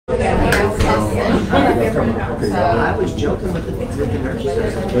I was joking with the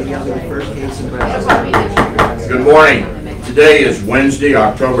nurses. Maybe I'll be the first case in Brazos. Good morning. Today is Wednesday,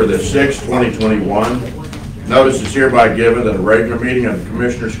 October the 6th, 2021. Notice is hereby given that a regular meeting of the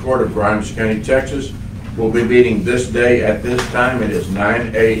Commissioners Court of Grimes County, Texas will be meeting this day at this time. It is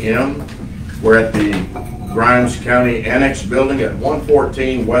 9 a.m. We're at the Grimes County Annex Building at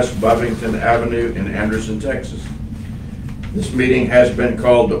 114 West Bovington Avenue in Anderson, Texas. This meeting has been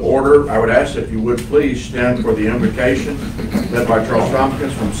called to order. I would ask if you would please stand for the invocation led by Charles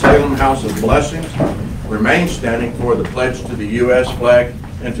Tompkins from Salem House of Blessings. Remain standing for the pledge to the U.S. flag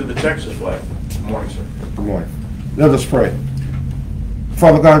and to the Texas flag. Good morning, sir. Good morning. Let us pray.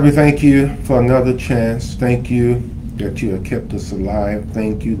 Father God, we thank you for another chance. Thank you that you have kept us alive.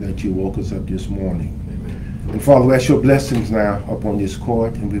 Thank you that you woke us up this morning. And Father, we ask your blessings now upon this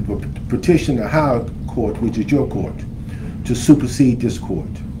court, and we petition the higher court, which is your court, to supersede this court.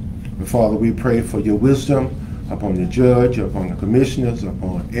 And Father, we pray for your wisdom upon the judge, upon the commissioners,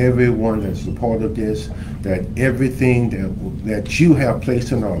 upon everyone that's a part of this, that everything that you have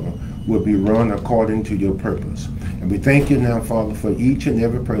placed in order will be run according to your purpose. And we thank you now, Father, for each and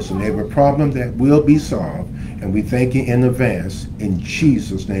every person, every problem that will be solved, and we thank you in advance. In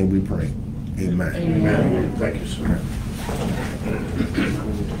Jesus' name we pray. Amen. Amen. Thank you, sir.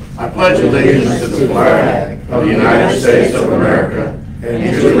 I pledge allegiance to the flag of the United States of America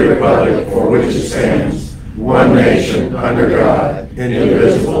and to the republic for which it stands, one nation, under God,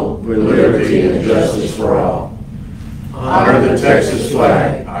 indivisible, with liberty and justice for all. Honor the Texas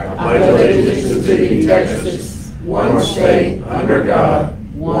flag. I pledge allegiance to thee, Texas, one state, under God,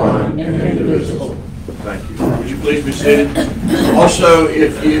 one and indivisible. Thank you. Would you please be seated? Also,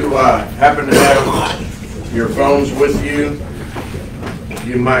 if you happen to have your phones with you,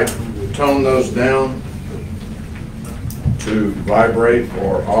 you might tone those down to vibrate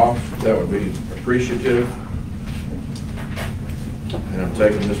or off. That would be appreciative. And I'm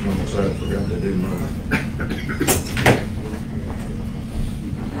taking this one because I forgot to do mine.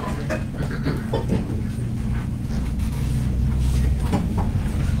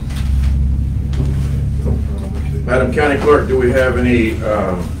 Madam County Clerk, do we have any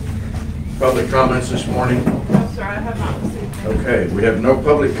public comments this morning? No, sir, I have not received any. Okay, we have no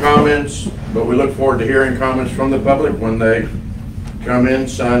public comments, but we look forward to hearing comments from the public when they come in,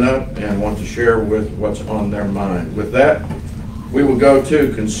 sign up, and want to share with what's on their mind. With that, we will go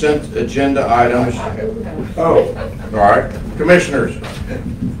to consent agenda items. Oh, all right. Commissioners,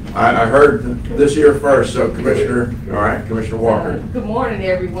 I heard this here first, so Commissioner, all right, Commissioner Walker. Good morning,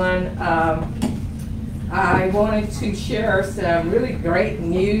 everyone. I wanted to share some really great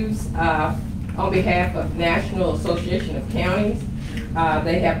news on behalf of National Association of Counties.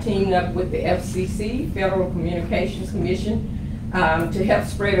 They have teamed up with the FCC, Federal Communications Commission, to help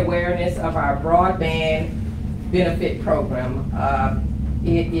spread awareness of our broadband benefit program.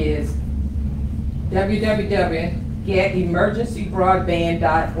 It is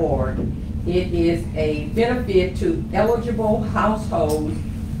www.getemergencybroadband.org. It is a benefit to eligible households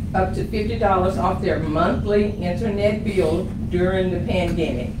up to $50 off their monthly internet bill during the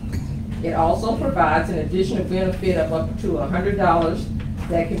pandemic. It also provides an additional benefit of up to $100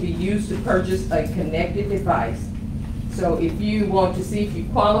 that can be used to purchase a connected device. So if you want to see if you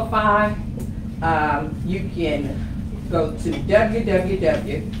qualify, you can go to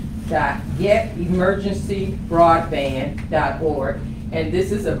www.getemergencybroadband.org. And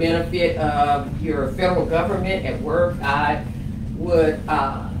this is a benefit of your federal government at work. I would,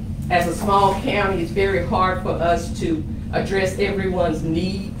 as a small county, it's very hard for us to address everyone's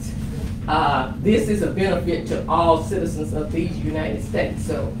needs. This is a benefit to all citizens of these United States.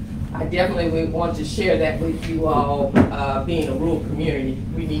 So I definitely would want to share that with you all. Being a rural community,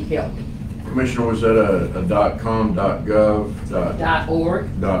 we need help. Commissioner, was that a .com, .gov, .org.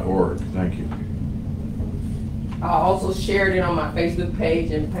 .org? Thank you. I also shared it on my Facebook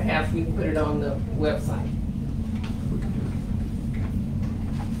page, and perhaps we can put it on the website.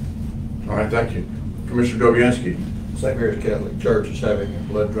 All right, thank you. Commissioner Dobianski. St. Mary's Catholic Church is having a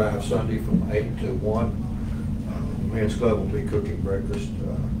blood drive Sunday from 8 to 1. The men's club will be cooking breakfast.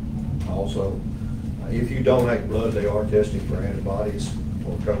 Also, if you donate blood, they are testing for antibodies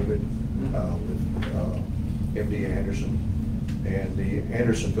for COVID with MD Anderson. And the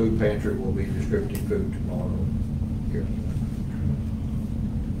Anderson Food Pantry will be distributing food tomorrow here.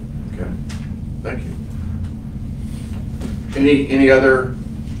 Okay, thank you. Any other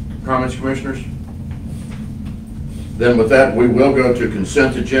comments, Commissioners? Then with that, we will go to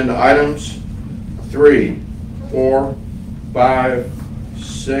consent agenda items 3, 4, 5,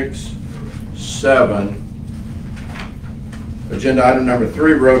 6, 7. Agenda item number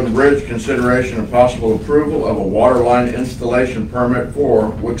 3, Road and Bridge, consideration and possible approval of a water line installation permit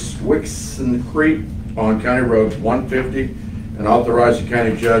for Wixon Creek on County Road 150, and authorize the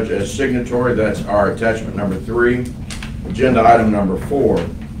county judge as signatory. That's our attachment number 3. Agenda item number 4,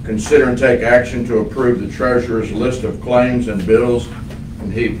 consider and take action to approve the treasurer's list of claims and bills,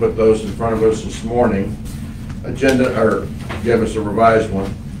 and he put those in front of us this morning. Give us a revised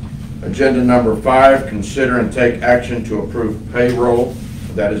one. Agenda number 5, consider and take action to approve payroll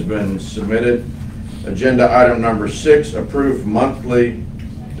that has been submitted. Agenda item number 6, approve monthly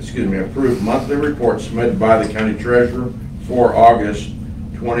report submitted by the county treasurer for August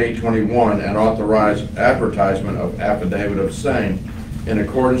 2021 and authorize advertisement of affidavit of same in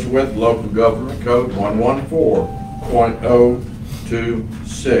accordance with Local Government Code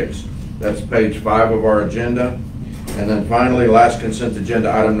 114.026. That's page 5 of our agenda. And then finally, last consent agenda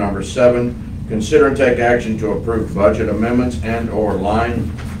item number 7, consider and take action to approve budget amendments and or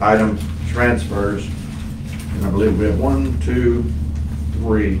line item transfers. And I believe we have 1, 2,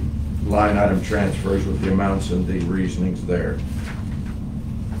 3 line item transfers with the amounts and the reasonings there.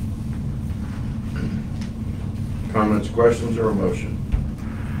 Comments, questions, or a motion?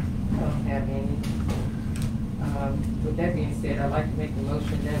 I don't have any. With that being said, I'd like to make a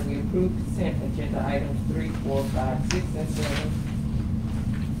motion that we approve consent agenda items 3, 4, 5, 6, and 7.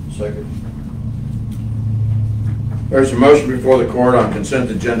 Second. There's a motion before the court on consent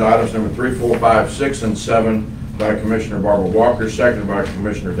agenda items number 3, 4, 5, 6, and 7 by Commissioner Barbara Walker, seconded by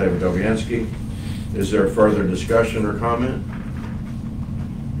Commissioner David Dobianski. Is there further discussion or comment?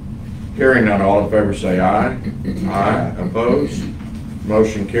 Hearing none, all in favor say aye. Aye. Opposed?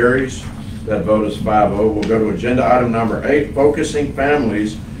 Motion carries. That vote is 5-0. We'll go to agenda item number 8, focusing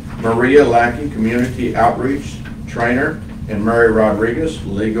families. Maria Lackey, community outreach trainer, and Mary Rodriguez,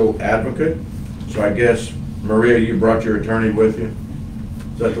 legal advocate. So I guess, Maria, you brought your attorney with you?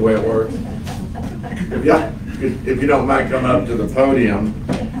 Is that the way it works? If you don't mind coming up to the podium.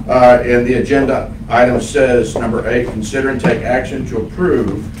 And the agenda item says, number 8, consider and take action to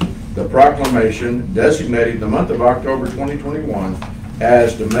approve the proclamation designating the month of October 2021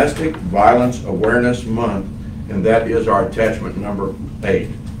 as Domestic Violence Awareness Month, and that is our attachment number 8.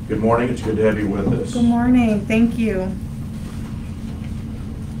 Good morning, it's good to have you with us. Good morning, thank you.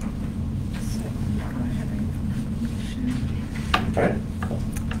 Okay.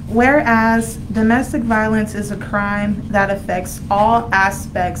 Whereas domestic violence is a crime that affects all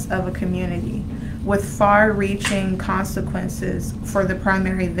aspects of a community with far-reaching consequences for the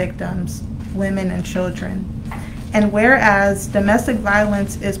primary victims, women and children. And whereas domestic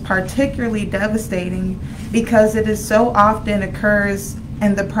violence is particularly devastating because it is so often occurs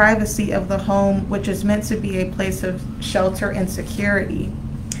in the privacy of the home, which is meant to be a place of shelter and security.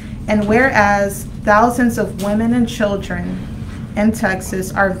 And whereas thousands of women and children in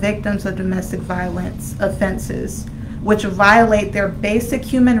Texas are victims of domestic violence offenses, which violate their basic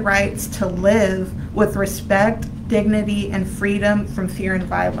human rights to live with respect, dignity, and freedom from fear and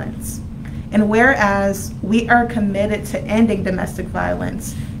violence. And whereas we are committed to ending domestic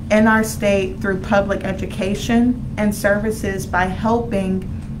violence in our state through public education and services by helping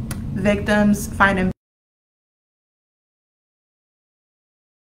victims find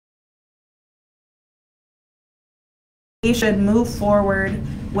we should move forward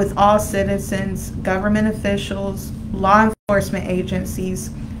with all citizens, government officials, law enforcement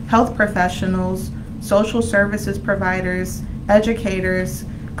agencies, health professionals, social services providers, educators,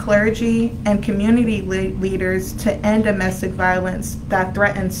 clergy, and community leaders to end domestic violence that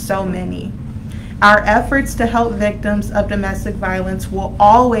threatens so many. Our efforts to help victims of domestic violence will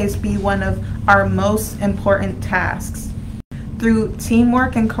always be one of our most important tasks. Through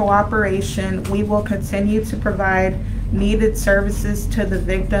teamwork and cooperation, we will continue to provide needed services to the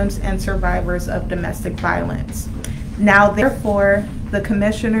victims and survivors of domestic violence. Now, therefore, the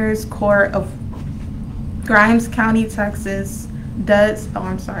Commissioners Court of Grimes County, Texas does, oh,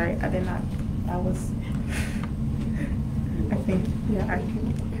 I'm sorry, I did not, I think, yeah,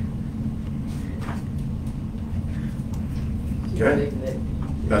 Okay,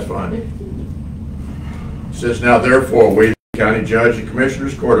 that's fine. It says, now therefore, we, County Judge and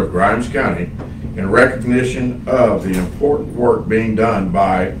Commissioners Court of Grimes County, in recognition of the important work being done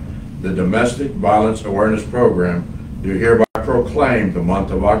by the Domestic Violence Awareness Program, do hereby proclaim the month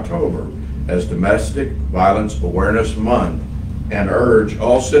of October as Domestic Violence Awareness Month and urge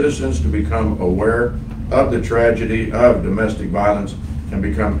all citizens to become aware of the tragedy of domestic violence and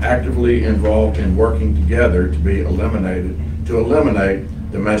become actively involved in working together to eliminate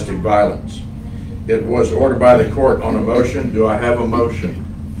domestic violence. It was ordered by the court on a motion. Do I have a motion?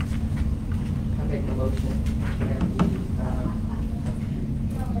 I make a motion that we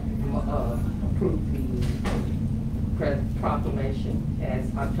approve the proclamation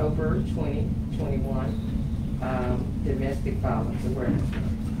as October 2021 Domestic Violence Awareness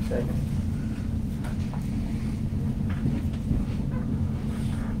Month. Second.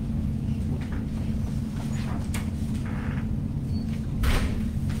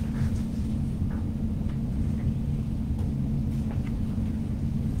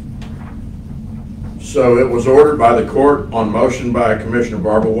 So it was ordered by the court on motion by Commissioner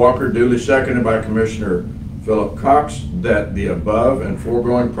Barbara Walker, duly seconded by Commissioner Philip Cox, that the above and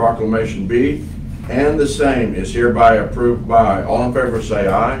foregoing proclamation be, and the same is hereby approved by, all in favor say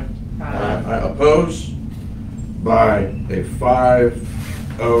aye. Aye. Oppose? By a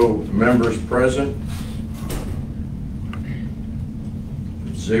 5-0 members present.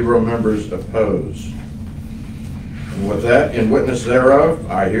 0 members opposed. And with that, in witness thereof,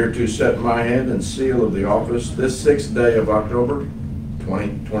 I hereto set my hand and seal of the office this 6th day of October,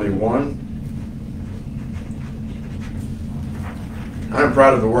 2021. I'm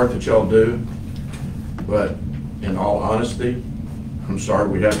proud of the work that y'all do, but in all honesty, I'm sorry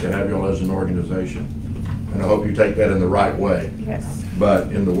we have to have y'all as an organization. And I hope you take that in the right way. Yes.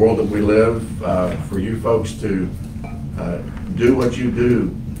 But in the world that we live, for you folks to do what you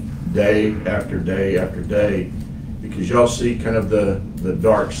do day after day after day, because y'all see kind of the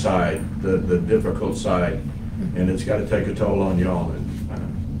dark side, the difficult side, and it's got to take a toll on y'all. And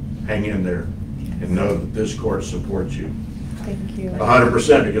hang in there and know that this court supports you. Thank you.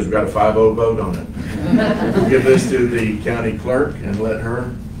 100%, because we've got a 5-0 vote on it. We'll give this to the county clerk and let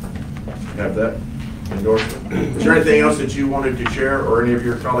her have that endorsement. Is there anything else that you wanted to share, or any of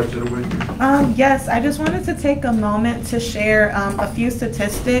your colleagues that are with you? Yes, I just wanted to take a moment to share a few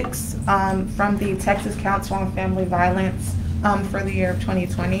statistics from the Texas Council on Family Violence for the year of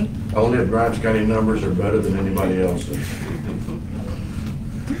 2020. Only if Grimes County numbers are better than anybody else's.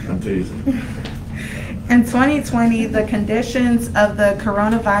 I'm teasing. In 2020, the conditions of the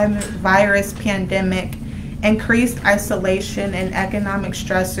coronavirus pandemic increased isolation and economic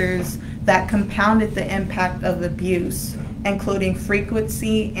stressors that compounded the impact of abuse, including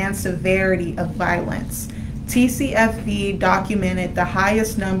frequency and severity of violence. TCFV documented the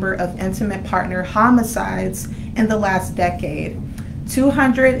highest number of intimate partner homicides in the last decade.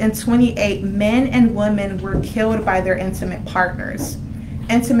 228 men and women were killed by their intimate partners.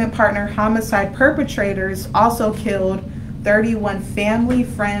 Intimate partner homicide perpetrators also killed 31 family,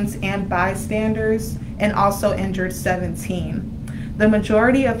 friends, and bystanders, and also injured 17. The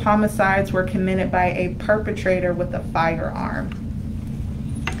majority of homicides were committed by a perpetrator with a firearm.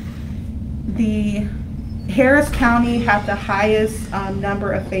 The Harris County had the highest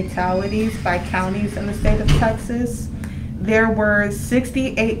number of fatalities by counties in the state of Texas. There were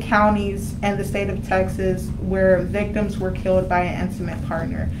 68 counties in the state of Texas where victims were killed by an intimate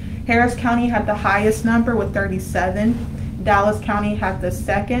partner. Harris County had the highest number with 37. Dallas County had the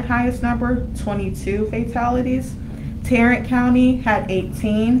second highest number, 22 fatalities. Tarrant County had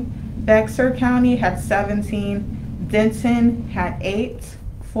 18. Bexar County had 17. Denton had 8.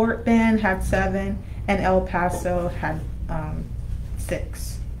 Fort Bend had 7. And El Paso had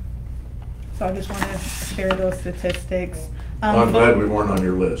 6. So I just want to share those statistics. I'm glad we weren't on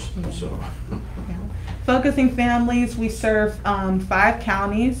your list, so. Focusing families, we serve 5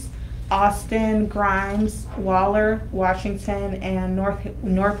 counties: Austin, Grimes, Waller, Washington, and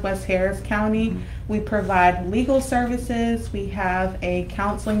Northwest Harris County. We provide legal services. We have a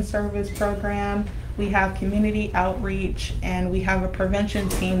counseling service program. We have community outreach, and we have a prevention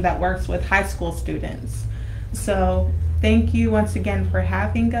team that works with high school students. So thank you once again for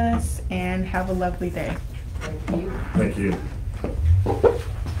having us, and have a lovely day. Thank you. Thank you.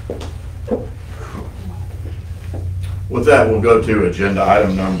 With that, we'll go to agenda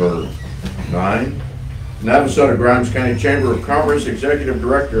item number 9. Navasota Grimes County Chamber of Commerce Executive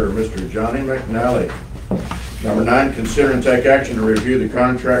Director, Mr. Johnny McNally. Number 9, consider and take action to review the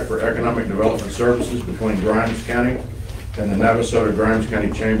contract for economic development services between Grimes County and the Navasota Grimes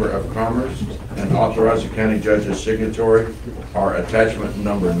County Chamber of Commerce, and authorize the county judge's signatory, our attachment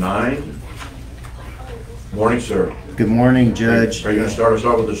number 9. Morning, sir. Good morning, Judge. Are you going to start us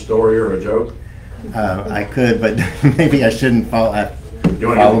off with a story or a joke? I could, but maybe I shouldn't follow. You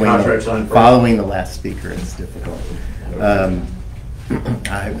want to get the contract signed first? Following the last speaker, it's difficult.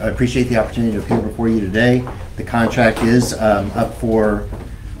 I appreciate the opportunity to appear before you today. The contract is up for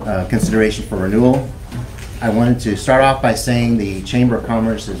consideration for renewal. I wanted to start off by saying the Chamber of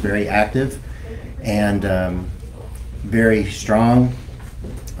Commerce is very active and very strong.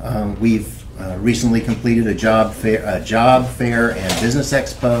 We've recently completed a job fair and business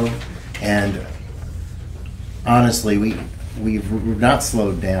expo, and honestly, we've not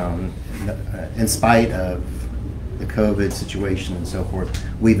slowed down in spite of the COVID situation and so forth.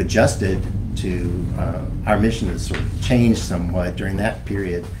 We've adjusted to our mission has sort of changed somewhat during that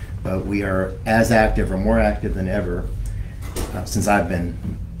period, but we are as active or more active than ever since I've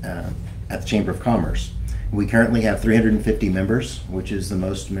been at the Chamber of Commerce. We currently have 350 members, which is the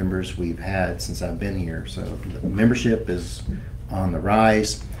most members we've had since I've been here. So the membership is on the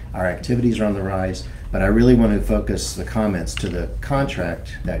rise, our activities are on the rise, but I really want to focus the comments to the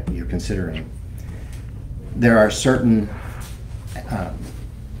contract that you're considering. There are certain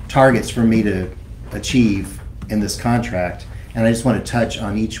targets for me to achieve in this contract, and I just want to touch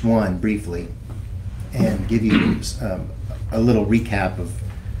on each one briefly and give you a little recap of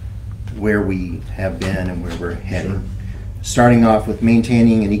where we have been and where we're heading. Sure. Starting off with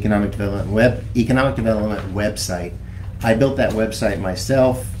maintaining an economic development website. I built that website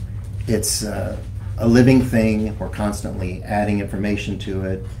myself. It's a living thing. We're constantly adding information to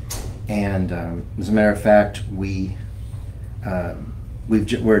it, and as a matter of fact, we're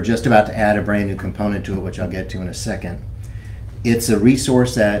just about to add a brand new component to it, which I'll get to in a second. It's a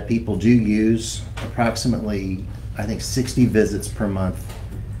resource that people do use, approximately, I think, 60 visits per month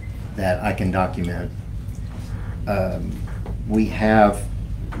that I can document. We have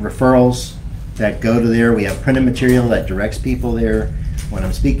referrals that go to there. We have printed material that directs people there. When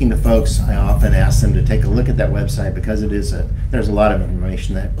I'm speaking to folks, I often ask them to take a look at that website because there's a lot of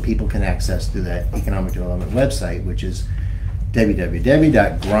information that people can access through that economic development website, which is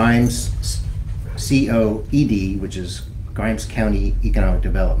www.grimescoed, which is Grimes County Economic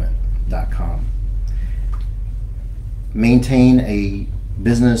Development.com. Maintain a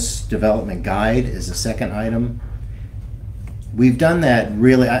business development guide is the second item. We've done that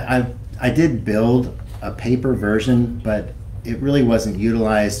really. I did build a paper version, but it really wasn't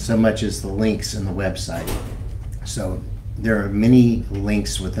utilized so much as the links in the website. So there are many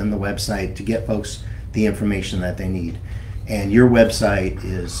links within the website to get folks the information that they need. And your website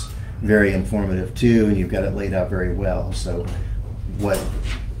is very informative too, and you've got it laid out very well. So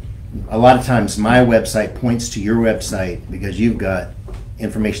a lot of times my website points to your website because you've got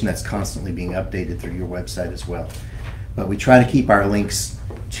information that's constantly being updated through your website as well. But we try to keep our links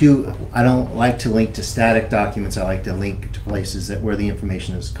to, I don't like to link to static documents, I like to link to places where the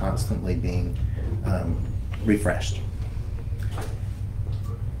information is constantly being refreshed.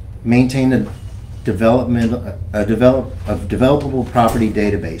 Maintain a developable property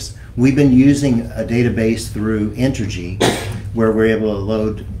database. We've been using a database through Entergy where we're able to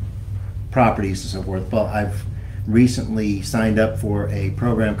load properties and so forth. But I've recently signed up for a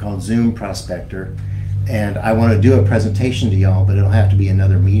program called Zoom Prospector, and I want to do a presentation to y'all, but it'll have to be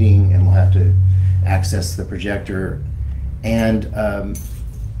another meeting and we'll have to access the projector. And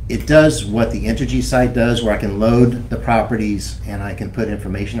it does what the Entergy site does, where I can load the properties and I can put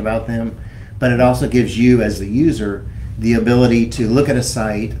information about them, but it also gives you as the user the ability to look at a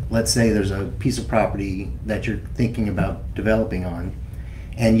site. Let's say there's a piece of property that you're thinking about developing on,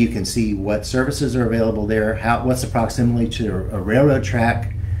 and you can see what services are available there, what's the proximity to a railroad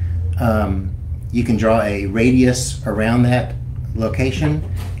track. You can draw a radius around that location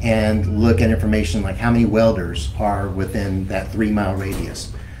and look at information like how many welders are within that 3-mile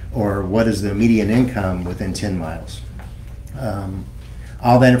radius, or what is the median income within 10 miles.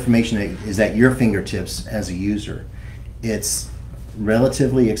 All that information is at your fingertips as a user. It's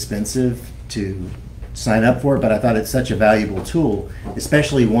relatively expensive to sign up for, but I thought it's such a valuable tool,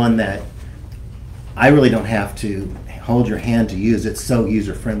 especially one that I really don't have to hold your hand to use. It's so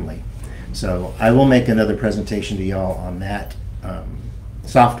user-friendly. So I will make another presentation to y'all on that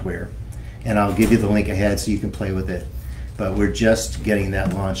software, and I'll give you the link ahead so you can play with it. But we're just getting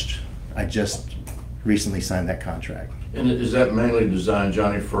that launched. I just recently signed that contract. And is that mainly designed,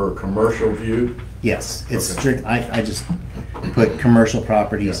 Johnny, for commercial view? Yes, it's okay. strict. I just put commercial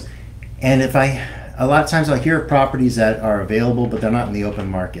properties, and a lot of times I hear of properties that are available, but they're not in the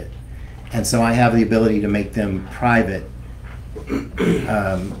open market, and so I have the ability to make them private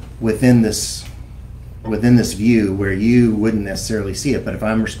within this view where you wouldn't necessarily see it. But if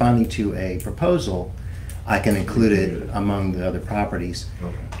I'm responding to a proposal, I can include it among the other properties.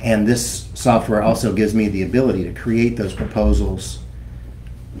 Okay. And this software also gives me the ability to create those proposals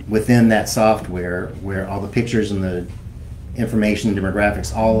within that software where all the pictures and the information,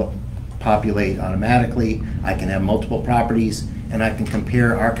 demographics all populate automatically. I can have multiple properties, and I can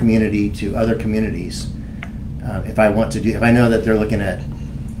compare our community to other communities. If I know that they're looking at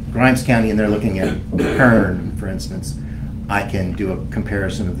Grimes County and they're looking at Kern, for instance, I can do a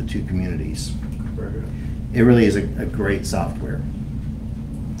comparison of the two communities. Very good. It really is a great software.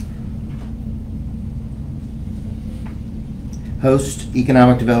 host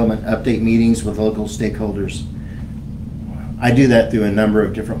economic development update meetings with local stakeholders. I do that through a number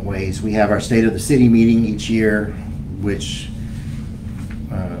of different ways. We have our State of the City meeting each year, which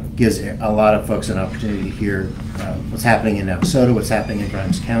gives a lot of folks an opportunity to hear what's happening in Navasota, what's happening in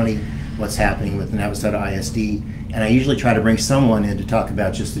Grimes County, what's happening with Navasota ISD, and I usually try to bring someone in to talk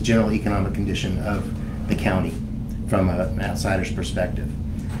about just the general economic condition of the county from an outsider's perspective.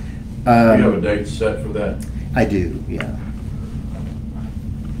 Do you have a date set for that? I do, yeah.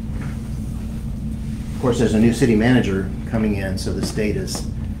 Of course, there's a new city manager coming in, so the state is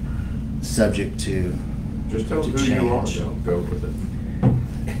subject to Just tell us to who you are, change. don't go with it.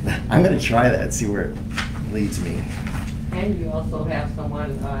 I'm going to try that, see where it leads me. And you also have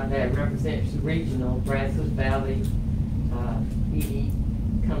someone that represents regional, Brazos Valley, ED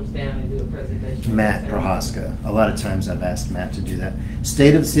comes down and do a presentation. Matt Prohaska. A lot of times I've asked Matt to do that.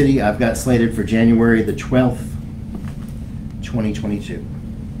 State of the City, I've got slated for January the 12th, 2022.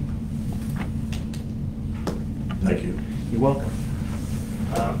 Thank you. You're welcome.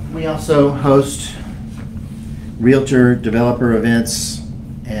 We also host realtor developer events,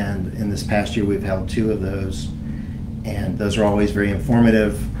 and in this past year we've held 2 of those, and those are always very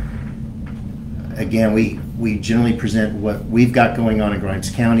informative. Again, we generally present what we've got going on in Grimes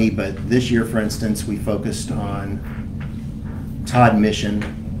County, but this year, for instance, we focused on Todd Mission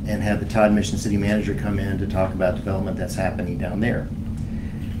and had the Todd Mission City Manager come in to talk about development that's happening down there.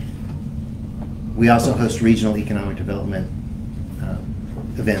 We also host regional economic development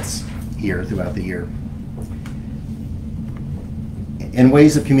events here throughout the year. In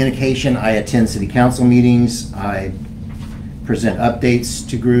ways of communication, I attend city council meetings, I present updates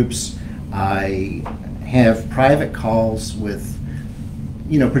to groups, I have private calls with,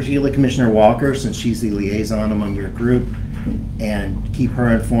 particularly Commissioner Walker, since she's the liaison among your group, and keep her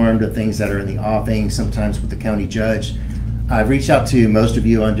informed of things that are in the offing, sometimes with the county judge. I've reached out to most of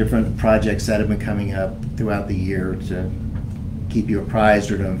you on different projects that have been coming up throughout the year to keep you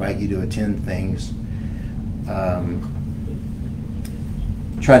apprised or to invite you to attend things.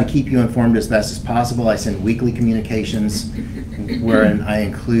 Try to keep you informed as best as possible. I send weekly communications wherein I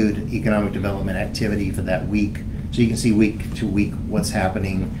include economic development activity for that week, so you can see week to week what's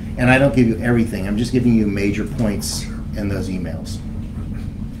happening. And I don't give you everything, I'm just giving you major points in those emails.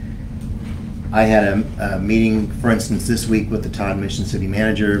 I had a meeting, for instance, this week with the Todd Mission City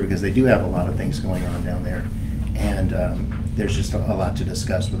Manager, because they do have a lot of things going on down there. And there's just a lot to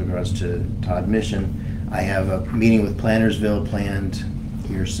discuss with regards to Todd Mission. I have a meeting with Plantersville planned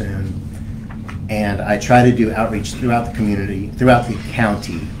here soon. And I try to do outreach throughout the community, throughout the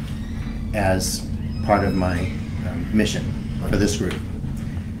county, as part of my mission for this group.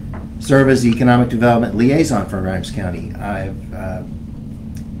 Serve as the economic development liaison for Grimes County.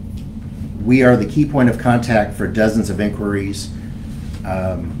 We are the key point of contact for dozens of inquiries,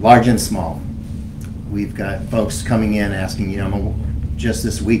 large and small. We've got folks coming in asking, just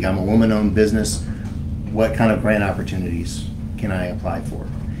this week, I'm a woman-owned business, what kind of grant opportunities can I apply for?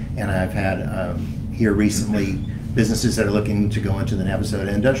 And I've had here recently businesses that are looking to go into the Navasota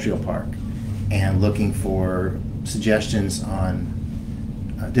Industrial Park and looking for suggestions on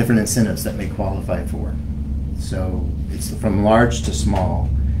different incentives that may qualify for. So it's from large to small.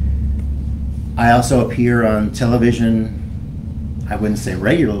 I also appear on television, I wouldn't say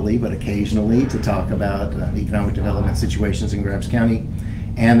regularly, but occasionally, to talk about economic development situations in Grimes County,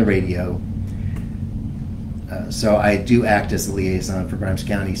 and the radio. So I do act as the liaison for Grimes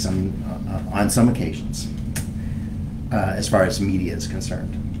County on some occasions, as far as media is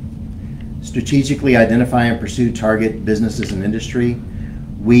concerned. Strategically identify and pursue target businesses and industry.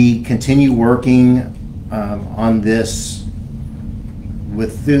 We continue working on this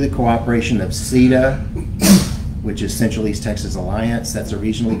through the cooperation of CETA, which is Central East Texas Alliance. That's a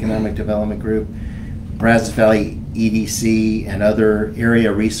regional economic development group. Brazos Valley EDC and other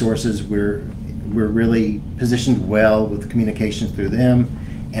area resources. We're really positioned well with communications through them,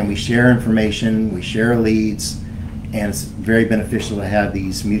 and we share information, we share leads, and it's very beneficial to have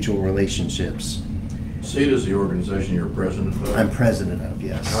these mutual relationships. CETA is the organization you're president of? I'm president of,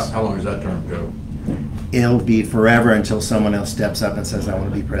 yes. How long does that term go? It'll be forever until someone else steps up and says, I want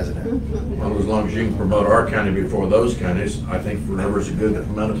to be president. Well, as long as you can promote our county before those counties, I think forever is a good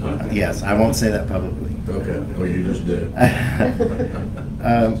amount of time. Yes, I won't say that publicly. Okay, well, you just did.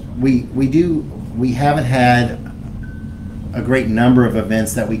 We haven't had a great number of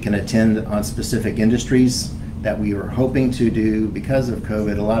events that we can attend on specific industries that we were hoping to do because of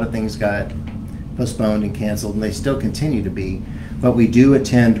COVID. A lot of things got postponed and canceled, and they still continue to be. But we do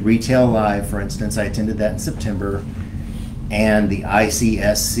attend Retail Live, for instance. I attended that in September, and the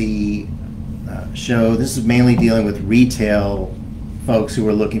ICSC show. This is mainly dealing with retail folks who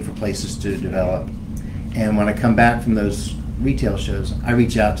are looking for places to develop. And when I come back from those retail shows, I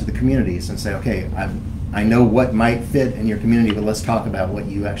reach out to the communities and say, okay, I know what might fit in your community, but let's talk about what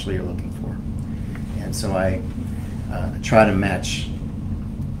you actually are looking for. And so I try to match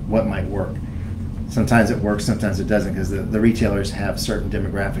what might work. Sometimes it works, sometimes it doesn't, because the retailers have certain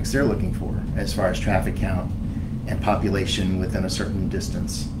demographics they're looking for as far as traffic count and population within a certain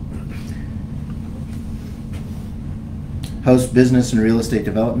distance. Host business and real estate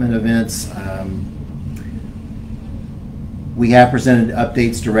development events. We have presented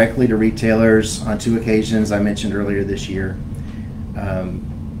updates directly to retailers on 2 occasions I mentioned earlier this year.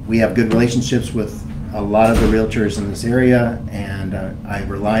 We have good relationships with a lot of the realtors in this area, and I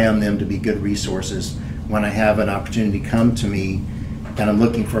rely on them to be good resources when I have an opportunity come to me and I'm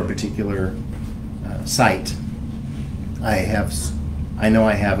looking for a particular site. I know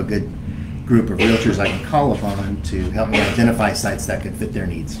I have a good group of realtors I can call upon to help me identify sites that could fit their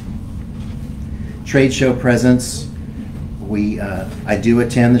needs. Trade show presence. I do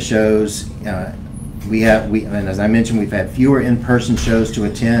attend the shows. And as I mentioned, we've had fewer in-person shows to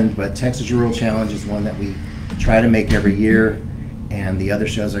attend, but Texas Rural Challenge is one that we try to make every year, and the other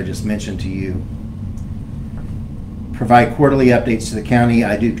shows I just mentioned to you. Provide quarterly updates to the county.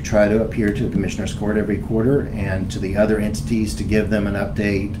 I do try to appear to the Commissioner's Court every quarter and to the other entities to give them an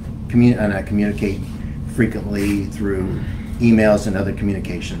update, and I communicate frequently through emails and other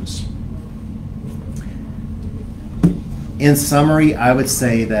communications. In summary, I would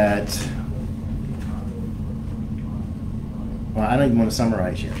say that, well, I don't even want to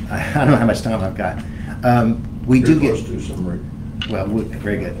summarize yet. I don't know how much time I've got. We do get close to summary. well.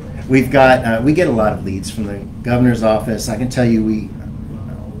 Very good. We get a lot of leads from the governor's office. I can tell you,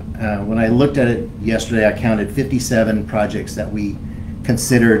 when I looked at it yesterday, I counted 57 projects that we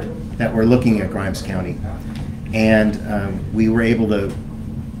considered that were looking at Grimes County, and we were able to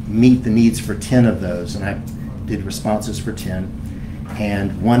meet the needs for 10 of those, and I did responses for 10,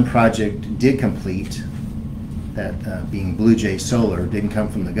 and one project did complete, that being Blue Jay Solar. Didn't come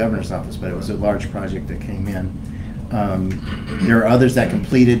from the governor's office, but it was a large project that came in. There are others that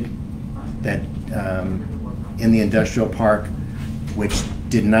completed that in the industrial park, which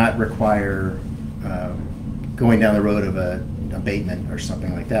did not require going down the road of an abatement or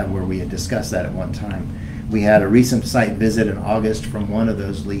something like that, where we had discussed that at one time. We had a recent site visit in August from one of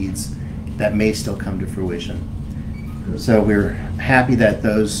those leads that may still come to fruition. So we're happy that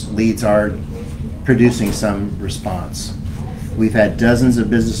those leads are producing some response. We've had dozens of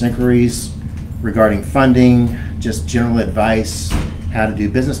business inquiries regarding funding, just general advice, how to do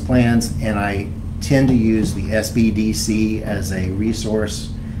business plans, and I tend to use the SBDC as a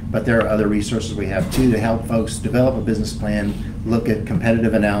resource, but there are other resources we have too to help folks develop a business plan, look at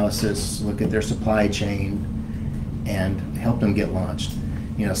competitive analysis, look at their supply chain, and help them get launched.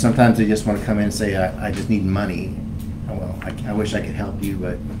 You know, sometimes they just want to come in and say, I just need money. Oh, well, I wish I could help you,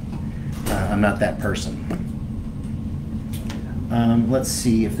 but I'm not that person. Let's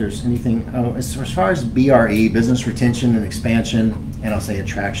see if there's anything. Oh, as far as BRE, business retention and expansion, and I'll say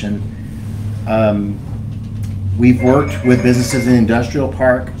attraction, we've worked with businesses in the industrial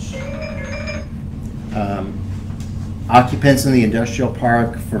park, occupants in the industrial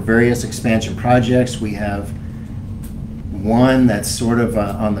park for various expansion projects. We have one that's sort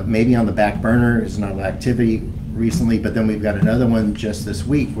of maybe on the back burner, is not activity recently, but then we've got another one just this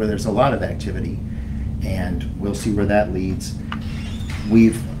week where there's a lot of activity, and we'll see where that leads.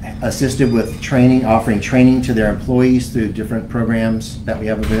 We've assisted with training, offering training to their employees through different programs that we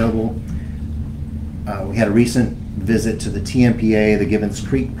have available. We had a recent visit to the TMPA, the Gibbons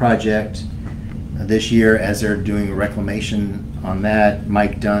Creek project, this year as they're doing a reclamation on that.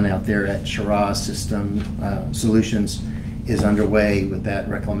 Mike Dunn out there at Shiraz System Solutions is underway with that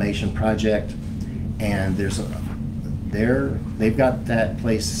reclamation project, and they've got that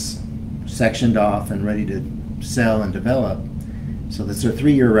place sectioned off and ready to sell and develop. So that's a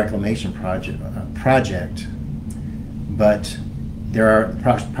 3-year reclamation project, but there are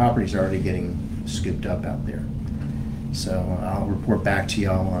properties already getting scooped up out there. So I'll report back to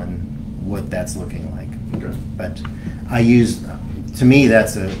y'all on what that's looking like. Okay. But to me,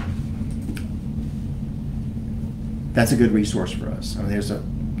 that's a good resource for us. I mean,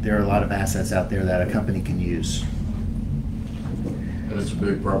 there are a lot of assets out there that a company can use. And it's a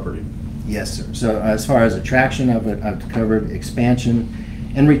big property. Yes, sir. So as far as attraction, I've covered expansion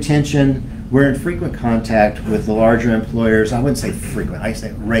and retention. We're in frequent contact with the larger employers. I wouldn't say frequent, I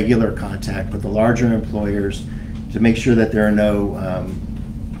say regular contact with the larger employers to make sure that there are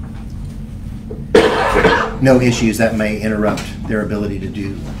no issues that may interrupt their ability to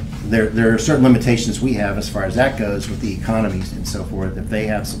do there are certain limitations we have as far as that goes with the economies and so forth. If they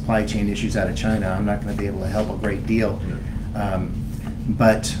have supply chain issues out of China, I'm not going to be able to help a great deal.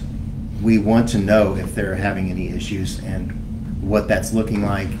 But we want to know if they're having any issues and what that's looking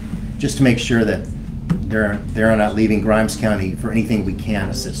like, just to make sure that they're not leaving Grimes County for anything we can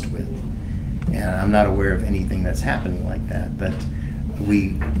assist with. And I'm not aware of anything that's happening like that, but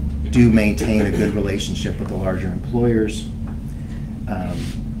we do maintain a good relationship with the larger employers.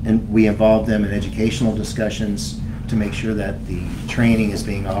 And we involve them in educational discussions to make sure that the training is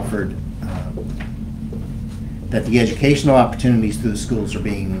being offered, that the educational opportunities through the schools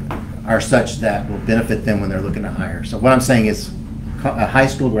are such that will benefit them when they're looking to hire. So what I'm saying is a high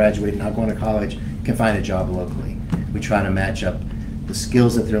school graduate not going to college can find a job locally. We try to match up the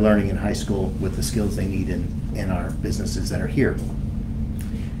skills that they're learning in high school with the skills they need in our businesses that are here.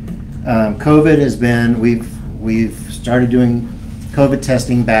 COVID has been, we've started doing COVID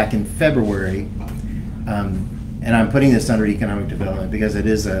testing back in February, and I'm putting this under economic development because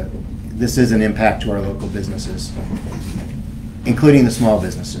this is an impact to our local businesses, including the small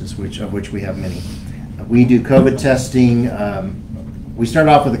businesses, of which we have many. We do COVID testing. We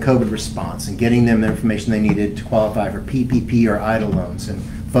started off with a COVID response and getting them the information they needed to qualify for PPP or EIDL loans, and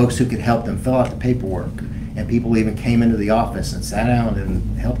folks who could help them fill out the paperwork. And people even came into the office and sat down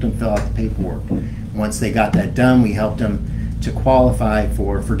and helped them fill out the paperwork. Once they got that done, we helped them to qualify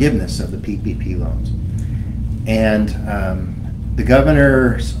for forgiveness of the PPP loans. And the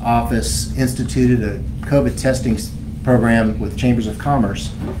governor's office instituted a COVID testing program with Chambers of Commerce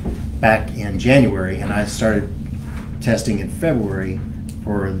back in January, and I started testing in February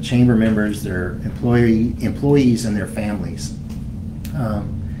for the chamber members, their employees, and their families.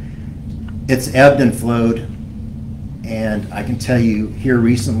 It's ebbed and flowed, and I can tell you here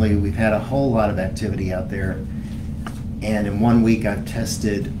recently we've had a whole lot of activity out there, and in 1 week I've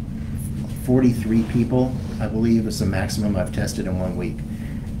tested 43 people, I believe is the maximum I've tested in 1 week.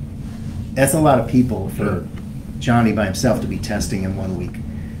 That's a lot of people for Johnny by himself to be testing in 1 week.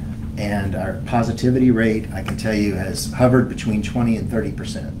 And our positivity rate, I can tell you, has hovered between 20 and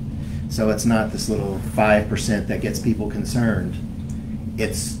 30%. So it's not this little 5% that gets people concerned.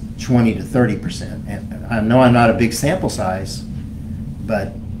 It's 20 to 30%. And I know I'm not a big sample size,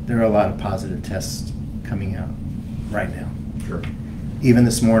 but there are a lot of positive tests coming out right now. Sure. Even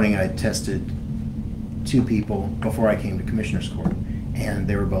this morning, I tested 2 people before I came to Commissioner's Court, and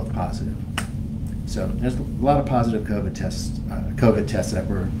they were both positive. So there's a lot of positive COVID tests that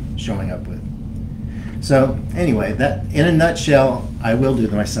we're showing up with. So anyway, that in a nutshell, I will do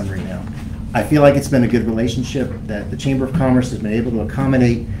my summary now. I feel like it's been a good relationship, that the Chamber of Commerce has been able to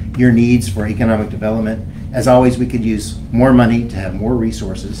accommodate your needs for economic development. As always, we could use more money to have more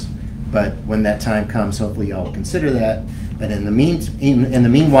resources, but when that time comes, hopefully y'all will consider that. But in the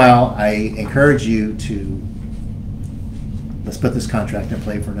meanwhile, I encourage you to, let's put this contract in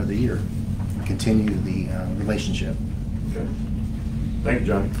play for another year. Continue the relationship. Okay. Thank you,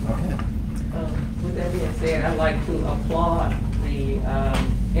 Johnny. Okay. With that being said, I'd like to applaud the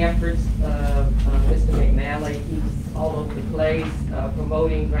efforts of Mr. McNally. He's all over the place,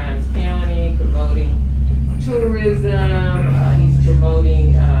 promoting Grimes County, promoting tourism, he's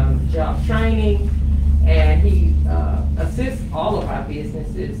promoting job training, and he assists all of our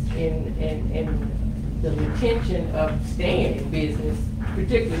businesses in the retention of staying in business,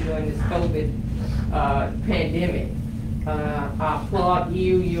 particularly during this COVID pandemic. I applaud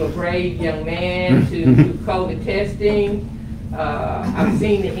you. You're a brave young man to do COVID testing. I've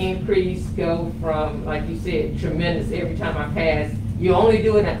seen the increase go from, like you said, tremendous every time I pass. You only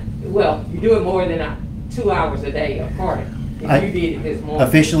do it, you do it more than 2 hours a day apart. You did it this morning.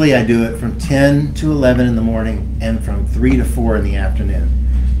 Officially, I do it from 10 to 11 in the morning and from 3 to 4 in the afternoon.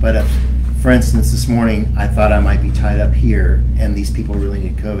 But for instance, this morning, I thought I might be tied up here, and these people really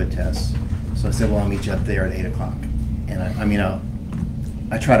need COVID tests. So I said, well, I'll meet you up there at 8 o'clock. And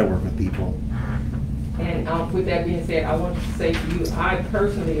I try to work with people. And with that being said, I want to say to you, I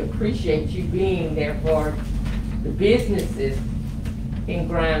personally appreciate you being there for the businesses in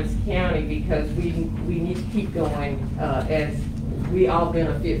Grimes County, because we need to keep going as we all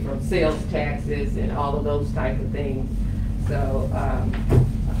benefit from sales taxes and all of those type of things. So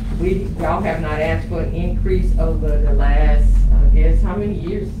y'all have not asked for an increase over the last, I guess, how many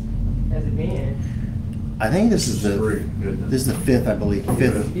years has it been? I think this is the fifth, I believe,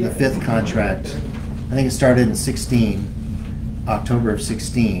 the fifth contract. I think it started in 16, October of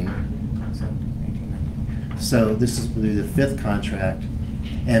 16. So this is the fifth contract.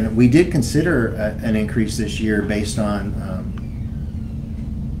 And we did consider an increase this year based on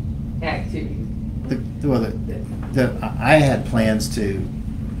activity. I had plans to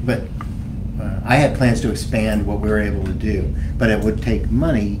but I had plans to expand what we were able to do, but it would take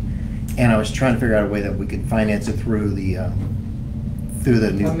money, and I was trying to figure out a way that we could finance it through the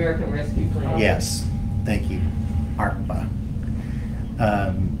new American Rescue Plan. Yes, thank you, ARPA.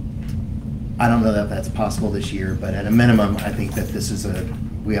 I don't know that that's possible this year, but at a minimum, I think that this is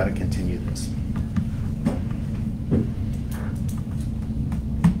we ought to continue this.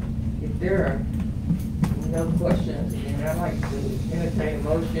 If there are no questions, then I'd like to entertain a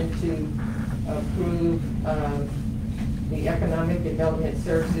motion to approve the economic development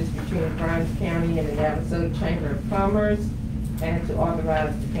services between Grimes County and the Navasota Chamber of Commerce, and to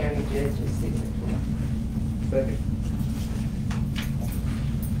authorize the county judge's signature. Second.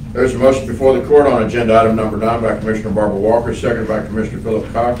 There's a motion before the court on agenda item number 9 by Commissioner Barbara Walker, seconded by Commissioner Philip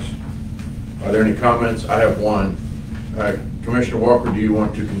Cox. Are there any comments? I have one. Commissioner Walker, do you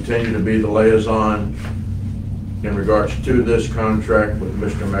want to continue to be the liaison in regards to this contract with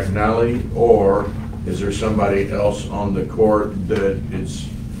Mr. McNally, or is there somebody else on the court that is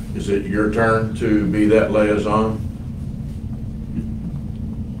it your turn to be that liaison?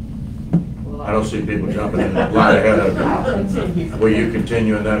 I don't see people jumping in line ahead of you. Will you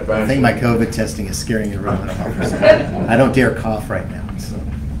continue in that fashion? I think my COVID testing is scaring you around the office. I don't dare cough right now. So.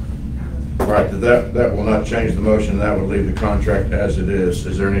 All right, that will not change the motion. That will leave the contract as it is.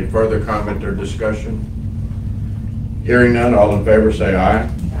 Is there any further comment or discussion? Hearing none, all in favor say aye.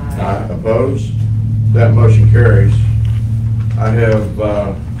 Aye. Opposed? That motion carries. I have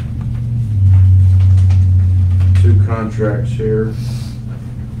 2 contracts here,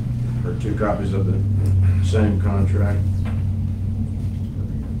 or 2 copies of the same contract.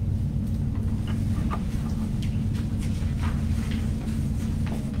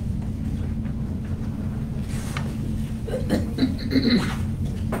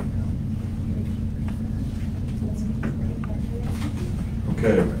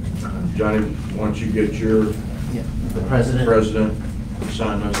 Okay, Johnny, once you get your The president.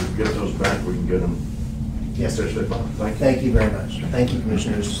 Sign those, get those back, we can get them. Yes, sir. Thank you. Thank you very much. Thank you,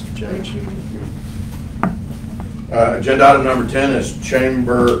 Commissioners, Judge. Agenda item number 10 is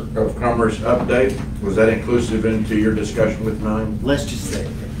Chamber of Commerce update. Was that inclusive into your discussion with 9? Let's just say.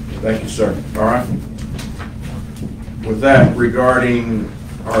 Thank you, sir. All right. With that, regarding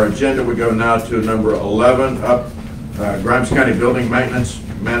our agenda, we go now to number 11, Grimes County Building Maintenance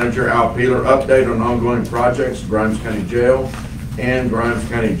Manager Al Peeler, update on ongoing projects, Grimes County Jail and Grimes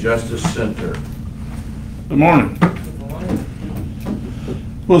County Justice Center. Good morning.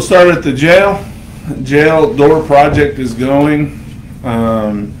 We'll start at the jail. Jail door project is going.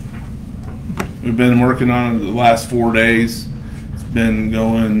 We've been working on it the last 4 days. It's been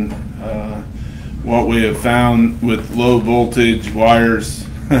going. What we have found with low voltage wires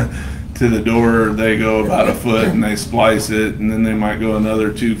to the door, they go about a foot and they splice it, and then they might go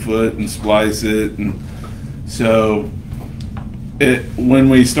another 2 foot and splice it. And so when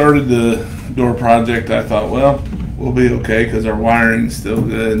we started the door project, I thought, well, we'll be okay because our wiring's still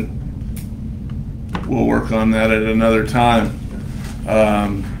good. We'll work on that at another time.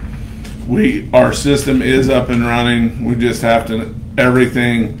 Our system is up and running. We just have to,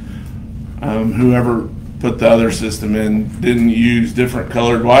 everything, whoever put the other system in didn't use different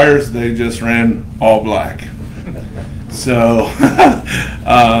colored wires. They just ran all black. So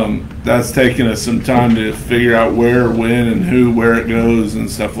that's taken us some time to figure out where, when, and who, where it goes and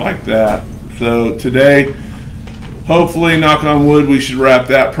stuff like that. So today, hopefully, knock on wood, we should wrap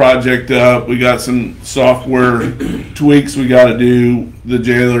that project up. We got some software tweaks we got to do. The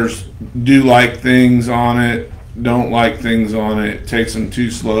jailers do like things on it, don't like things on it. It takes them too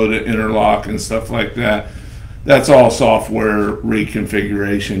slow to interlock and stuff like that. That's all software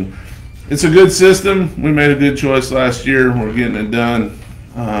reconfiguration. It's a good system. We made a good choice last year. We're getting it done.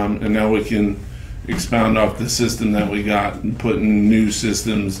 And now we can expound off the system that we got and putting new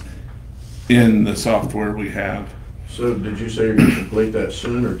systems in the software we have. So did you say you're going to complete that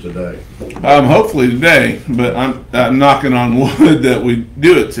soon or today? Hopefully today, but I'm knocking on wood that we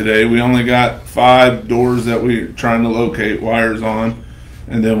do it today. We only got 5 doors that we're trying to locate wires on,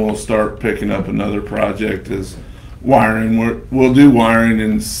 and then we'll start picking up another project as wiring. We'll do wiring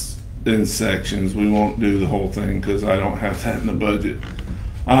in sections. We won't do the whole thing because I don't have that in the budget.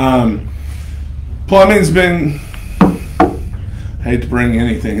 Plumbing's been, I hate to bring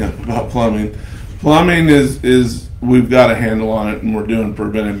anything up about plumbing. Plumbing is we've got a handle on it, and we're doing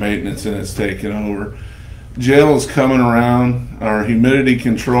preventive maintenance, and it's taking over. Jail is coming around. Our humidity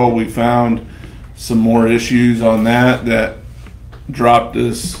control, we found some more issues on that dropped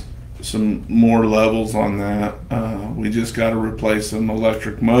us some more levels on that. We just got to replace some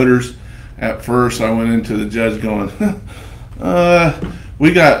electric motors. At first, I went into the judge going,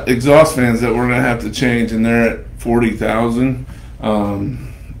 we got exhaust fans that we're gonna have to change, and they're at 40,000.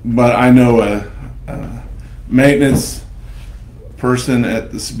 But I know a maintenance person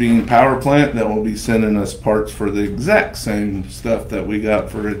at the Sabine Power Plant that will be sending us parts for the exact same stuff that we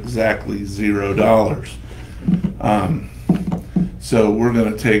got for exactly $0. So we're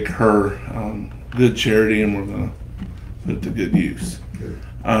gonna take her good charity, and we're gonna put it to good use.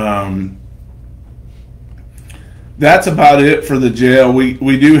 That's about it for the jail.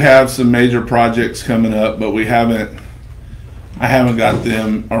 We do have some major projects coming up, but I haven't got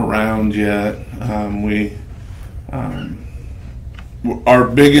them around yet. Our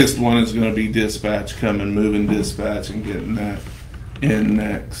biggest one is going to be dispatch, moving dispatch and getting that in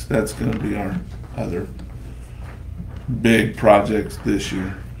next. That's going to be our other big projects this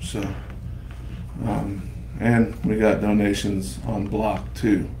year. So, and we got donations on block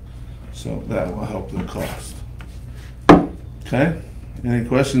too, so that will help the cost. Okay, any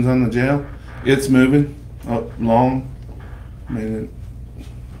questions on the jail? It's moving up long. I mean, it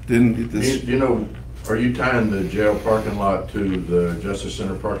didn't get this. You know, are you tying the jail parking lot to the Justice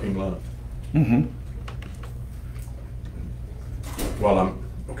Center parking lot? Mm-hmm. Well,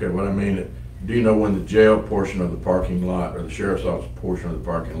 what I mean, do you know when the jail portion of the parking lot or the sheriff's office portion of the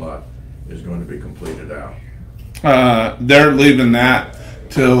parking lot is going to be completed out? They're leaving that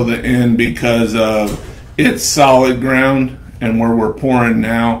till the end because of it's solid ground, and where we're pouring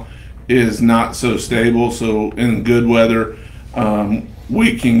now is not so stable. So in good weather,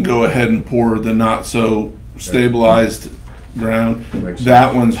 we can go ahead and pour the not so stabilized ground.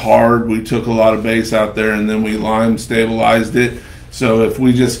 That one's hard. We took a lot of base out there, and then we lime stabilized it. So if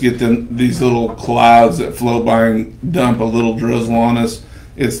we just get these little clouds that float by and dump a little drizzle on us,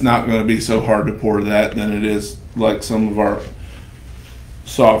 it's not going to be so hard to pour that than it is like some of our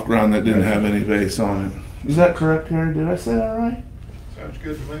soft ground that didn't have any base on it. Is that correct, Harry? Did I say that right? Sounds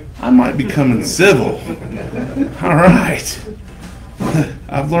good to me. I might be coming civil. All right.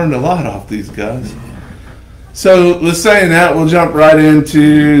 I've learned a lot off these guys. So let's say that we'll jump right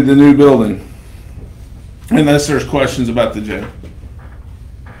into the new building. Unless there's questions about the jail.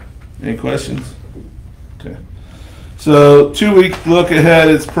 Any questions? Okay. So 2 week look ahead,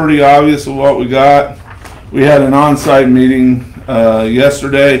 it's pretty obvious of what we got. We had an on-site meeting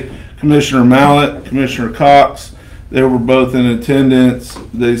yesterday. Commissioner Mallett, Commissioner Cox, they were both in attendance.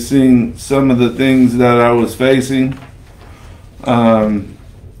 They seen some of the things that I was facing.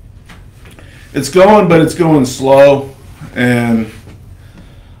 It's going, but it's going slow, and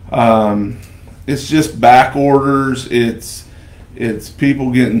it's just back orders. It's people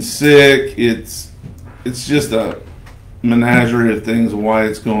getting sick. It's just a menagerie of things why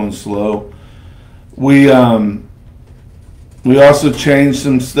it's going slow. We also changed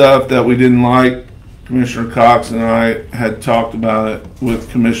some stuff that we didn't like. Commissioner Cox and I had talked about it with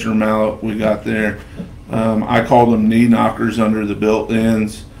Commissioner Mallett. We got there. I called them knee knockers under the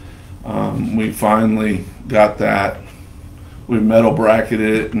built-ins. We finally got that. We metal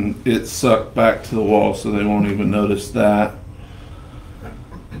bracketed it, and it sucked back to the wall, so they won't even notice that.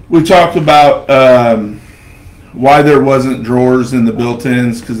 We talked about why there wasn't drawers in the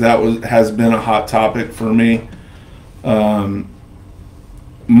built-ins, because that has been a hot topic for me.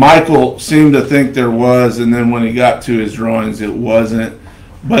 Michael seemed to think there was, and then when he got to his drawings, it wasn't.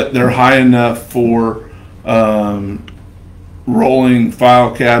 But they're high enough for rolling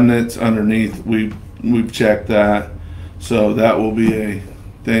file cabinets underneath. We've checked that, so that will be a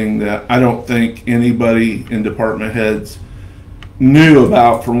thing that I don't think anybody in department heads knew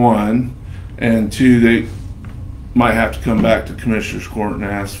about, for one, and two, they might have to come back to Commissioner's Court and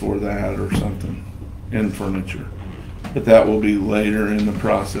ask for that or something in furniture. But that will be later in the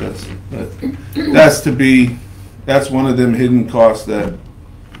process. But that's one of them hidden costs that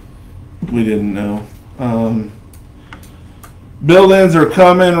we didn't know. Build-ins are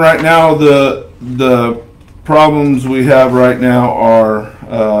coming right now. The problems we have right now are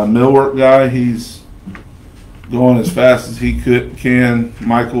millwork guy. He's going as fast as he can.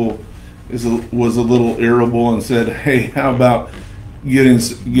 Michael was a little irritable and said, "Hey, how about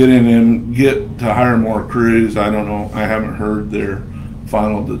get to hire more crews?" I don't know. I haven't heard their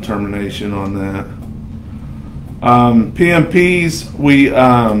final determination on that. PMPs, we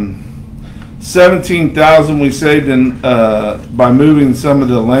 17,000 we saved in by moving some of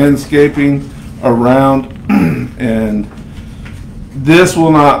the landscaping around, and this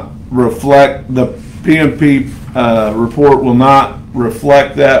will not reflect the PMP report will not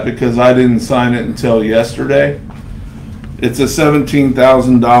reflect that because I didn't sign it until yesterday. It's a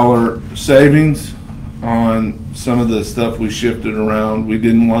 $17,000 savings on some of the stuff we shifted around. We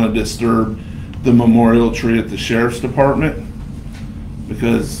didn't want to disturb the memorial tree at the sheriff's department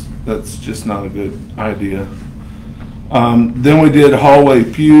because that's just not a good idea. Then we did hallway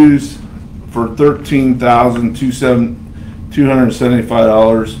pews for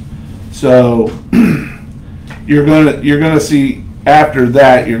 $13,275. So you're gonna see, after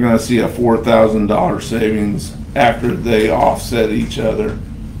that, you're gonna see a $4,000 savings after they offset each other.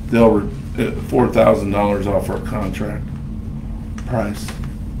 They'll $4,000 off our contract price.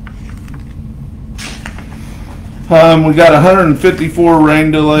 We got 154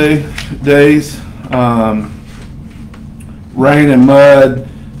 rain delay days. Rain and mud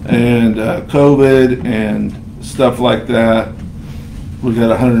and COVID and stuff like that. We got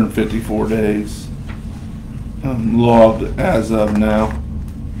 154 days logged as of now.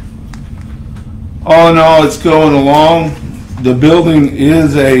 All in all, it's going along. The building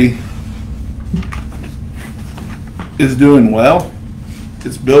is doing well.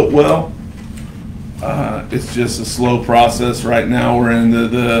 It's built well. It's just a slow process right now. We're in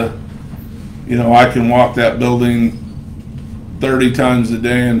the I can walk that building 30 times a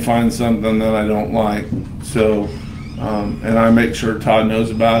day and find something that I don't like. So, and I make sure Todd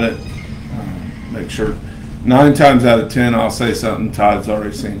knows about it. Make sure 9 times out of 10 I'll say something, Todd's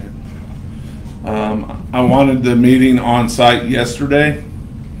already seen it. I wanted the meeting on site yesterday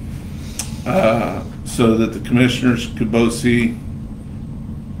so that the commissioners could both see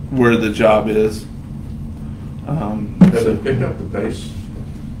where the job is. Has it picked up the pace?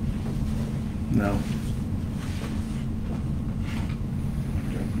 No.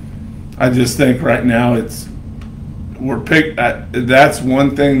 I just think right now that's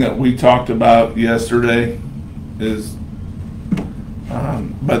one thing that we talked about yesterday is,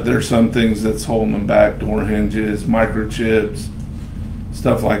 but there's some things that's holding them back, door hinges, microchips,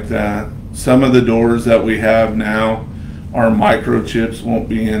 stuff like that. Some of the doors that we have now, our microchips won't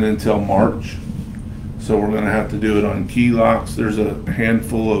be in until March. So we're gonna have to do it on key locks. There's a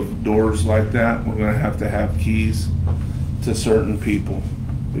handful of doors like that. We're gonna have to have keys to certain people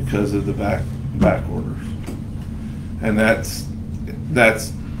because of the back orders. And that's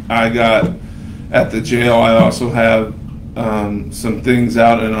I got at the jail. I also have some things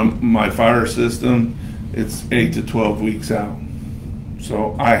out in my fire system. It's 8 to 12 weeks out.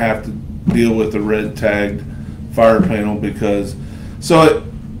 So I have to deal with the red tagged fire panel because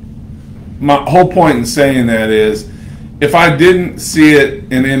my whole point in saying that is, if I didn't see it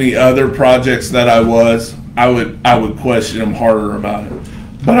in any other projects that I would question them harder about it.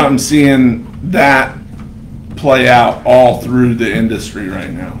 But I'm seeing that play out all through the industry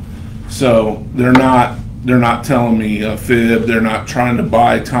right now. So they're not telling me a fib. They're not trying to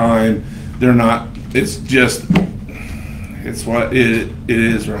buy time. They're not. It's what it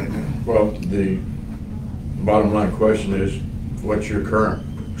is right now. Well, the bottom line question is, what's your current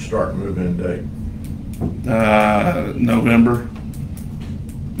start move-in date? November,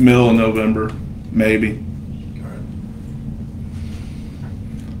 middle of November, maybe. All right.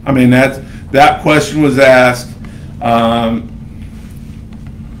 I mean, that question was asked.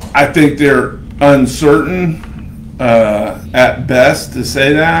 I think they're uncertain at best to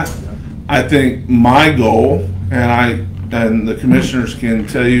say that. I think my goal, and the commissioners can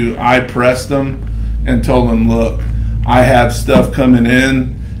tell you, I pressed them and told them, look, I have stuff coming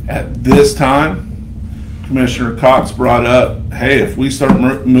in at this time. Commissioner Cox brought up, hey, if we start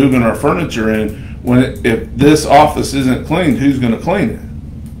moving our furniture in, if this office isn't cleaned, who's going to clean it?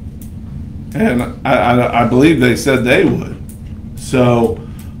 And I believe they said they would. So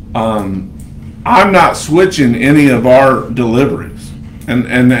I'm not switching any of our deliveries,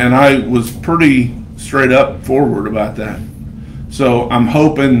 and I was pretty straight up forward about that. So I'm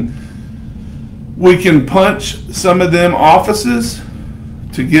hoping we can punch some of them offices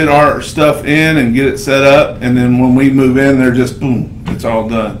to get our stuff in and get it set up, and then when we move in, they're just boom, it's all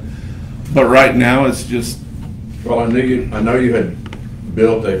done. But right now, it's just. Well, I know you had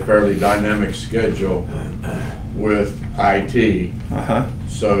built a fairly dynamic schedule with IT,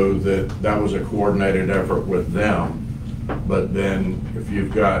 so that was a coordinated effort with them. But then if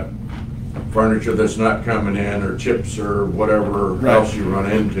you've got furniture that's not coming in, or chips or whatever else you run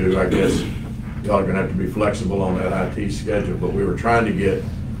into, I guess y'all are gonna have to be flexible on that IT schedule. But we were trying to get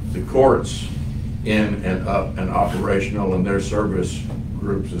the courts in and up and operational and their service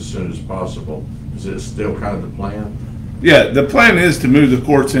groups as soon as possible. Is it still kind of the plan? Yeah, the plan is to move the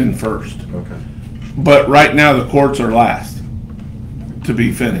courts in first. Okay. But right now, the courts are last to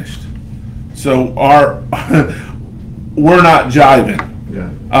be finished. So we're not jiving.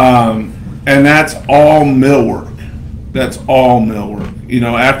 Yeah. And that's all millwork. That's all millwork.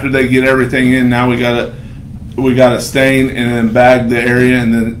 After they get everything in, now we gotta stain and then bag the area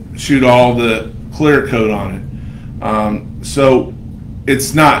and then shoot all the clear coat on it. So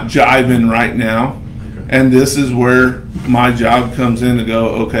it's not jiving right now. And this is where my job comes in to go,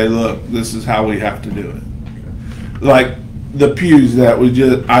 okay, look, this is how we have to do it. Like the pews that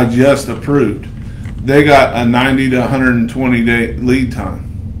I just approved, they got a 90 to 120 day lead time.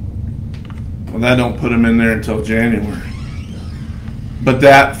 Well, that don't put them in there until January. But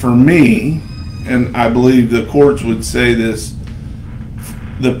that for me, and I believe the courts would say this,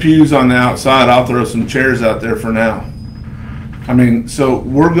 the pews on the outside, I'll throw some chairs out there for now. I mean, so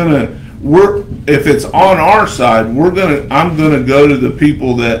if it's on our side, I'm gonna go to the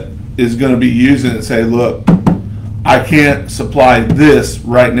people that is gonna be using it and say, look, I can't supply this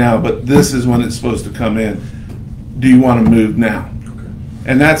right now, but this is when it's supposed to come in. Do you want to move now? Okay.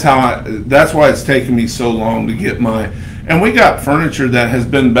 And that's why it's taken me so long to get and we got furniture that has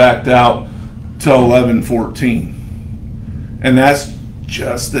been backed out till 11/14. And that's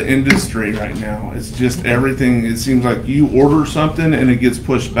just the industry right now. It's just everything. It seems like you order something and it gets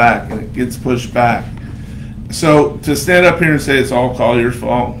pushed back and it gets pushed back. So to stand up here and say it's all Collier's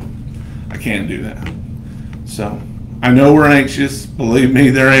fault, I can't do that. So I know we're anxious. Believe me,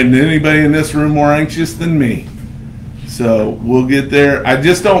 there ain't anybody in this room more anxious than me. So we'll get there. I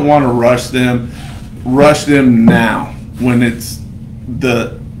just don't want to rush them now when it's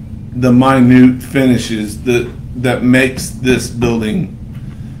the minute finishes that makes this building.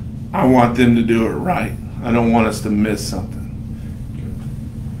 I want them to do it right. I don't want us to miss something.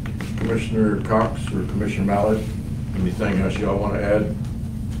 Commissioner Cox or Commissioner Mallard, anything else y'all want to add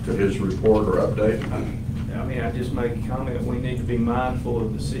to his report or update? I mean, I just make a comment that we need to be mindful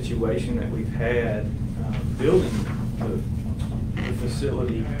of the situation that we've had building the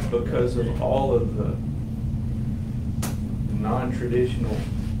facility because of all of the non-traditional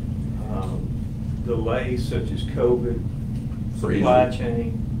delays such as COVID, supply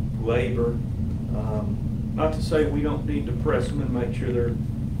chain, labor. Not to say we don't need to press them and make sure they're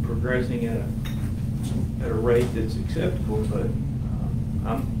progressing at a rate that's acceptable, but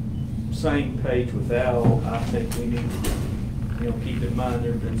I'm same page with Al. I think we need to, keep in mind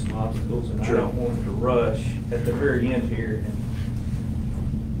there have been some obstacles, and I don't want to rush at the very end here.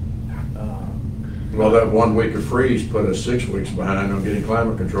 Well, that 1 week of freeze put us 6 weeks behind on getting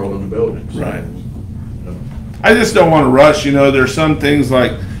climate control in the buildings. Right. I just don't want to rush. There's some things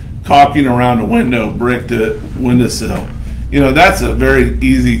like caulking around a window, brick to windowsill. That's a very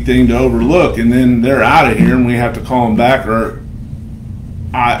easy thing to overlook, and then they're out of here, and we have to call them back. Or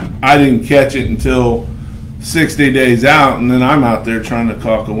I didn't catch it until 60 days out, and then I'm out there trying to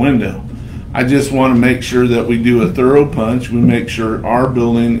caulk a window. I just want to make sure that we do a thorough punch. We make sure our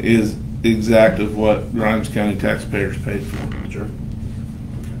building is exact of what Grimes County taxpayers paid for. Sure.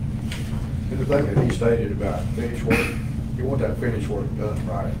 And the thing that he stated about finish work, you want that finish work done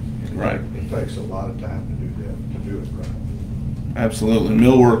right. Right. It takes a lot of time to do that, to do it right. Absolutely.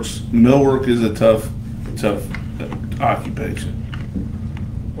 Millwork is a tough occupation.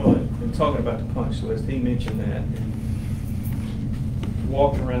 Well, and talking about the punch list, he mentioned that. And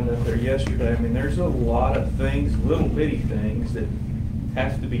walking around out there yesterday, I mean, there's a lot of things, little bitty things that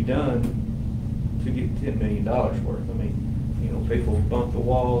have to be done to get $10 million worth. I mean, people bump the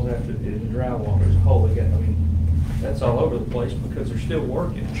walls after the drywall. There's a hole they got. I mean, that's all over the place because they're still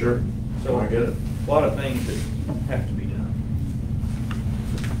working. Sure. So I get it. A lot of things that have to be done.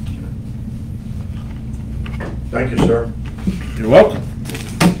 Thank you, sir. You're welcome.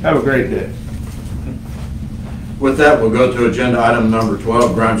 Have a great day. With that, we'll go to agenda item number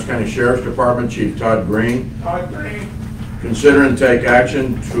 12, Grimes County Sheriff's Department, Chief Todd Green. Todd Green. Consider and take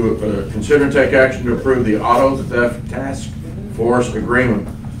action to approve the auto theft task force agreement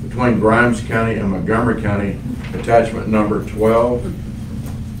between Grimes County and Montgomery County, attachment number 12.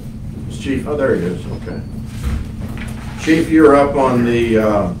 Chief, oh, there he is. Okay. Chief, you're up on the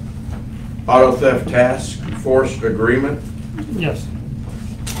auto theft task force agreement. Yes.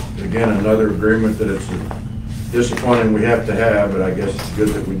 Again, another agreement that it's disappointing we have to have, but I guess it's good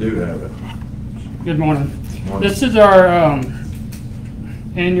that we do have it. Good morning. This is our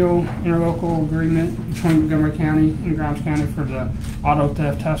annual interlocal agreement between Montgomery County and Grimes County for the auto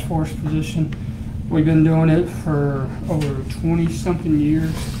theft task force position. We've been doing it for over 20-something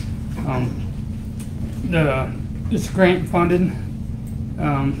years. It's grant funded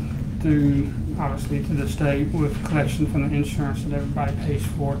through, obviously, to the state with collection from the insurance that everybody pays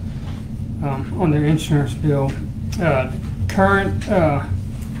for on their insurance bill. Current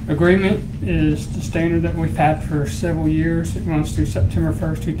agreement is the standard that we've had for several years. It runs through September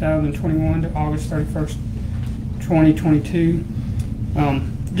 1st, 2021 to August 31st, 2022.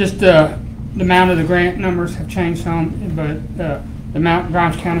 Just the amount of the grant numbers have changed some, but the amount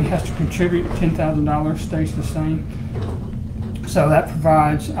Grimes County has to contribute, $10,000, stays the same. So that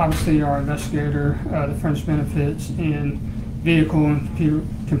provides, obviously, our investigator, the fringe benefits and vehicle and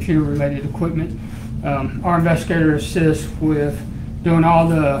computer-related equipment. Our investigator assists with doing all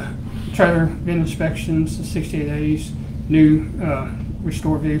the trailer VIN inspections, the 68As, new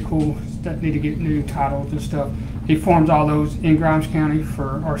restored vehicles that need to get new titles and stuff. He forms all those in Grimes County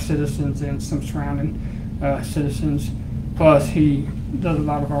for our citizens and some surrounding citizens. Plus, he does a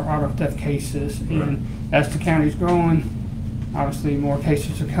lot of our auto theft cases. And as the county's growing, obviously more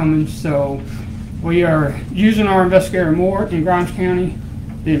cases are coming. So we are using our investigator more in Grimes County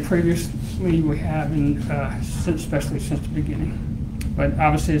than previously we have, especially since the beginning. But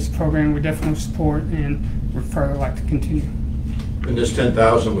obviously, it's a program we definitely support and would further like to continue. And this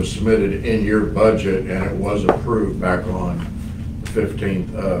 10,000 was submitted in your budget, and it was approved back on the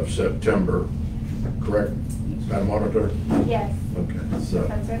 15th of September, correct, Madam Auditor? Yes. Okay, so.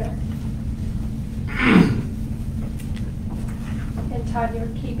 That's right. And Todd, you're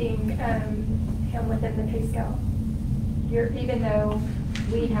keeping him within the pay scale. Even though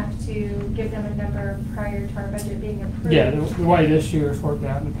we have to give them a number prior to our budget being approved. Yeah, the way this year's worked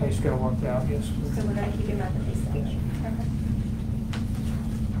out and the pay scale worked out, yes. So we're going to keep him at the pay scale. Okay.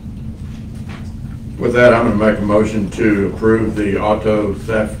 With that, I'm going to make a motion to approve the auto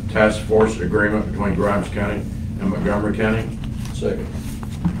theft task force agreement between Grimes County and Montgomery County. Second.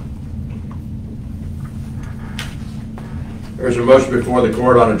 There's a motion before the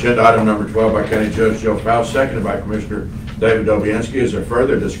court on agenda item number 12 by County Judge Joe Faust, seconded by Commissioner David Dobianski. Is there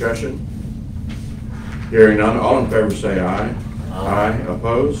further discussion? Hearing none, all in favor say aye. Aye.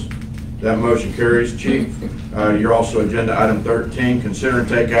 Opposed? That motion carries. Chief, you're also agenda item 13. Consider and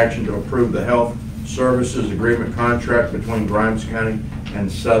take action to approve the health services agreement contract between Grimes County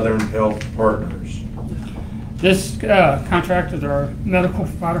and Southern Health Partners. This contract is our medical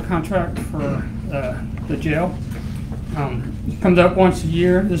provider contract for the jail. It comes up once a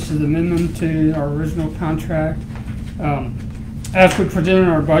year. This is an amendment to our original contract. As we presented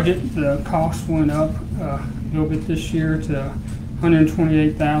our budget, the cost went up a little bit this year to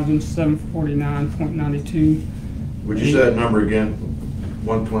 $128,749.92. Would you say that number again?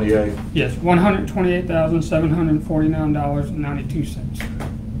 128? Yes, $128,749.92.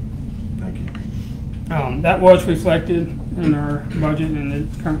 Thank you. That was reflected in our budget, and it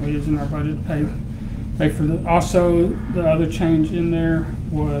currently is in our budget to pay for the. Also, the other change in there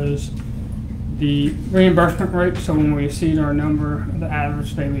was the reimbursement rate. So when we exceed our number, the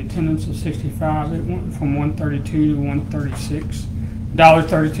average daily attendance of 65, it went from 132 to 136,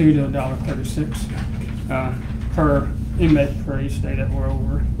 $1.32 to $1.36 per inmate for each day that we're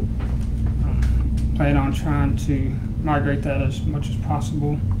over. Plan on trying to migrate that as much as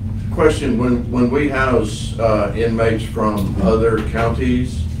possible. Question, when we house inmates from other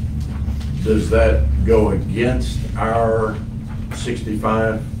counties, does that go against our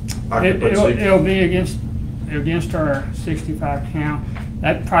 65 occupancy? It'll be against our 65 count.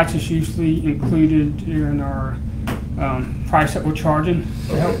 That price is usually included in our price that we're charging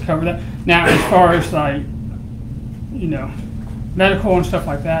to help cover that. Now, as far as like, medical and stuff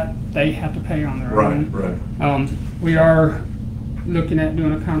like that, they have to pay on their own. Right. We are looking at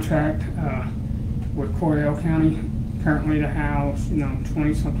doing a contract with Cordell County currently to house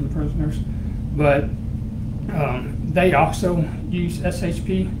 20-something prisoners, but they also use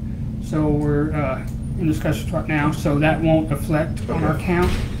SHP, so we're in discussions right now. So that won't reflect on our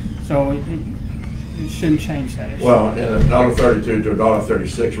count, so it shouldn't change that issue. Well, and $1.32 to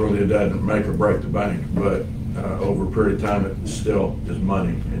 $1.36 really doesn't make or break the bank, but over a period of time, it still is money,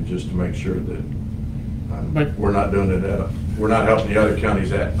 and just to make sure that But- we're not doing it we're not helping the other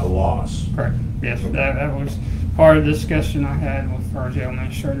counties at a loss. Correct. Yes, that was part of the discussion I had with our jail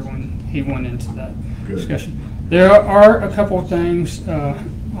administrator when he went into that discussion. There are a couple of things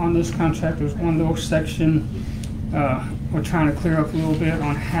on this contract. There's one little section we're trying to clear up a little bit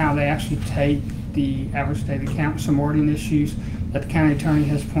on how they actually take the average daily count, some wording issues that the county attorney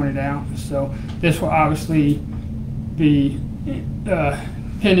has pointed out. So this will obviously be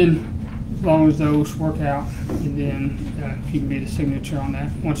pending as long as those work out, and then he can be the signature on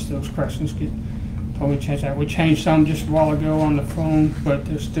that once those questions get totally changed out. We changed some just a while ago on the phone, but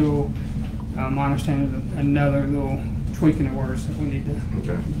there's still, my understanding, another little tweaking of words that we need to.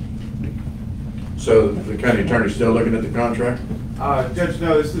 Okay. So the county attorney's still looking at the contract? Judge,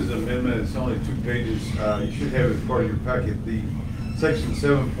 no, this is an amendment. It's only 2 pages. You should have it as part of your packet. The section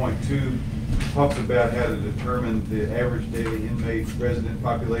 7.2 talks about how to determine the average daily inmate resident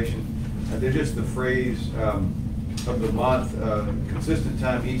population. They're just the phrase of the month, consistent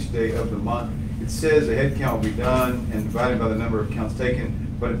time each day of the month. It says a head count will be done and divided by the number of counts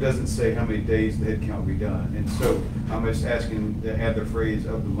taken. but it doesn't say how many days the head count will be done. And so I'm just asking to add the phrase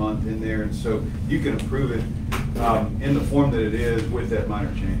of the month in there, and so you can approve it in the form that it is with that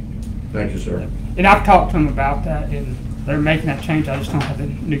minor change. Thank you, sir. And I've talked to them about that, and they're making that change. I just don't have the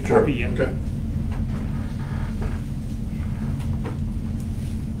new copy yet. Okay.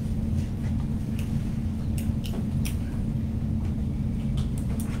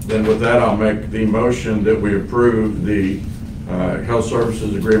 Then with that, I'll make the motion that we approve the health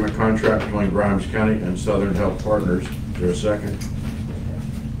services agreement contract between Grimes County and Southern Health Partners. Is there a second?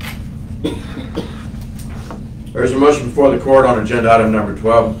 There's a motion before the court on agenda item number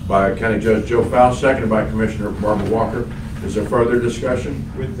 12 by County Judge Joe Faust, seconded by Commissioner Barbara Walker. Is there further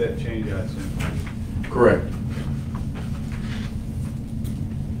discussion? With that change, I assume. Correct.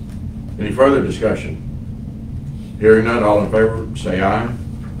 Any further discussion? Hearing none, all in favor, say aye.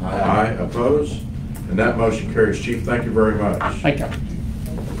 Aye. Opposed? And that motion carries. Chief, thank you very much. Thank you.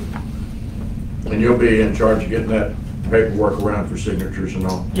 And you'll be in charge of getting that paperwork around for signatures and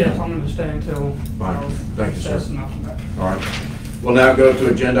all? Yes, I'm going to stay until. Fine. Thank you, sir. That's enough of that. All right. We'll now go to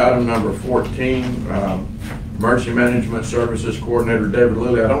agenda item number 14, Emergency Management Services Coordinator David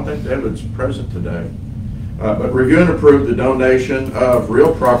Lilly. I don't think David's present today. But review and approve the donation of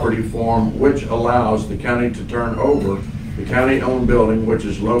real property form which allows the county to turn over the county-owned building, which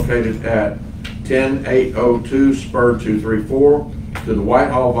is located at 10802 Spur 234, to the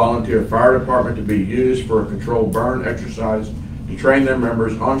Whitehall Volunteer Fire Department to be used for a controlled burn exercise to train their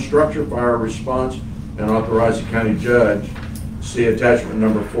members on structure fire response and authorize the county judge. See attachment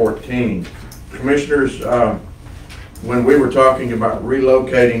number 14. Commissioners, when we were talking about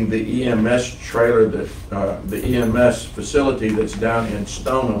relocating the EMS trailer, the EMS facility that's down in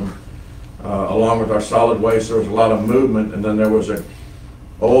Stoneham, along with our solid waste, there was a lot of movement, and then there was a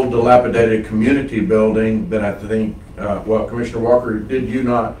old dilapidated community building that I think, well, Commissioner Walker, did you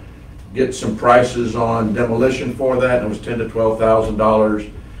not get some prices on demolition for that? And it was $10,000 to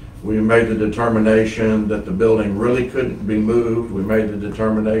 $12,000. We made the determination that the building really couldn't be moved. We made the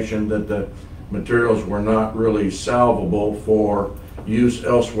determination that the materials were not really salvable for use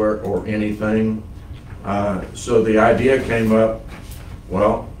elsewhere or anything. So the idea came up,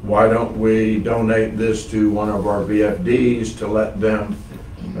 well, why don't we donate this to one of our VFDs to let them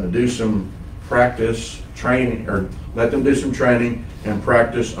do some practice training, or let them do some training and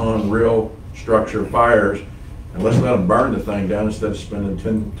practice on real structure fires, and let's let them burn the thing down instead of spending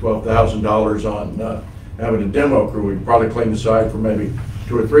 $10,000 to $12,000 on having a demo crew. We can probably clean the site for maybe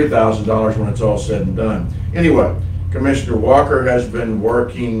 $2,000 or $3,000 when it's all said and done. Anyway, Commissioner Walker has been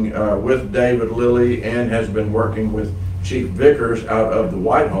working with David Lilly and has been working with Chief Vickers out of the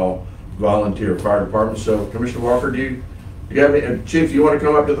Whitehall Volunteer Fire Department. So, Commissioner Walker, do you have any, Chief, do you want to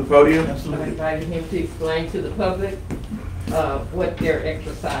come up to the podium? I invited him to explain to the public what their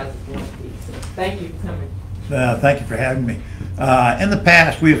exercise is going to be. So thank you for coming. Thank you for having me. In the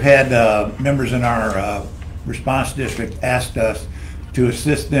past, we've had members in our response district asked us to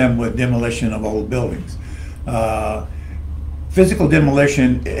assist them with demolition of old buildings. Physical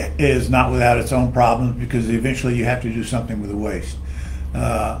demolition is not without its own problems because eventually you have to do something with the waste.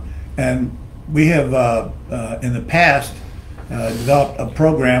 And we have, in the past, developed a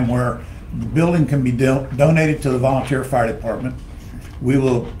program where the building can be donated to the volunteer fire department. We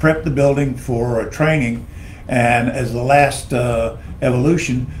will prep the building for training, and as the last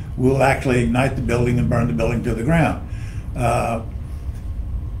evolution, we'll actually ignite the building and burn the building to the ground.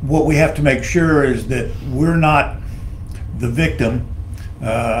 What we have to make sure is that we're not the victim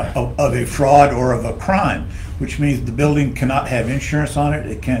of a fraud or of a crime, which means the building cannot have insurance on it,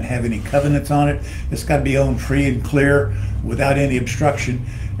 it can't have any covenants on it, it's got to be owned free and clear without any obstruction,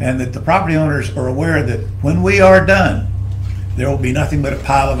 and that the property owners are aware that when we are done, there will be nothing but a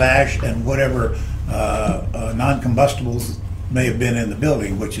pile of ash and whatever non-combustibles may have been in the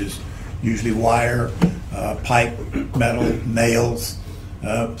building, which is usually wire, pipe, metal, nails,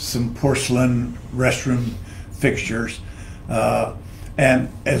 some porcelain restroom fixtures. And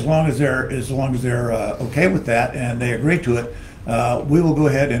as long as they're okay with that and they agree to it, we will go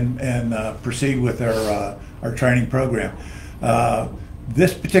ahead and proceed with our training program.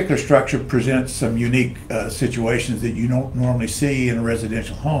 This particular structure presents some unique situations that you don't normally see in a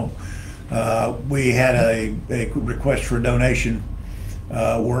residential home. We had a request for donation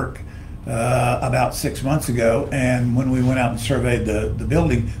work about 6 months ago, and when we went out and surveyed the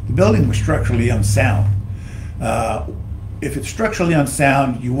building was structurally unsound. If it's structurally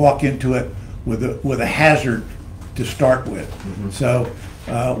unsound, you walk into it with a hazard to start with. Mm-hmm. So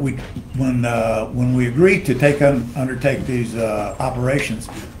when we agree to undertake these operations,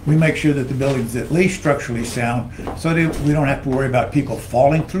 we make sure that the building is at least structurally sound, so that we don't have to worry about people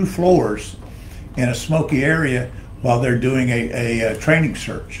falling through floors in a smoky area while they're doing a training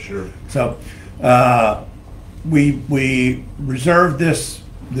search. Sure. So we reserve this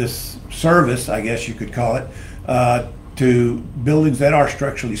service, I guess you could call it, to buildings that are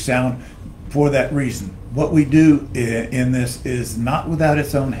structurally sound for that reason. What we do in this is not without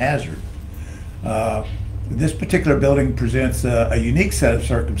its own hazard. This particular building presents a unique set of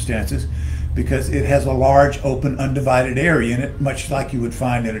circumstances because it has a large, open, undivided area in it, much like you would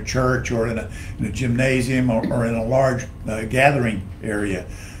find in a church or in a gymnasium or in a large gathering area.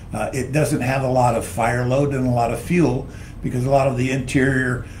 It doesn't have a lot of fire load and a lot of fuel because a lot of the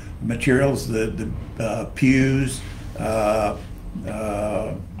interior materials, the pews,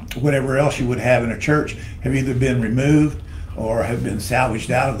 whatever else you would have in a church, have either been removed or have been salvaged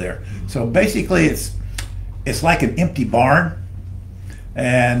out of there. So basically it's like an empty barn,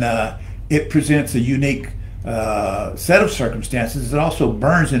 and it presents a unique set of circumstances. It also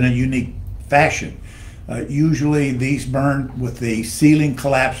burns in a unique fashion. Usually these burn with the ceiling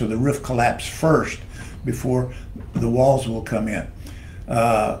collapse or the roof collapse first before the walls will come in.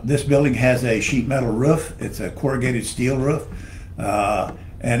 This building has a sheet metal roof. It's a corrugated steel roof.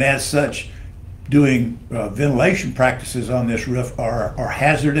 And as such, doing ventilation practices on this roof are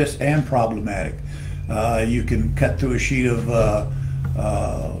hazardous and problematic. You can cut through a sheet of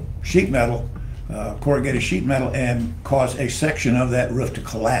sheet metal, corrugated sheet metal, and cause a section of that roof to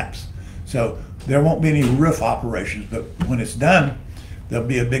collapse. So there won't be any roof operations, but when it's done, there'll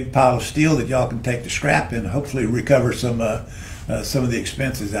be a big pile of steel that y'all can take to scrap and hopefully recover some of the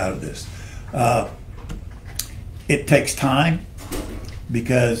expenses out of this. It takes time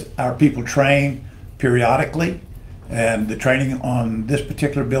because our people train periodically, and the training on this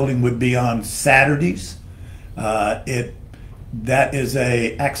particular building would be on Saturdays. That is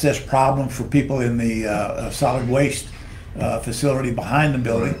a access problem for people in the solid waste facility behind the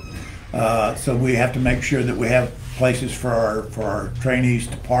building. So we have to make sure that we have places for our trainees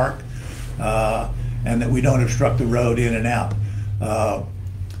to park, and that we don't obstruct the road in and out.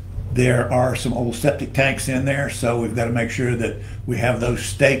 There are some old septic tanks in there, so we've got to make sure that we have those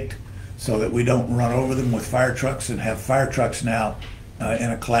staked so that we don't run over them with fire trucks and have fire trucks now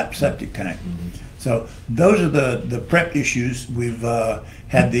in a collapsed septic tank. So those are the prep issues. We've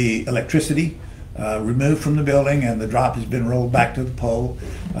had the electricity removed from the building, and the drop has been rolled back to the pole.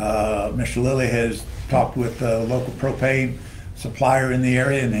 Mr. Lilly has talked with a local propane supplier in the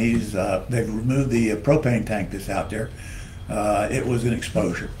area, and they've removed the propane tank that's out there. It was an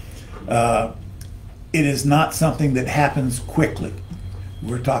exposure. It is not something that happens quickly.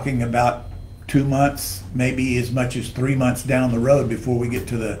 We're talking about 2 months, maybe as much as 3 months down the road before we get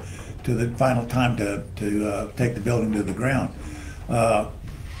to the final time to take the building to the ground.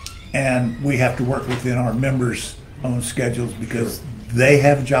 And we have to work within our members' own schedules because they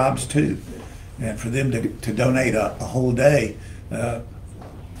have jobs too. And for them to donate a whole day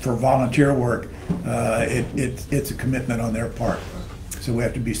for volunteer work, it's a commitment on their part. So we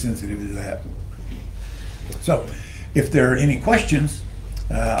have to be sensitive to that. So if there are any questions,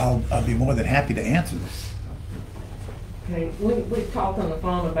 I'll be more than happy to answer this. Okay, we talked on the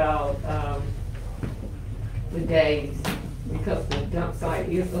phone about the days, because the dump site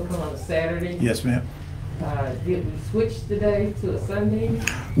is open on a Saturday. Yes, ma'am. Did we switch the day to a Sunday?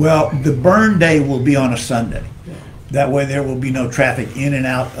 Well, the burn day will be on a Sunday. That way there will be no traffic in and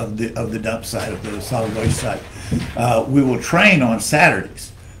out of the dump site, of the solid waste site. We will train on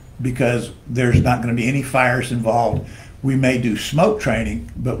Saturdays because there's not going to be any fires involved. We may do smoke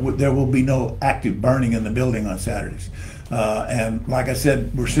training, but there will be no active burning in the building on Saturdays. And like I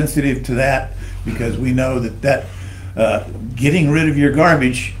said, we're sensitive to that because we know that getting rid of your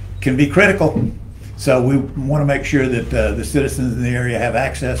garbage can be critical. So we want to make sure that the citizens in the area have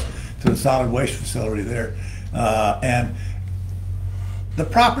access to the solid waste facility there. And the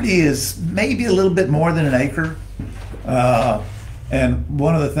property is maybe a little bit more than an acre. And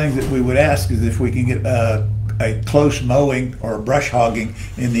one of the things that we would ask is if we can get a close mowing or brush hogging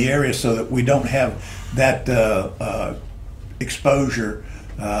in the area so that we don't have that exposure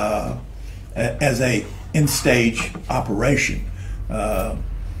as a in-stage operation.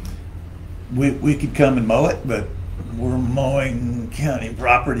 We could come and mow it, but we're mowing county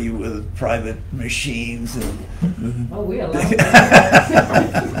property with private machines and Oh, we allow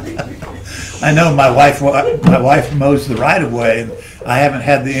I know my wife mows the right of way, and I haven't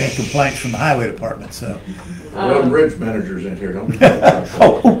had any complaints from the highway department. So, Road bridge managers in here, don't we?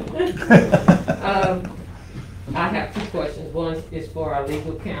 oh. I have two questions. One, is for our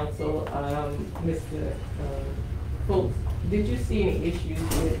legal counsel. Mr. Fultz, did you see any issues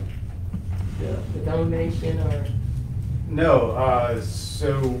with the donation or? No,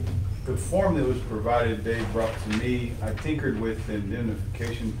 so the form that was provided, Dave brought to me, I tinkered with the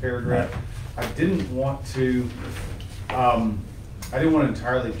indemnification paragraph. I didn't want to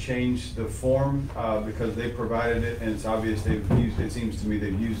entirely change the form because they provided it, and it's obvious it seems to me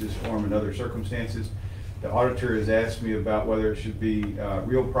they've used this form in other circumstances. The auditor has asked me about whether it should be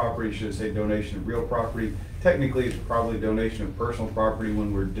real property, should it say donation of real property. Technically, it's probably donation of personal property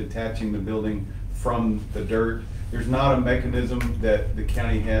when we're detaching the building from the dirt. There's not a mechanism that the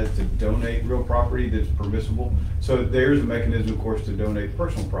county has to donate real property that's permissible. So there's a mechanism, of course, to donate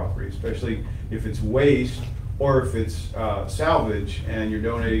personal property, especially if it's waste or if it's salvage and you're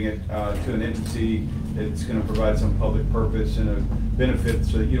donating it to an entity that's going to provide some public purpose and a benefit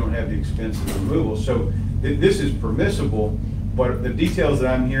so that you don't have the expense of the removal. So this is permissible, but the details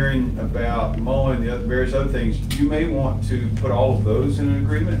that I'm hearing about mowing and the various other things, you may want to put all of those in an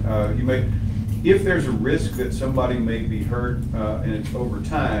agreement. You may, if there's a risk that somebody may be hurt and it's over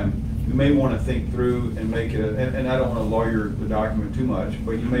time, you may want to think through and make it, and I don't want to lawyer the document too much,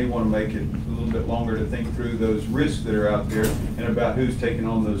 but you may want to make it a little bit longer to think through those risks that are out there and about who's taking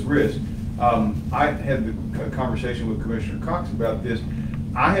on those risks. I had a conversation with Commissioner Cox about this.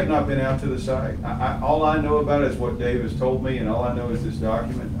 I have not been out to the site. All I know about it is what Dave has told me, and all I know is this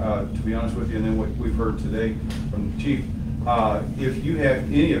document, to be honest with you, and then what we've heard today from the chief. If you have,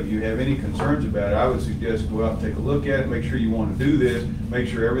 any of you have any concerns about it, I would suggest go out and take a look at it, make sure you want to do this, make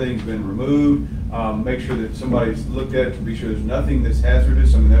sure everything's been removed, make sure that somebody's looked at it to be sure there's nothing that's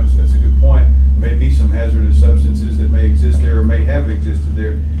hazardous. I mean, that's a good point. There may be some hazardous substances that may exist there or may have existed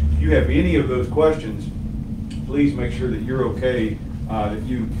there. If you have any of those questions, please make sure that you're okay, that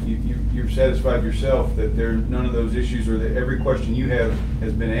you've satisfied yourself that none of those issues or that every question you have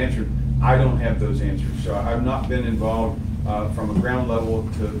has been answered. I don't have those answers, so I've not been involved from a ground level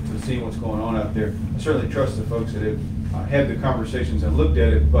to seeing what's going on out there. I certainly trust the folks that have had the conversations and looked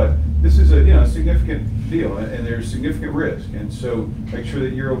at it, but this is a significant deal, and there's significant risk, and so make sure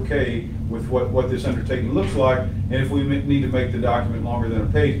that you're okay with what this undertaking looks like. And if we need to make the document longer than a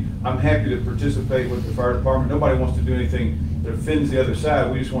page, I'm happy to participate with the fire department. Nobody wants to do anything that offends the other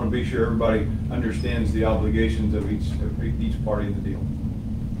side. We just want to be sure everybody understands the obligations of each party in the deal.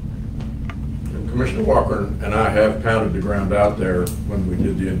 Commissioner Walker and I have pounded the ground out there when we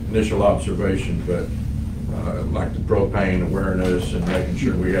did the initial observation, but like the propane awareness and making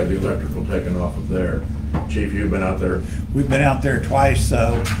sure we had the electrical taken off of there. Chief, you've been out there? We've been out there twice.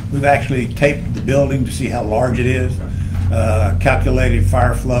 We've actually taped the building to see how large it is, calculated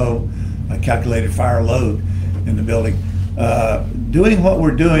fire flow, calculated fire load in the building. Doing what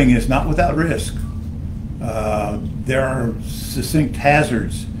we're doing is not without risk. There are succinct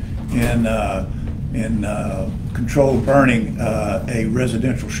hazards in controlled burning a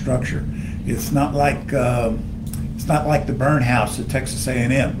residential structure. It's not like the burn house at Texas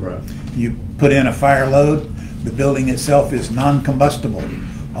A&M. Right. You put in a fire load, the building itself is non-combustible.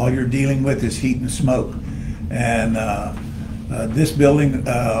 All you're dealing with is heat and smoke. And this building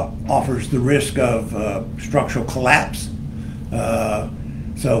offers the risk of structural collapse.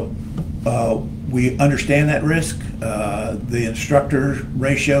 So we understand that risk. The instructor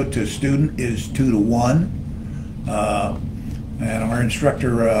ratio to student is 2 to 1. And our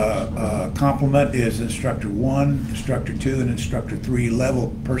instructor complement is instructor 1, instructor 2, and instructor 3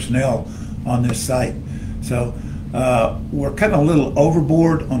 level personnel on this site. So we're kind of a little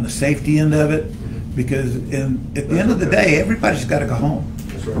overboard on the safety end of it, because at the end of the day, everybody's got to go home.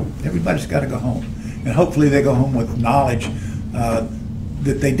 That's right. Everybody's got to go home. And hopefully they go home with knowledge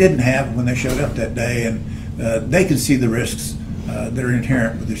that they didn't have when they showed up that day, and they can see the risks that are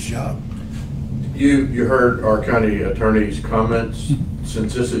inherent with this job. You heard our county attorney's comments.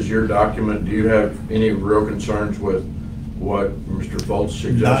 Since this is your document, do you have any real concerns with what Mr. Fultz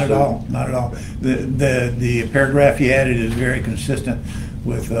suggested? Not at all. Not at all. The paragraph he added is very consistent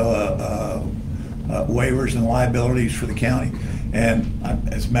with waivers and liabilities for the county. And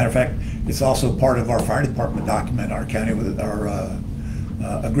as a matter of fact, it's also part of our fire department document, our county with our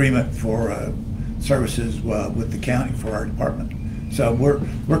agreement for services with the county for our department. So we're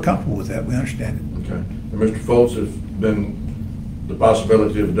comfortable with that. We understand it. Okay. And Mr. Fultz, has been the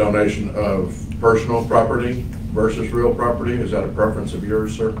possibility of donation of personal property versus real property? Is that a preference of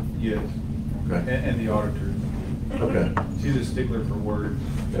yours, sir? Yes. Okay. And the auditor. Okay. She's a stickler for words.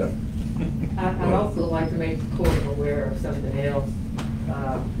 Yeah. I'd also like to make the court aware of something else.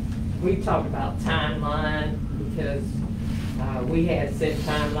 We talked about timeline because we had set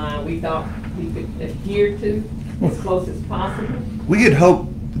timeline we thought we could adhere to, as close as possible. We had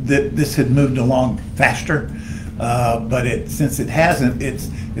hoped that this had moved along faster, but since it hasn't,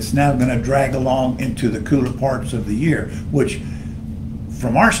 it's now going to drag along into the cooler parts of the year, which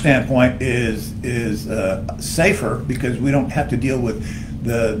from our standpoint is safer because we don't have to deal with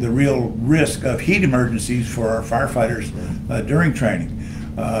the real risk of heat emergencies for our firefighters during training.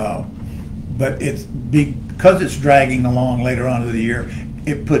 But because it's dragging along later on in the year,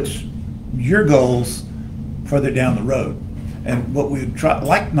 it puts your goals further down the road. And what we would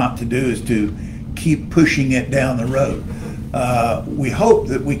like not to do is to keep pushing it down the road. We hope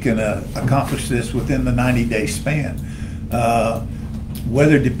that we can accomplish this within the 90-day span.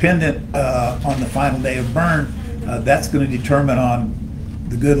 Weather dependent on the final day of burn, that's going to determine on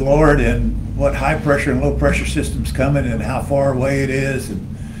the good Lord and what high pressure and low pressure system's coming and how far away it is and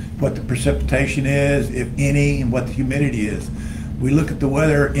what the precipitation is, if any, and what the humidity is. We look at the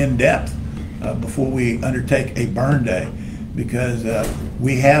weather in depth before we undertake a burn day because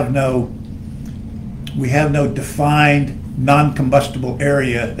we have no defined non-combustible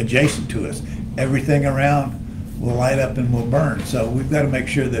area adjacent to us. Everything around will light up and will burn. So we've got to make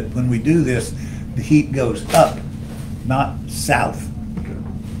sure that when we do this, the heat goes up, not south.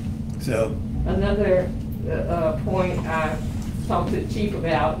 So another point I talked to the chief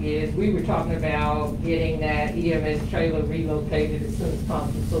about is we were talking about getting that EMS trailer relocated as soon as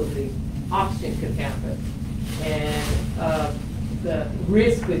possible so the oxygen could happen. And the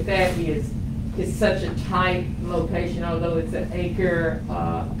risk with that is it's such a tight location, although it's an acre,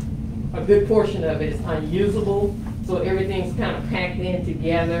 a good portion of it is unusable, so everything's kind of packed in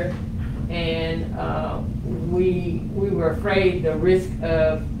together. And we were afraid the risk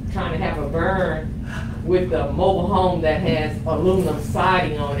of trying to have a burn with the mobile home that has aluminum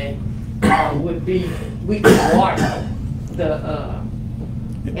siding on it would be, we could water the,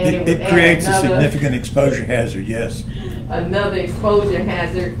 it creates a significant exposure hazard, yes. Another exposure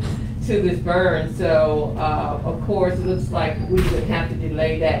hazard to this burn. So, of course, it looks like we would have to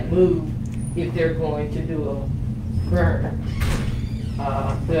delay that move if they're going to do a burn.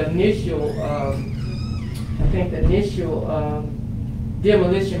 The initial, I think the initial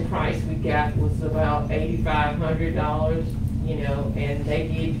demolition price we got was about $8,500, you know, and they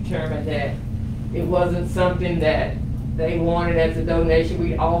did determine that it wasn't something that they wanted as a donation.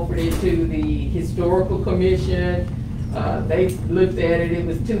 We offered it to the Historical Commission. They looked at it, it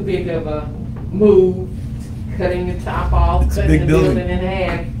was too big of a move, cutting the top off, cutting the building in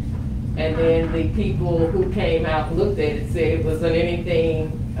half. And then the people who came out and looked at it said it wasn't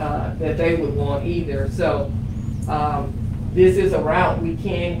anything that they would want either. So this is a route we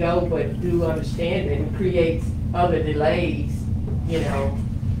can go, but do understand that it creates other delays, you know,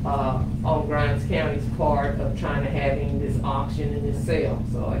 on Grimes County's part of trying to having this auction and this sale.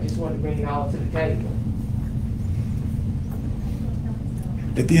 So I just want to bring it all to the table.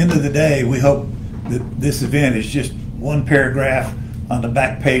 At the end of the day, we hope that this event is just one paragraph on the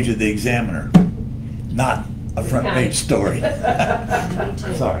back page of the Examiner, not a front page story.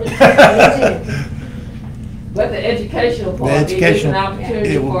 Sorry. But the educational part, it is an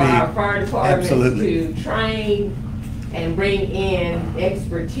opportunity for our fire department to train and bring in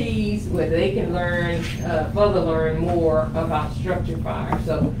expertise where they can learn, further learn more about structure fire.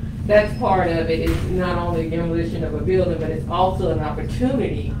 So that's part of it. It's not only demolition of a building, but it's also an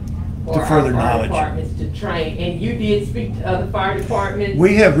opportunity for our fire departments to train. And you did speak to other fire departments?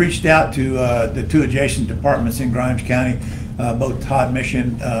 We have reached out to the two adjacent departments in Grimes County, both Todd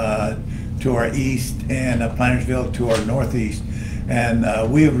Mission to our east and Plantersville to our northeast. And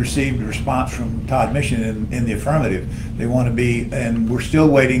we have received a response from Todd Mission in the affirmative. They want to be, and we're still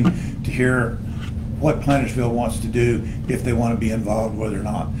waiting to hear what Plantersville wants to do, if they want to be involved, whether or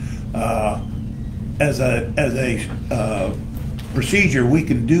not. As a procedure, we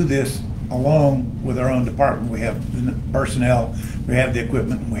can do this along with our own department. We have the personnel, we have the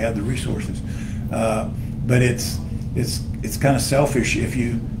equipment, and we have the resources. But it's kind of selfish if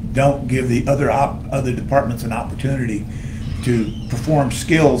you don't give the other departments an opportunity to perform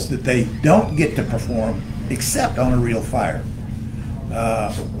skills that they don't get to perform except on a real fire.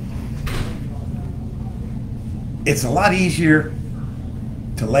 It's a lot easier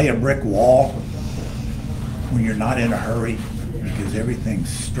to lay a brick wall when you're not in a hurry because everything's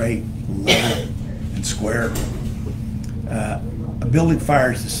straight, level, and square. A building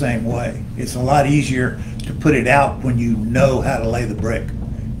fire is the same way. It's a lot easier to put it out when you know how to lay the brick.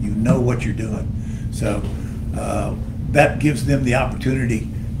 You know what you're doing. So that gives them the opportunity.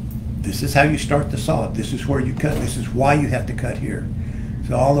 This is how you start the saw. This is where you cut. This is why you have to cut here.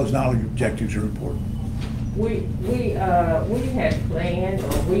 So all those knowledge objectives are important. We had planned,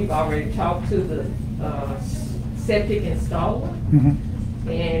 or we've already talked to the septic installer. Mhm.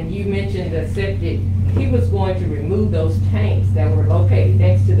 And you mentioned the septic, he was going to remove those tanks that were located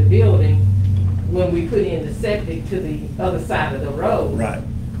next to the building when we put in the septic to the other side of the road. Right.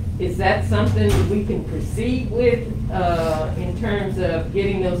 Is that something we can proceed with, in terms of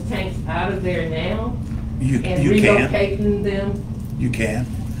getting those tanks out of there now? You And can. relocating them? You can.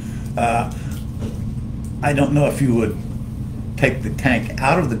 I don't know if you would take the tank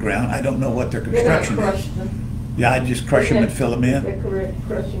out of the ground. I don't know what their They're gonna construction crush is. them. Yeah, I'd just crush them and fill them Is in. that correct,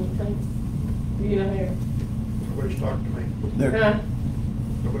 crushing tanks? You know, here. Nobody's talking to me. They're,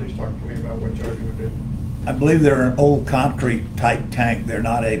 Nobody's talking to me about what y'all gonna do. I believe they're an old concrete type tank. They're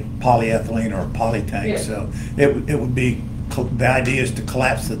not a polyethylene or a poly tank. Yeah. So it would be, the idea is to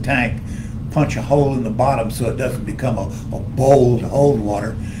collapse the tank, punch a hole in the bottom so it doesn't become a bowl to hold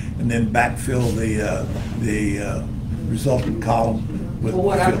water, and then backfill the resultant column with. Well,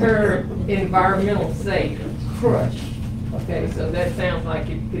 what I've fill. heard environmental say, crush. Okay, so that sounds like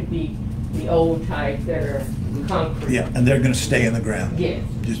it could be the old type that are concrete. Yeah, and they're gonna stay in the ground. Yes.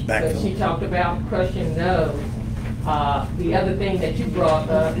 Just But she backfill. talked about crushing those. The other thing that you brought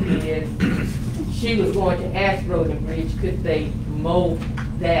up is she was going to ask Road and Bridge, could they mow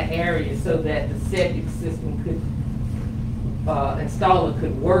that area so that the septic system could, installer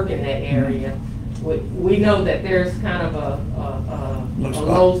could work in that area. We know that there's kind of a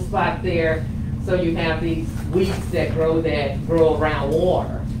low spot there, so you have these weeds that grow around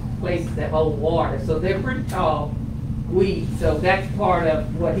water, places that hold water, so they're pretty tall weeds, so that's part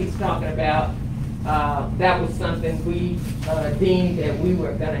of what he's talking about. That was something we deemed that we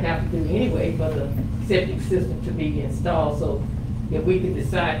were gonna have to do anyway for the septic system to be installed, so if we could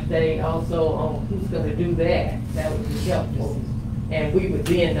decide today also on who's gonna do that, that would be helpful. And we would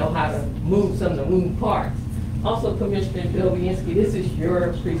then know how to move some of the moving parts. Also, Commissioner Dobianski, this is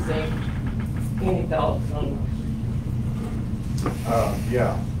your precinct. Any thoughts on?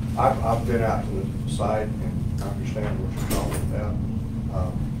 Yeah, I've been out to the site and understand what you're talking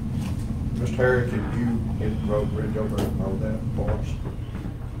about. Mr. Harry, can you get the road bridge over and mow that for us?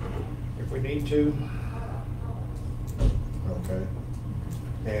 If we need to. Okay.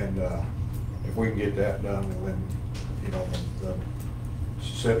 And if we can get that done, and then, you know, the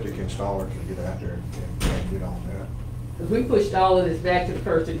septic installer can get out there and get on that. Because we pushed all of this back to the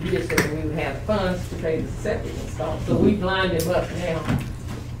first of the year so that we would have funds to pay the septic install. So we lined him up now.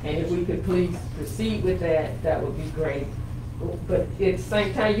 And if we could please proceed with that, that would be great. But at the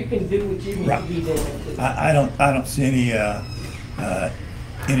same time, you can do what you need to be doing. too. I don't see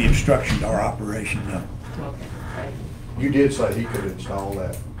any obstruction to our operation, no. Okay, thank you. You did say he could install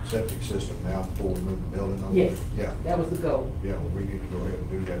that septic system now before we move the building over? Yes, Yeah. that was the goal. Yeah, well, we need to go ahead and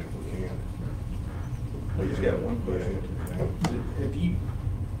do that if we can. I just got one question.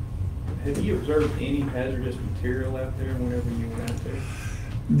 Have you observed any hazardous material out there whenever you went out there?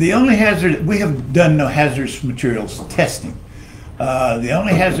 The only hazard, we have done no hazardous materials testing. The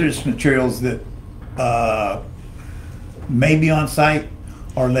only hazardous materials that may be on site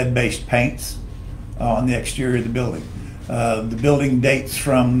are lead-based paints on the exterior of the building. The building dates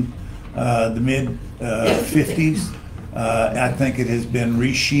from the mid-50s. I think it has been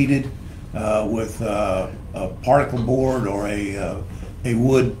resheeted with a particle board or a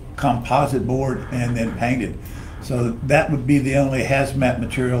wood composite board and then painted. So that would be the only hazmat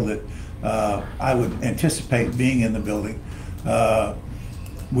material that I would anticipate being in the building.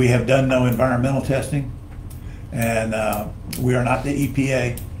 We have done no environmental testing, and we are not the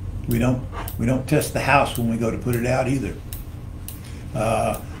EPA. We don't test the house when we go to put it out either.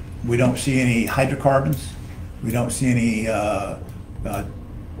 We don't see any hydrocarbons. We don't see any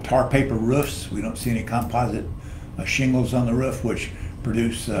tar paper roofs. We don't see any composite shingles on the roof, which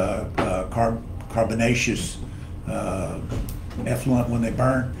produce carbonaceous effluent when they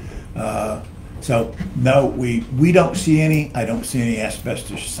burn. So no, we don't see any. I don't see any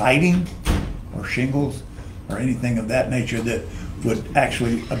asbestos siding or shingles or anything of that nature that would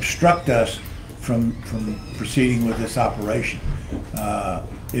actually obstruct us from proceeding with this operation.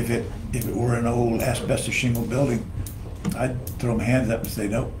 If it were an old asbestos shingle building, I'd throw my hands up and say,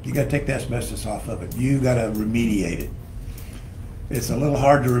 nope, you gotta take the asbestos off of it. You gotta remediate it. It's a little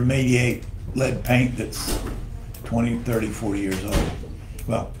hard to remediate lead paint that's 20, 30, 40 years old.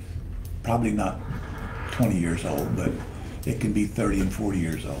 Well, probably not 20 years old, but it can be 30 and 40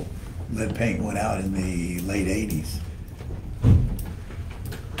 years old. Lead paint went out in the late 80s.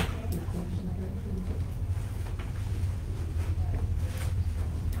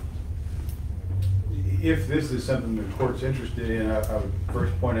 If this is something the court's interested in, I would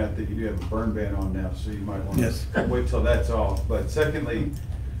first point out that you do have a burn ban on now, so you might want Yes. to wait till that's off. But secondly,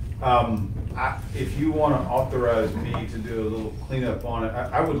 If you want to authorize me to do a little cleanup on it,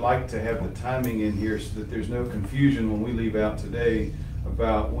 I would like to have the timing in here so that there's no confusion when we leave out today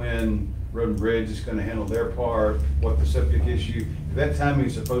about when Road and Bridge is going to handle their part, what the septic issue. If that timing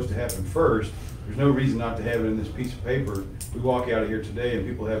is supposed to happen first, there's no reason not to have it in this piece of paper. We walk out of here today and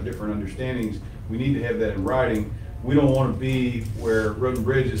people have different understandings. We need to have that in writing. We don't want to be where Road and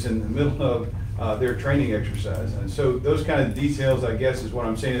Bridge is in the middle of their training exercise. And so those kind of details, I guess, is what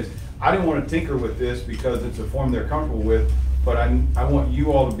I'm saying is, I didn't want to tinker with this because it's a form they're comfortable with, but I want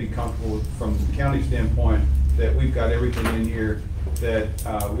you all to be comfortable with, from the county standpoint, that we've got everything in here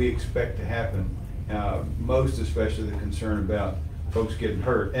that we expect to happen. Most especially the concern about folks getting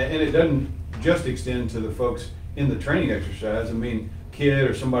hurt. And it doesn't just extend to the folks in the training exercise. I mean, kid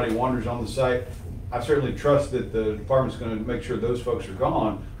or somebody wanders on the site, I certainly trust that the department's going to make sure those folks are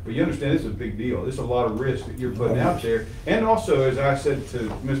gone, but you understand this is a big deal. This is a lot of risk that you're putting out there. And also, as I said to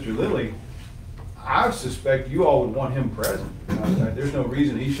Mr. Lilly, I suspect you all would want him present. There's no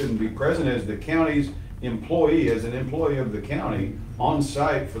reason he shouldn't be present as the county's employee, as an employee of the county, on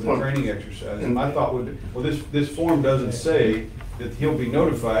site for the training exercise. And my thought would, well, this form doesn't say that he'll be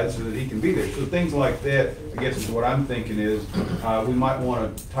notified so that he can be there. So things like that, I guess, is what I'm thinking is we might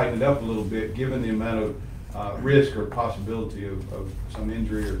want to tighten it up a little bit, given the amount of risk or possibility of some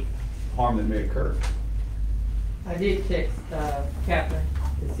injury or harm that may occur. I did text Catherine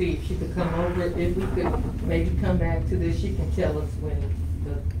to see if she could come over, if we could maybe come back to this. She can tell us when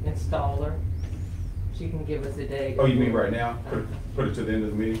the installer, she can give us a date. Oh, you mean right now? Put it to the end of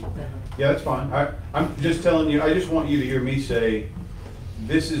the meeting? Yeah, that's fine. I'm just telling you, I just want you to hear me say,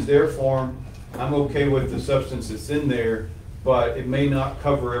 this is their form. I'm okay with the substance that's in there, but it may not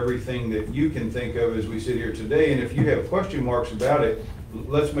cover everything that you can think of as we sit here today. And if you have question marks about it,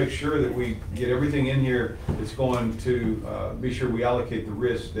 let's make sure that we get everything in here that's going to be sure we allocate the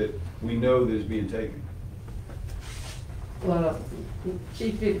risk that we know that is being taken. Well,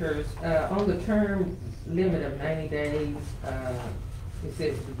 Chief Vickers, on the term limit of 90 days, it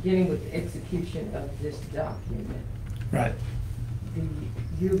says beginning with the execution of this document. Right.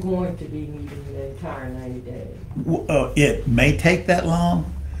 You're going to be meeting the entire 90 days. It may take that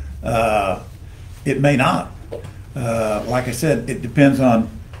long. It may not. Like I said, it depends on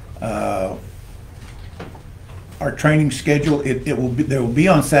our training schedule. There will be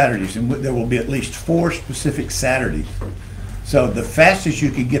on Saturdays, and there will be at least 4 specific Saturdays. So the fastest you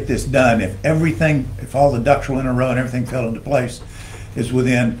could get this done, if all the ducks were in a row and everything fell into place, is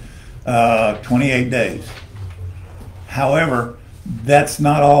within 28 days. However, that's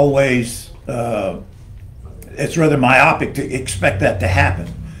not always, it's rather myopic to expect that to happen.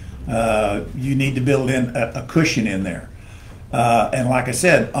 You need to build in a cushion in there. And like I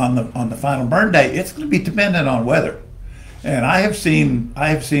said, on the final burn day, it's going to be dependent on weather. And I have seen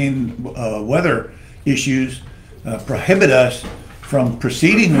weather issues prohibit us from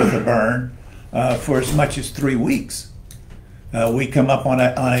proceeding with a burn for as much as 3 weeks. We come up on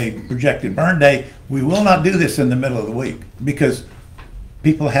a projected burn day. We will not do this in the middle of the week because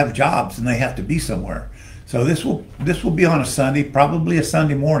people have jobs and they have to be somewhere. So this will be on a Sunday, probably a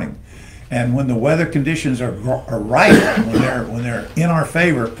Sunday morning. And when the weather conditions are right, when they're in our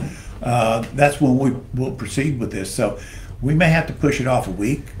favor, that's when we will proceed with this. So we may have to push it off a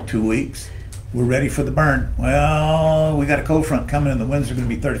week, 2 weeks. We're ready for the burn. Well, we got a cold front coming and the winds are going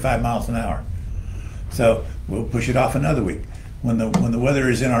to be 35 miles an hour. So we'll push it off another week. When the weather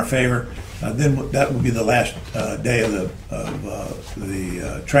is in our favor, then that will be the last day of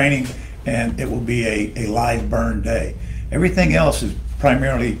the training, and it will be a live burn day. Everything else is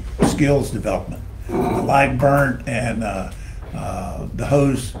primarily skills development. The live burn and the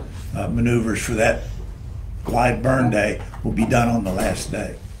hose maneuvers for that live burn day will be done on the last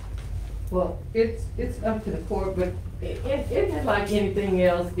day. Well, it's up to the court, but isn't it like anything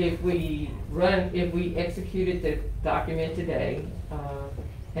else? If we executed the document today,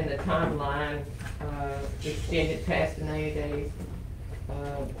 and the timeline extended past the 90 days,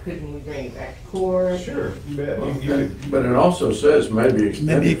 couldn't we bring it back to court? Sure, you bet. But it also says maybe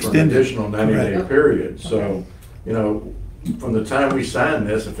extended for an additional 90-day period. So, you know, from the time we sign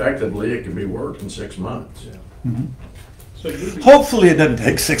this, effectively, it can be worked in 6 months. Mm-hmm. So hopefully it doesn't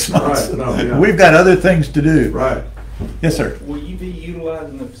take 6 months. Right, no, yeah. We've got other things to do. Right. Yes, sir. Will you be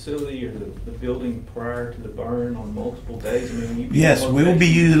utilizing the facility or the building prior to the burn on multiple days? I mean, yes, we will be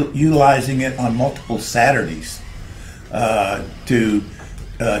utilizing it on multiple Saturdays to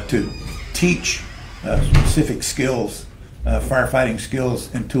teach specific skills, firefighting skills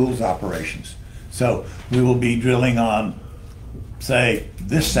and tools operations. So we will be drilling on, say,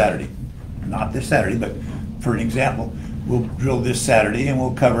 this Saturday, not this Saturday, but for an example, we'll drill this Saturday and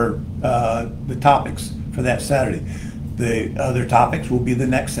we'll cover the topics for that Saturday. The other topics will be the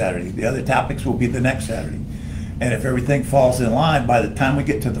next Saturday. The other topics will be the next Saturday. And if everything falls in line, by the time we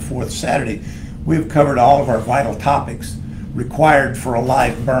get to the fourth Saturday, we've covered all of our vital topics required for a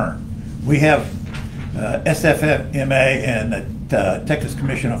live burn. We have SFMA and the Texas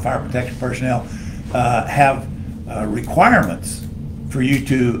Commission on Fire Protection Personnel have requirements for you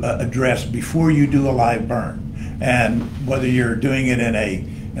to address before you do a live burn. And whether you're doing it in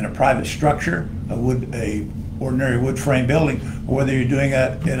a private structure, a ordinary wood frame building, or whether you're doing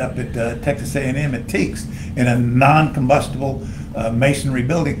it up at Texas A&M at Teeks in a non-combustible masonry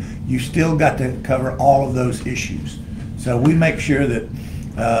building, you still got to cover all of those issues. So we make sure that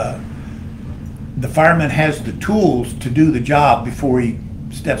the fireman has the tools to do the job before he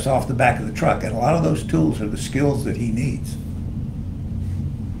steps off the back of the truck, and a lot of those tools are the skills that he needs.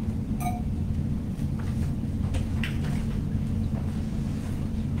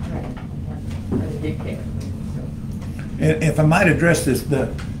 If I might address this,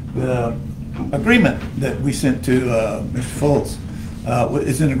 the agreement that we sent to Mr. Fultz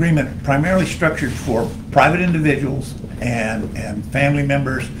is an agreement primarily structured for private individuals and family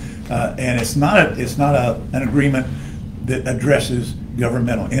members, and it's not an agreement that addresses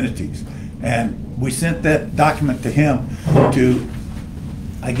governmental entities. And we sent that document to him to,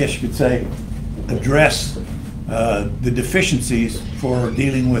 I guess you could say, address the deficiencies for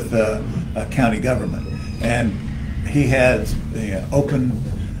dealing with county government. And he has open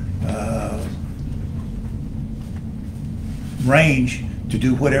range to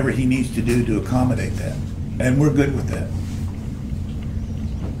do whatever he needs to do to accommodate that. And we're good with that.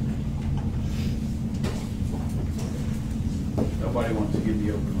 Nobody wants to give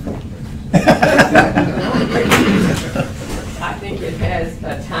the open range. I think it has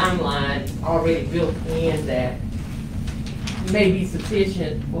a timeline already built in that may be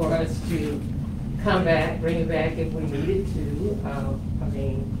sufficient for us to come back, bring it back if we needed to. I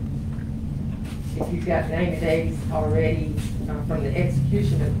mean, if you've got 90 days already from the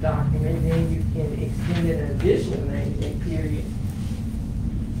execution of the document, then you can extend it an additional 90-day period.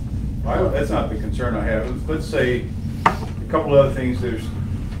 Well, that's not the concern I have. Let's say a couple other things. If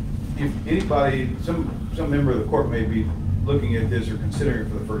anybody, some member of the court may be looking at this or considering it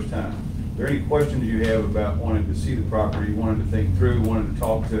for the first time. Are there any questions you have about wanting to see the property, wanting to think through, wanting to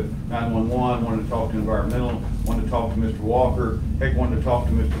talk to 911, wanting to talk to environmental, wanting to talk to Mr. Walker, heck, wanting to talk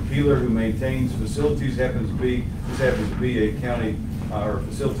to Mr. Peeler, who maintains facilities, this happens to be a county or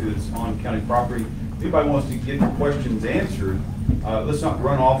facility that's on county property. If anybody wants to get the questions answered, let's not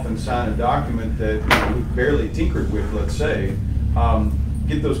run off and sign a document that we barely tinkered with, let's say.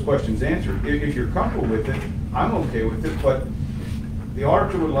 Get those questions answered. If you're comfortable with it, I'm okay with it, but the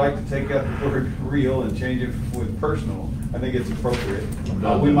auditor would like to take out the word real and change it with personal. I think it's appropriate.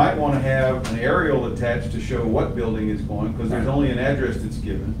 We might want to have an aerial attached to show what building is going, because there's only an address that's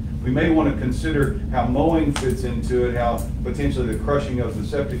given. We may want to consider how mowing fits into it, how potentially the crushing of the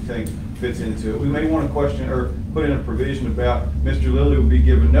septic tank fits into it. We may want to question or put in a provision about Mr. Lilly will be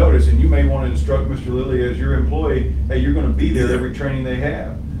given notice, and you may want to instruct Mr. Lilly as your employee, hey, you're going to be there every training they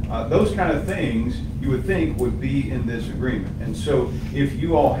have. Those kind of things you would think would be in this agreement. And so if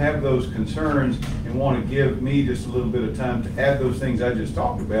you all have those concerns and want to give me just a little bit of time to add those things I just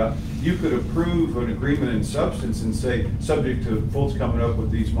talked about, you could approve an agreement in substance and say, subject to Fultz coming up with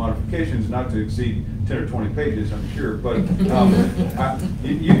these modifications, not to exceed 10 or 20 pages, I'm sure. But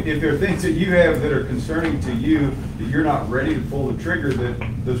if there are things that you have that are concerning to you, that you're not ready to pull the trigger,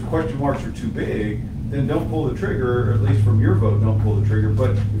 that those question marks are too big, then don't pull the trigger, or at least from your vote, don't pull the trigger.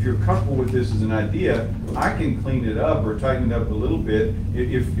 But if you're comfortable with this as an idea, I can clean it up or tighten it up a little bit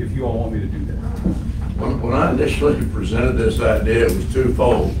if you all want me to do that. When I initially presented this idea, it was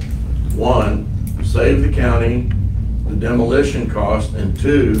twofold. One, save the county the demolition cost, and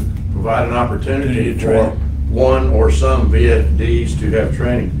two, provide an opportunity for one or some VFDs to have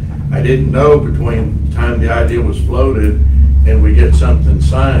training. I didn't know between the time the idea was floated and we get something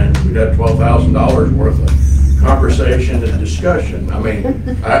signed, we'd have $12,000 worth of conversation and discussion. I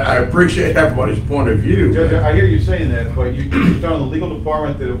mean, I appreciate everybody's point of view. Judge, I hear you saying that, but you're on the legal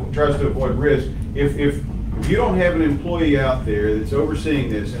department that tries to avoid risk. If you don't have an employee out there that's overseeing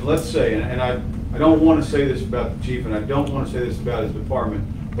this, and let's say, and I don't want to say this about the chief, and I don't want to say this about his department,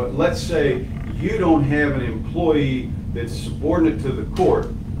 but let's say you don't have an employee that's subordinate to the court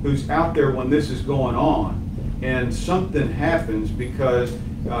who's out there when this is going on, and something happens because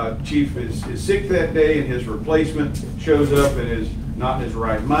chief is sick that day and his replacement shows up and is not in his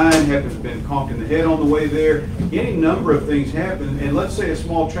right mind, happens to have been conked in the head on the way there. Any number of things happen, and let's say a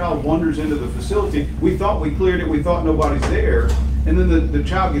small child wanders into the facility. We thought we cleared it, we thought nobody's there, and then the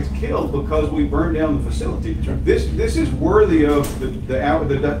child gets killed because we burned down the facility. This is worthy of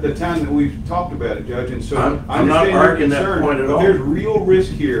the time that we've talked about it, Judge. And so I'm not arguing that point at all. But there's real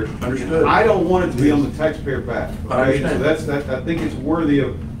risk here. Understood. I don't want it to be on the taxpayer back. I understand. So I think it's worthy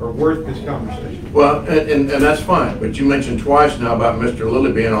of, or worth this conversation. Well, and that's fine, but you mentioned twice now about Mr.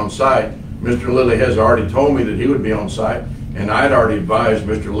 Lilly being on site. Mr. Lilly has already told me that he would be on site, and I had already advised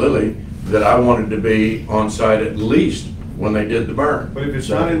Mr. Lilly that I wanted to be on site at least when they did the burn. But if it's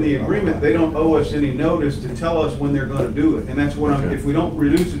not in the agreement, they don't owe us any notice to tell us when they're going to do it. And that's what if we don't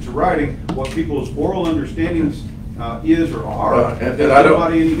reduce it to writing, what people's oral understandings is or are, and I don't,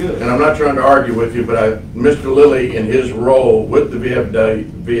 nobody any good. And I'm not trying to argue with you, but Mr. Lilly, in his role with the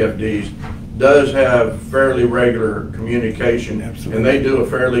VFDs, does have fairly regular communication. Absolutely. And they do a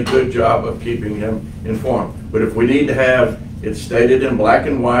fairly good job of keeping him informed. But if we need to have it stated in black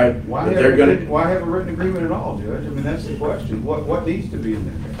and white that they're going to... Why have a written agreement at all, Judge? I mean, that's the question. What needs to be in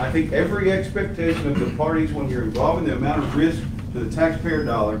there? I think every expectation of the parties when you're involving the amount of risk to the taxpayer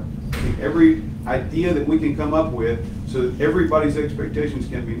dollar, I think every idea that we can come up with so that everybody's expectations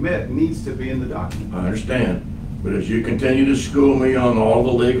can be met needs to be in the document. I understand. But as you continue to school me on all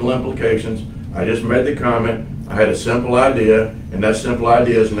the legal implications, I just made the comment, I had a simple idea, and that simple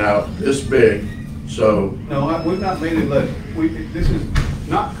idea is now this big, so... No, we've not made it this is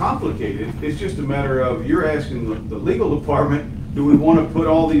not complicated. It's just a matter of you're asking the legal department, do we want to put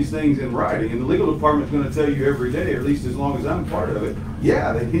all these things in writing? And the legal department's going to tell you every day, or at least as long as I'm part of it,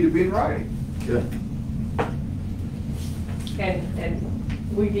 yeah, they need to be in writing. Good.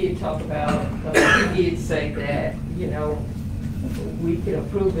 And we did talk about, we did say that, you know, we could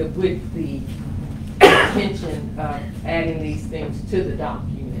approve it with the intention of adding these things to the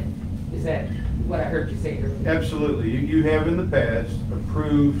document. Is that what I heard you say earlier? Absolutely. You have in the past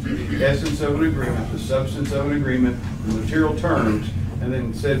approved the essence of an agreement, the substance of an agreement, the material terms, and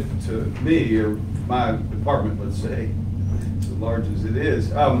then said to me, or my department, let's say, as large as it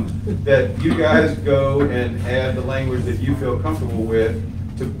is, that you guys go and add the language that you feel comfortable with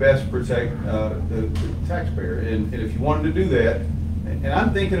to best protect the taxpayer. And if you wanted to do that, and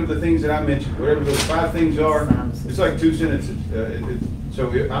I'm thinking of the things that I mentioned, whatever those 5 things are, it's like 2 sentences. So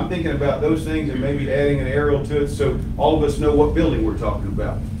I'm thinking about those things and maybe adding an aerial to it so all of us know what building we're talking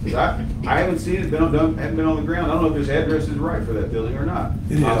about. I haven't seen it, haven't been on the ground. I don't know if this address is right for that building or not.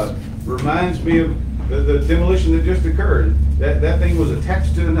 It is. Reminds me of the demolition that just occurred. That thing was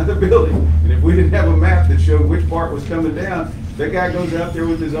attached to another building. And if we didn't have a map that showed which part was coming down, that guy goes out there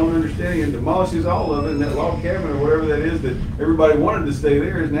with his own understanding and demolishes all of it, and that log cabin or whatever that is that everybody wanted to stay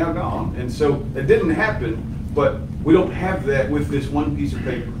there is now gone. And so it didn't happen, but we don't have that with this one piece of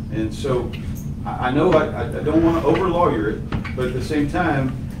paper. And so I know I don't want to over-lawyer it, but at the same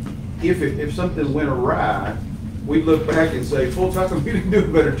time, if something went awry, we'd look back and say, full Tucker, we didn't do a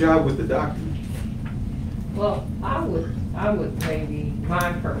better job with the document. Well, I would maybe,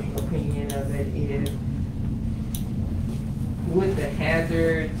 my personal opinion of it is, with the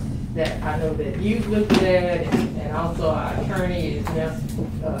hazards that I know that you've looked at, and also our attorney is now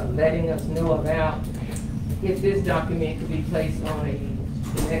letting us know about, if this document could be placed on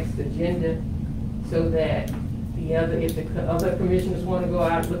the next agenda, so that if the other commissioners want to go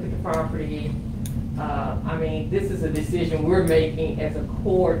out and look at the property, I mean, this is a decision we're making as a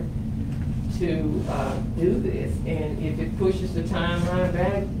court to do this, and if it pushes the timeline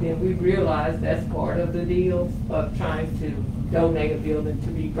back, then we realize that's part of the deal of trying to donate a building to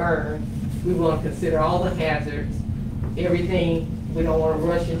be burned. We want to consider all the hazards, everything. We don't want to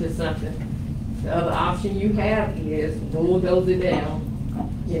rush into something. The other option you have is bulldoze it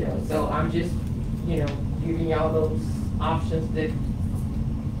down, you know. So I'm just, you know, giving y'all those options that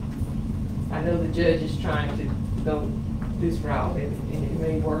I know the judge is trying to go this route, and it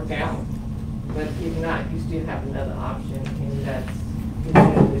may work out. But if not, you still have another option, and that's the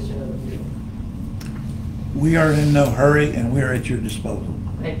demolition of the building. We are in no hurry, and we are at your disposal.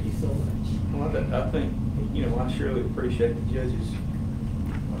 Thank you so much. Well, I think, you know, I surely appreciate the judge's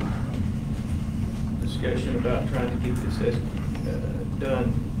discussion about trying to get this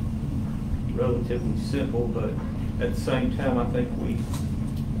done relatively simple, but at the same time, I think we,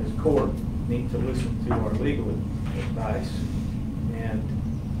 as a court, need to listen to our legal advice, and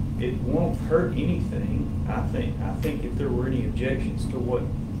it won't hurt anything. I think if there were any objections to what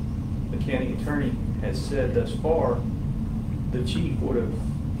the county attorney has said thus far, the chief would have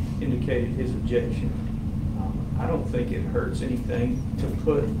indicated his objection. I don't think it hurts anything to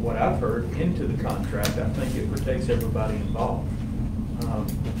put what I've heard into the contract. I think it protects everybody involved.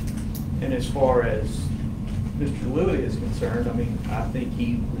 And as far as Mr. Lilly is concerned, I mean, I think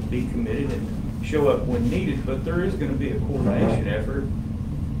he would be committed and show up when needed, but there is going to be a coordination effort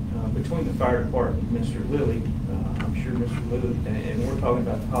between the fire department and Mr. Lilly. I'm sure Mr. Lilly, and we're talking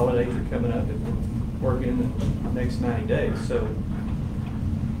about the holidays are coming up and we're working in the next 90 days. So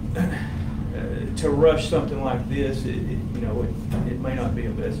to rush something like this, it may not be a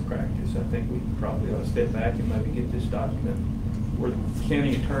best practice. I think we probably ought to step back and maybe get this document where the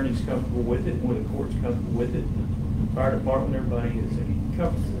county attorney's comfortable with it, where the court's comfortable with it, fire department, everybody is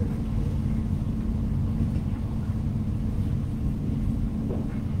comfortable with it.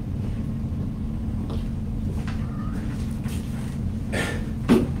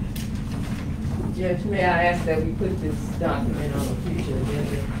 Judge, may I ask that we put this document on a future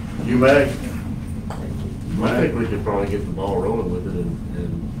agenda? You may. I think we could probably get the ball rolling with it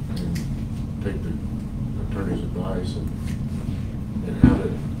and take the attorney's advice and have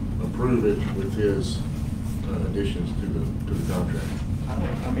it, approve it with his additions to the contract.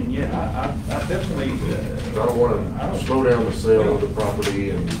 I mean, yeah, I definitely. I don't want to slow down the sale of the property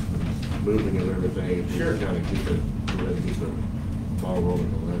and moving and everything. Sure. Kind of keep the ball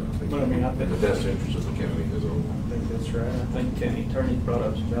rolling on that. But I mean, I think in the best interest of the county as a whole. I think that's right. I think the county attorney brought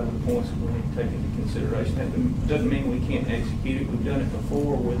up some valid points that we need to take into consideration. That doesn't mean we can't execute it. We've done it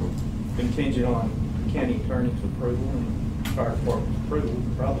before with contingent on the county attorney's approval and fire department's approval.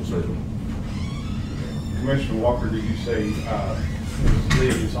 Probably so. Commissioner Walker, did you say Ms. Lee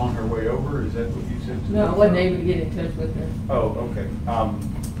is on her way over? Is that what you said? No, I wasn't able to get in touch with her. Oh, okay.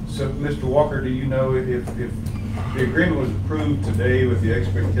 So, Mr. Walker, do you know if the agreement was approved today with the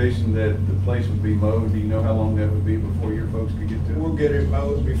expectation that the place would be mowed, do you know how long that would be before your folks could get to it? We'll get it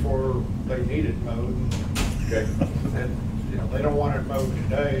mowed before they need it mowed. Okay. And, they don't want it mowed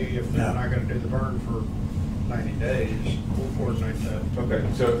today if they're not gonna do the burn for 90 days. We'll coordinate that. Okay,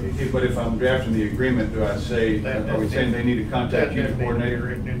 so, but if I'm drafting the agreement, do I say, are we saying they need to contact you to coordinate? That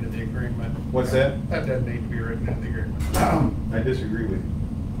doesn't need to be written into the agreement. What's that? That doesn't need to be written into the agreement. I disagree with you.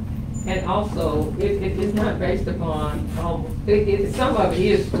 And also, it's not based upon, some of it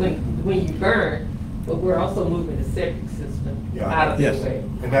is when you burn, but we're also moving the septic system out of the way.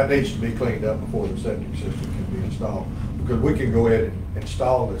 And that needs to be cleaned up before the septic system can be installed. Because we can go ahead and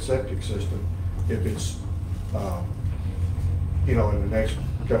install the septic system if it's, in the next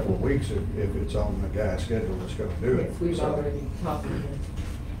couple of weeks, if it's on the guy's schedule that's gonna do it. Yes, we've already talked to them.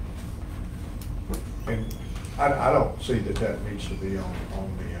 And I don't see that needs to be on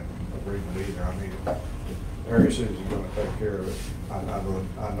the agreement either. I mean, Harry says he's gonna take care of it. I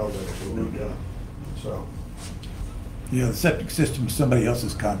know that it will be done, so. The septic system is somebody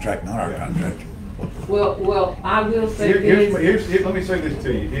else's contract, not our contract. Well, I will say Let me say this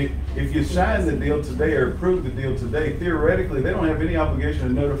to you. If you sign the deal today or approve the deal today, theoretically, they don't have any obligation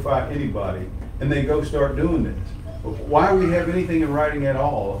to notify anybody, and they go start doing this. Why we have anything in writing at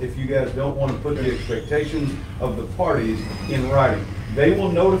all if you guys don't want to put the expectations of the parties in writing? They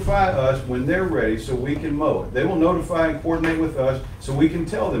will notify us when they're ready so we can mow it. They will notify and coordinate with us so we can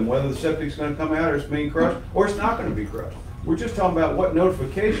tell them whether the septic's going to come out or it's being crushed or it's not going to be crushed. We're just talking about what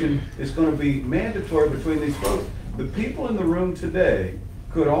notification is going to be mandatory between these folks. The people in the room today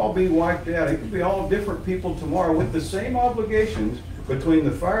could all be wiped out. It could be all different people tomorrow with the same obligations between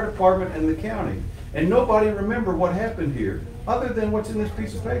the fire department and the county. And nobody remember what happened here other than what's in this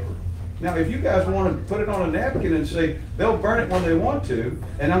piece of paper. Now, if you guys want to put it on a napkin and say they'll burn it when they want to,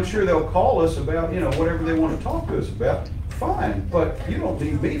 and I'm sure they'll call us about, whatever they want to talk to us about, fine, but you don't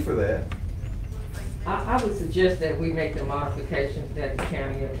need me for that. I would suggest that we make the modifications that the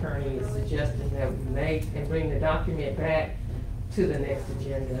county attorney is suggesting that we make and bring the document back to the next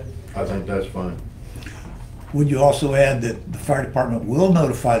agenda. I think that's fine. Would you also add that the fire department will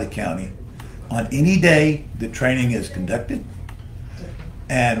notify the county on any day that training is conducted?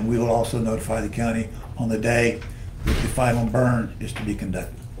 And we will also notify the county on the day that the final burn is to be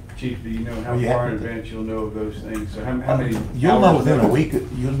conducted. Chief, do you know how far in advance you'll know of those things? So how many? You'll know within a week.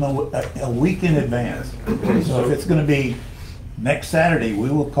 You'll know a week in advance. So if it's going to be next Saturday, we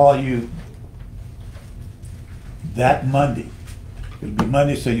will call you that Monday. It'll be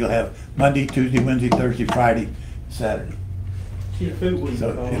Monday, so you'll have Monday, Tuesday, Wednesday, Thursday, Friday, Saturday. Chief, who will you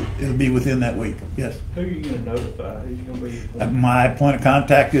So call? it'll be within that week. Yes. Who are you going to notify? Who's going to be? My point of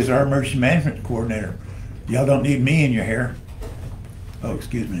contact is our emergency management coordinator. Y'all don't need me in your hair. Oh,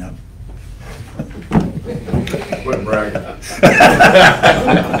 excuse me. Quit bragging.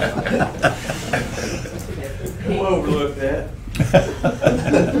 We'll overlook that.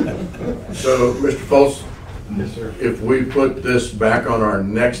 So, Mr. Foltz, Yes, sir. if we put this back on our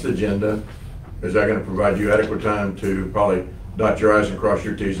next agenda, is that going to provide you adequate time to probably dot your i's and cross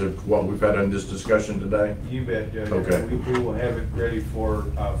your t's of what we've had in this discussion today? You bet, Judge. Okay. We will have it ready for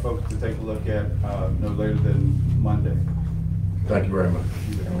folks to take a look at no later than Monday. Thank you very much.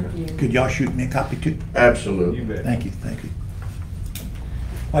 Could y'all shoot me a copy too? Absolutely. You bet. Thank you, thank you.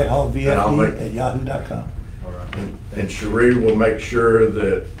 Whitehall And I'll make- VFD@yahoo.com. All right. And Cherie will make sure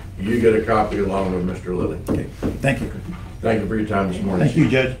that you get a copy along with Mr. Lilly. Okay, thank you. Thank you for your time this morning. Thank you,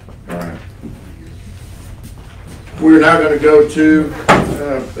 Judge. All right. We're now going to go to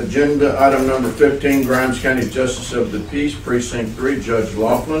agenda item number 15, Grimes County Justice of the Peace, Precinct 3, Judge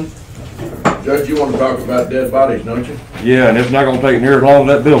Laughlin. Judge, you want to talk about dead bodies, don't you? Yeah, and it's not gonna take near as long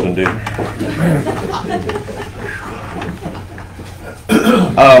as that building did.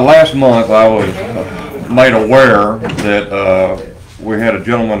 Last month, I was made aware that we had a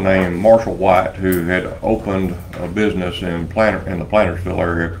gentleman named Marshall White who had opened a business in the Plantersville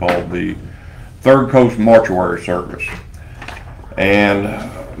area called the Third Coast Mortuary Service. And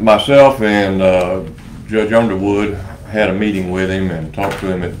myself and Judge Underwood had a meeting with him and talked to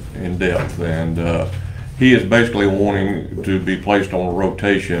him in depth. And he is basically wanting to be placed on a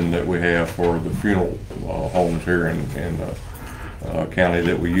rotation that we have for the funeral homes here in the county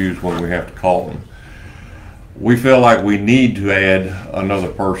that we use when we have to call them. We feel like we need to add another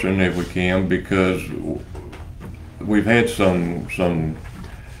person if we can, because we've had some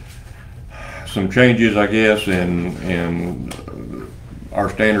changes, I guess, in our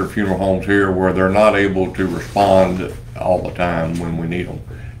standard funeral homes here where they're not able to respond all the time when we need them.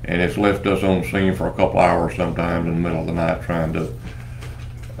 And it's left us on the scene for a couple hours sometimes in the middle of the night trying to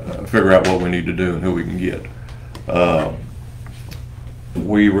figure out what we need to do and who we can get.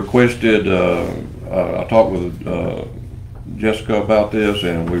 We requested, I talked with Jessica about this,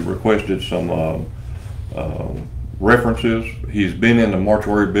 and we requested some references. He's been in the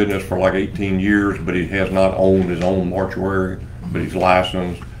mortuary business for like 18 years, but he has not owned his own mortuary, but he's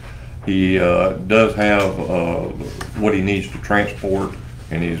licensed. He does have what he needs to transport,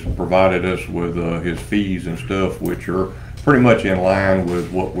 and he's provided us with his fees and stuff, which are pretty much in line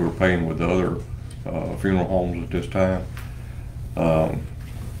with what we're paying with the other funeral homes at this time.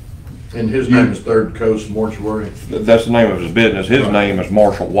 And his name is Third Coast Mortuary? That's the name of his business. His name is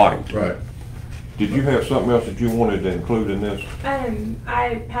Marshall White. Right. Did you have something else that you wanted to include in this?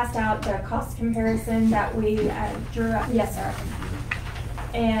 I passed out the cost comparison that we drew up. Yes, sir.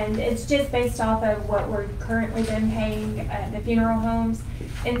 And it's just based off of what we're currently been paying the funeral homes.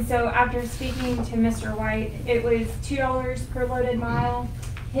 And so after speaking to Mr. White, it was $2 per loaded mile.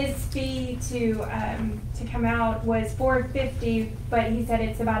 His fee to come out was $4.50, but he said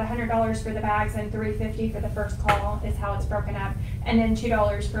it's about $100 for the bags and $3.50 for the first call is how it's broken up, and then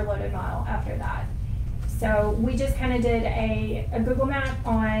 $2 per loaded mile after that. So we just kind of did a Google map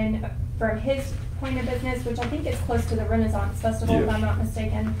from his point of business, which I think is close to the Renaissance Festival, yes, if I'm not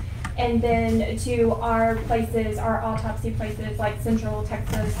mistaken, and then to our places, our autopsy places like Central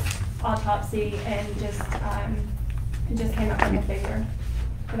Texas Autopsy, and just came up with a figure.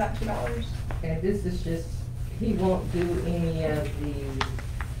 About $2. And this is just, he won't do any of the,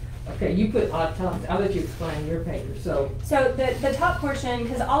 okay, you put autopsy, I'll let you explain your paper, so. So the top portion,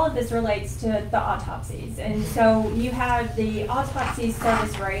 because all of this relates to the autopsies, and so you have the autopsy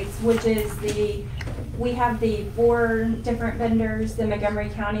service rates, which is we have the 4 different vendors, the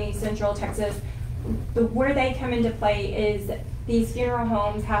Montgomery County, Central Texas. Where they come into play is these funeral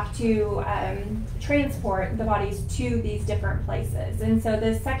homes have to transport the bodies to these different places. And so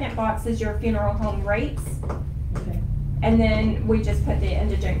the second box is your funeral home rates. Okay. And then we just put the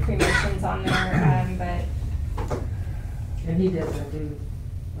indigent cremations on there, but. And he doesn't do.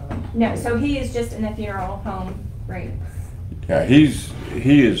 No, so he is just in the funeral home rates. Yeah, he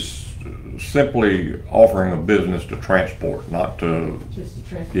is simply offering a business to transport, not to. Just to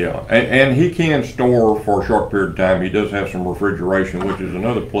transport. Yeah, and he can store for a short period of time. He does have some refrigeration, which is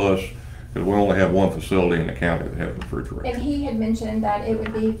another plus, because we only have one facility in the county that has refrigeration. And he had mentioned that it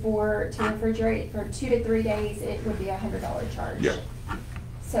would be to refrigerate for 2 to 3 days, it would be $100 charge. Yeah.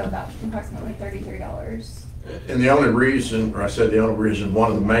 So about approximately $33. And the only reason, or I said the only reason,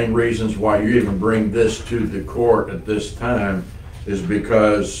 one of the main reasons why you even bring this to the court at this time is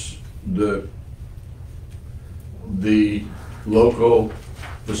because the local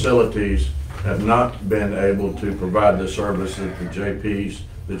facilities have not been able to provide the service that the JPs,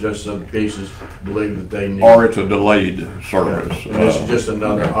 the Justice of the Peace, believe that they need. Or it's a delayed service. Yeah. And this is just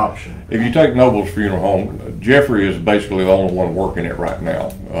another option. If you take Noble's Funeral Home, Jeffrey is basically the only one working it right now.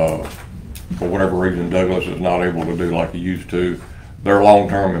 For whatever reason, Douglas is not able to do like he used to. Their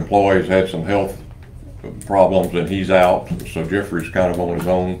long-term employees had some health problems and he's out, so Jeffrey's kind of on his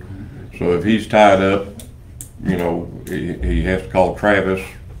own. So if he's tied up, you know, he has to call Travis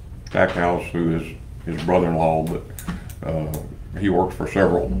Stackhouse, who is his brother-in-law, but he works for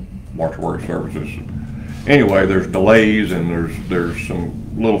several mortuary services. Anyway, there's delays and there's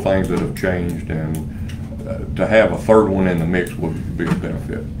some little things that have changed, and to have a third one in the mix would be a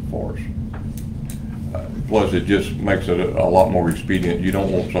benefit for us. Plus, it just makes it a lot more expedient. You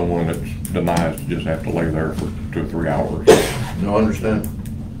don't want someone that's denied to just have to lay there for 2 or 3 hours. No, understand.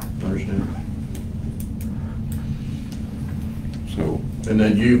 Understand. So. And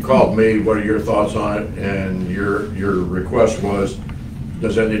then you called me, what are your thoughts on it? And your request was,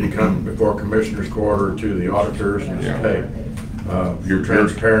 does that need to come before Commissioner's Court or to the auditors and say, hey, your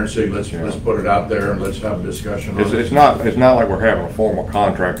transparency, let's put it out there and let's have a discussion on it? It's not like we're having a formal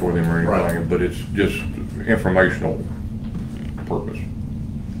contract with him or anything, right, but it's just informational purpose.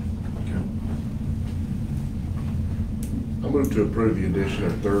 I move to approve the addition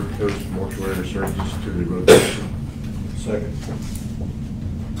of Third Coast Mortuary Services to the rotation. Second.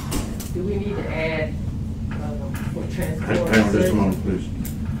 Do we need to add for transport? Hang on just a moment, please.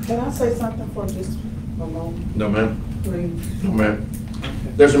 Can I say something for just a moment? No, ma'am. Please. No, ma'am.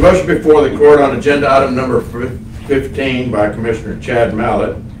 There's a motion before the court on agenda item number 15 by Commissioner Chad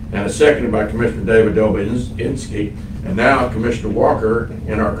Mallett and a second by Commissioner David Dobianski. And now Commissioner Walker,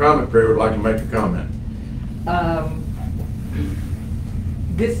 in our comment period, would like to make a comment.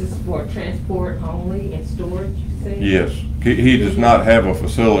 This is for transport only and storage, you say? Yes. He does not have a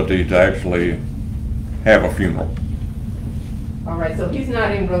facility to actually have a funeral. All right, so he's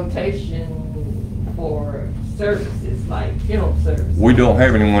not in rotation for services, like funeral services? We don't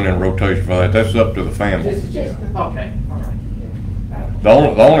have anyone in rotation for that. That's up to the family. This is just, okay, all right. The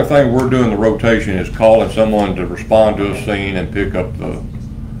only thing we're doing the rotation is calling someone to respond to a scene and pick up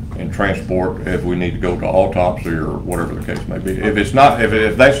and transport if we need to go to autopsy or whatever the case may be. If it's not,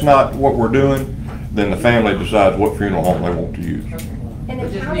 if that's not what we're doing, then the family decides what funeral home they want to use. And the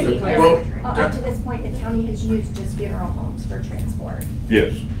county, up to this point, the county has used just funeral homes for transport.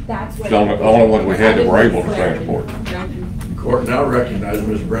 Yes. That's what. The only ones we had that were able to transport. The court now recognizes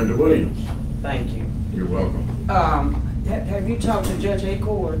Ms. Brenda Williams. Thank you. You're welcome. Have you talked to Judge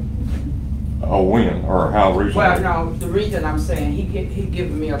Acord? Oh, when or how recently? Well, no, the reason I'm saying, he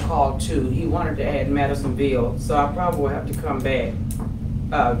given me a call too. He wanted to add Madisonville, so I probably will have to come back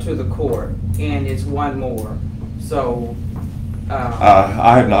to the court, and it's one more. So.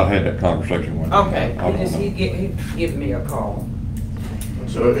 I have not had that conversation with him. Okay, he give me a call.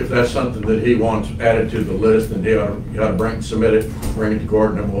 So if that's something that he wants added to the list, then he ought to submit it, bring it to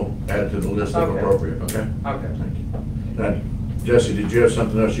court, and then we'll add it to the list if appropriate, okay? Okay. Thank you. Now, Jesse, did you have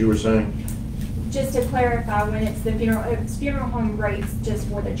something else you were saying? Just to clarify, when it's the funeral home rates just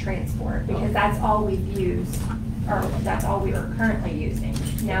for the transport, because that's all we've used, or that's all we are currently using.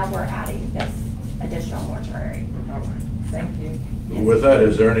 Now we're adding this additional mortuary. All right, thank you. With that,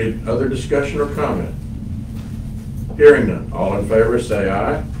 is there any other discussion or comment? Hearing none, all in favor say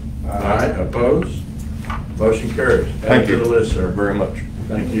aye. Aye. Opposed? Motion carries. Thank you to the list, sir. Very much.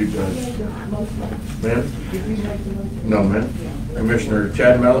 Thank you, Judge. Ma'am? No, ma'am. Commissioner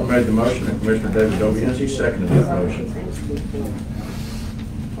Chad Mallett made the motion, and Commissioner David Dobianski seconded that motion.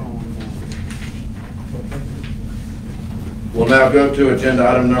 We'll now go to agenda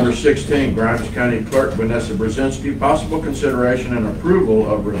item number 16, Grimes County Clerk Vanessa Brzezinski, possible consideration and approval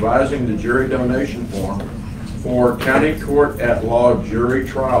of revising the jury donation form for County Court at Law jury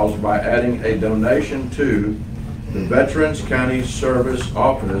trials by adding a donation to the Veterans County Service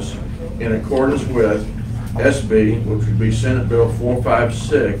Office in accordance with SB, which would be Senate Bill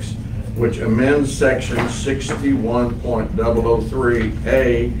 456, which amends section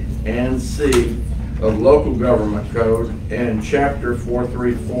 61.003A and C of Local Government Code and Chapter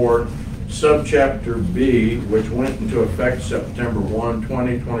 434, Subchapter B, which went into effect September 1,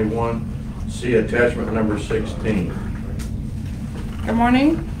 2021. See attachment number 16. Good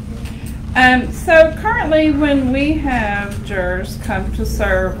morning. So currently when we have jurors come to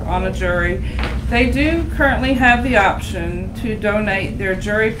serve on a jury, they do currently have the option to donate their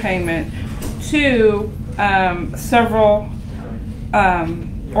jury payment to several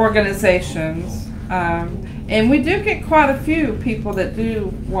organizations. And we do get quite a few people that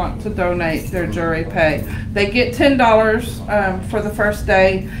do want to donate their jury pay. They get $10 for the first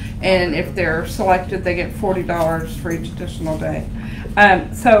day, and if they're selected, they get $40 for each additional day.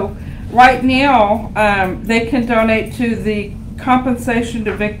 So right now, they can donate to the Compensation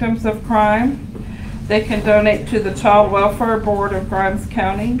to Victims of Crime. They can donate to the Child Welfare Board of Grimes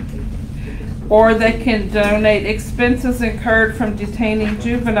County, or they can donate expenses incurred from detaining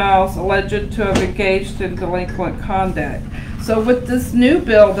juveniles alleged to have engaged in delinquent conduct. So with this new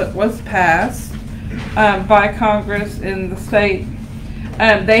bill that was passed, by Congress in the state.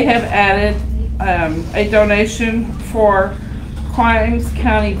 They have added a donation for Grimes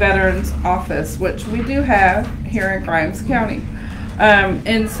County Veterans Office, which we do have here in Grimes County.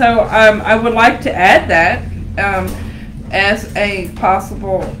 And so I would like to add that as a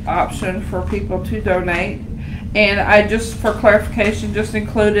possible option for people to donate. And I just, for clarification, just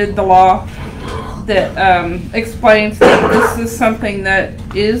included the law that explains that this is something that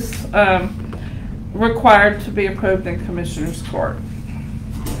is required to be approved in Commissioner's Court.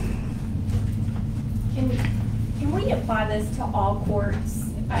 Can we apply this to all courts?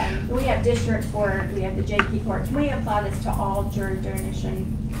 We have district court, we have the JP court. Can we apply this to all jury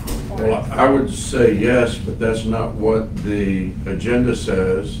donation courts? Well, I would say yes, but that's not what the agenda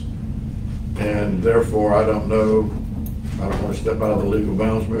says. And therefore, I don't know, I don't want to step out of the legal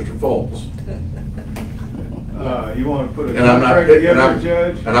bounds, Mr. Foltz. You want to put a And I'm not contract picking, together,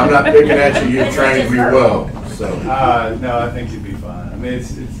 Judge? and I'm not picking at you, you trained me well, so. No, I think you'd be fine. I mean,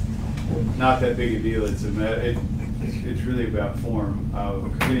 it's not that big a deal. It's really about form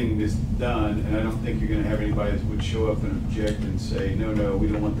of getting this done, and I don't think you're going to have anybody that would show up and object and say, no, we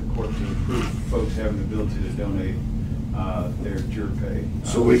don't want the court to approve folks having the ability to donate their juror pay.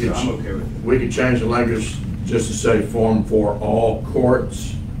 So we could, I'm okay with it. we could change the language just to say form for all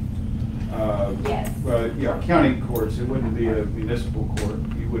courts. Yes. Well, yeah, county courts, it wouldn't be a municipal court.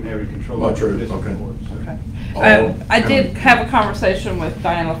 You wouldn't have any control Well, over true. municipal Okay. courts. So. Okay. I did have a conversation with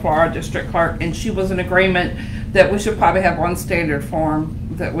Diane LaFleur, our district clerk, and she was in agreement that we should probably have one standard form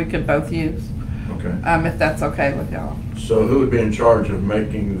that we could both use. Okay. If that's okay with y'all. So who would be in charge of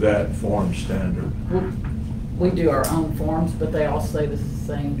making that form standard? We do our own forms, but they all say the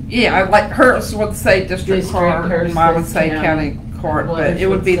same. Yeah, like hers would say district court, hers and mine would says say county court, but it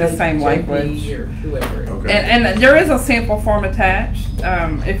would be the same language. Or whoever. Okay. And there is a sample form attached.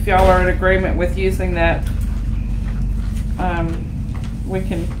 If y'all are in agreement with using that, we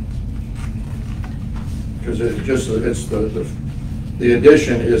can. Because it's the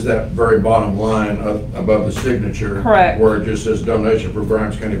addition is that very bottom line above the signature. Correct. Where it just says donation for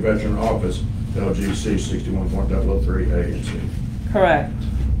Grimes County Veteran Office, LGC 61.003 A and C. Correct.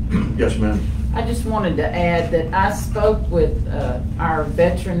 Yes, ma'am. I just wanted to add that I spoke with our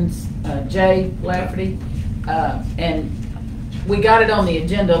veterans, Jay Lafferty, and we got it on the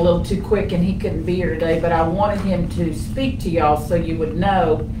agenda a little too quick and he couldn't be here today, but I wanted him to speak to y'all so you would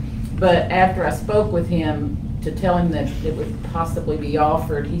know. But after I spoke with him to tell him that it would possibly be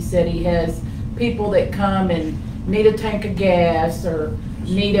offered, he said he has people that come and need a tank of gas or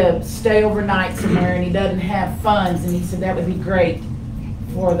need to stay overnight somewhere and he doesn't have funds, and he said that would be great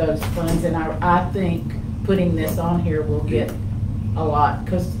for those funds. And I think putting this on here will get a lot,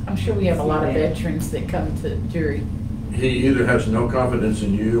 because I'm sure we have a lot of veterans that come to jury. He either has no confidence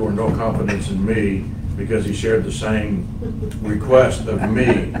in you or no confidence in me, because he shared the same request of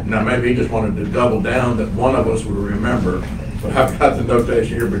me. Now, maybe he just wanted to double down that one of us would remember, but I've got the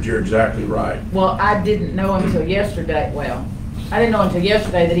notation here, but you're exactly right. Well, I didn't know until yesterday, I didn't know until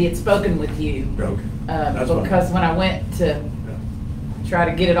yesterday that he had spoken with you. Okay. Because when I went to try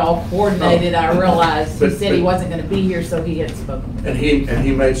to get it all coordinated, I realized he said he wasn't gonna be here, so he had spoken with me. And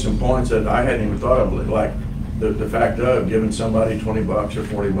he made some points that I hadn't even thought of, like the fact of giving somebody $20 or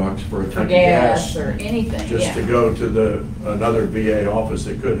 $40 for a tank of gas. Or anything, Just to go to another VA office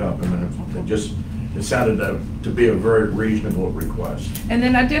that could help him, and it sounded to be a very reasonable request. And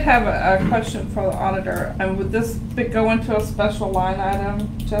then I did have a question for the auditor. Would this go into a special line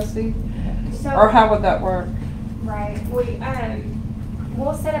item, Jesse? Or how would that work? Right,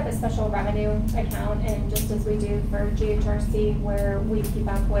 we'll set up a special revenue account, and just as we do for GHRC, where we keep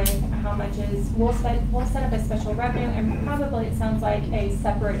up with how much is, we'll set up a special revenue, and probably it sounds like a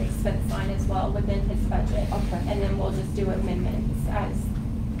separate expense line as well within his budget. Okay. And then we'll just do amendments as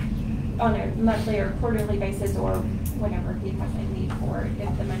on a monthly or quarterly basis, or whenever he has a need for it,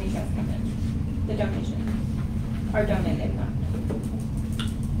 if the money does come in, the donation, or donated, not.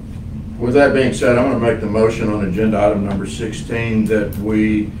 With that being said, I'm going to make the motion on agenda item number 16 that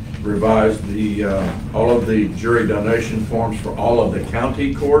we revise all of the jury donation forms for all of the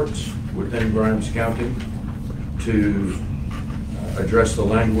county courts within Grimes County to address the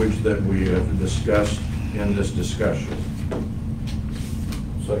language that we have discussed in this discussion.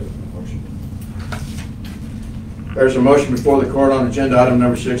 Second motion. There's a motion before the court on agenda item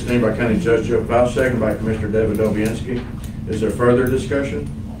number 16 by County Judge Joe Faust, second by Commissioner David Dobianski. Is there further discussion?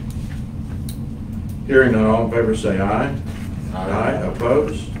 Hearing none, all in favor say aye. Aye.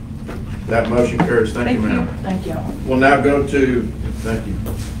 Opposed? That motion carries. Thank you, ma'am. Thank you. We'll now go to, thank you.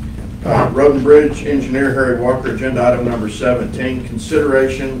 Road and Bridge Engineer Harry Walker, agenda item number 17,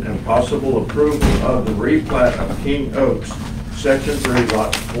 consideration and possible approval of the replat of King Oaks, Section 3,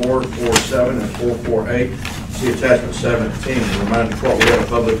 lots 447 and 448. See attachment 17. Remind the court we had a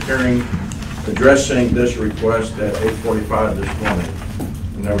public hearing addressing this request at 8:45 this morning,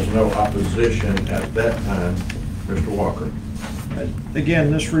 and there was no opposition at that time. Mr. Walker.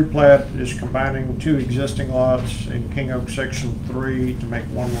 Again, this replat is combining two existing lots in King Oak Section 3 to make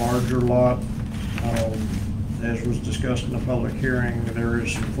one larger lot. As was discussed in the public hearing, there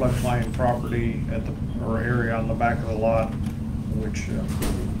is some floodplain property at the, or area on the back of the lot, which is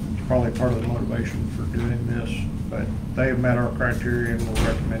probably part of the motivation for doing this. But they have met our criteria and we're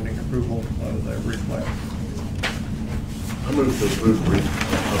recommending approval of the replat. I move to approve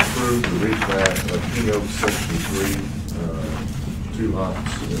the replat of King Oak Section 3, 2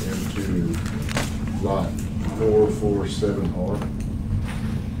 lots into lot 447R.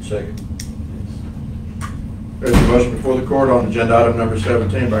 Second. There's a motion before the court on agenda item number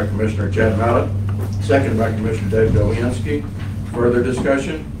 17 by Commissioner Chad Mallett, second by Commissioner Dave Dolinski. Further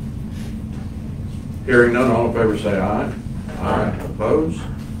discussion? Hearing none, all in favor say aye. Aye. Opposed?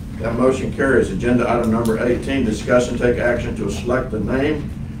 That motion carries. Agenda item number 18, discuss and take action to select the name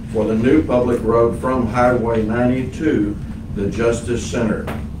for the new public road from Highway 90 to the Justice Center.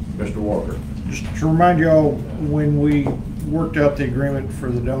 Mr. Walker. Just to remind y'all, when we worked out the agreement for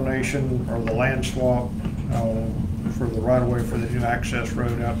the donation or the land swap for the right-of-way for the new access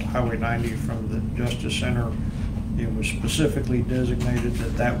road out to Highway 90 from the Justice Center, it was specifically designated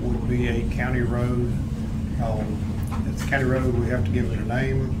that that would be a county road. It's a county road, we have to give it a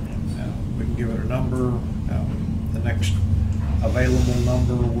name. We can give it a number. The next available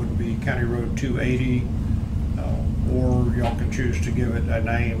number would be County Road 280, or y'all can choose to give it a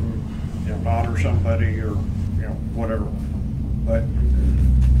name, to honor somebody or whatever. But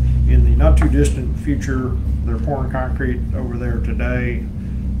in the not too distant future, they're pouring concrete over there today.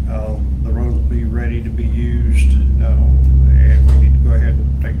 The road will be ready to be used, and we need to go ahead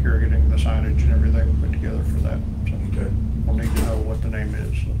and take care of getting the signage and everything put together for that. So okay. We'll need to know what the name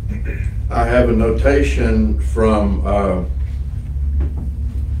is. I have a notation from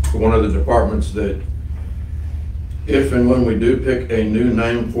one of the departments that if and when we do pick a new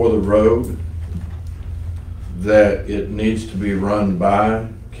name for the road, that it needs to be run by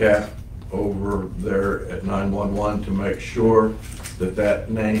CAP over there at 911 to make sure that that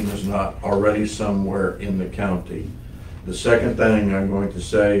name is not already somewhere in the county. The second thing I'm going to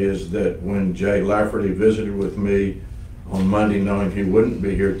say is that when Jay Lafferty visited with me on Monday, knowing he wouldn't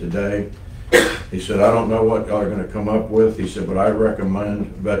be here today, he said, I don't know what y'all are going to come up with. He said, but I recommend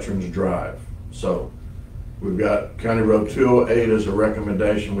Veterans Drive. So we've got County Road 208 as a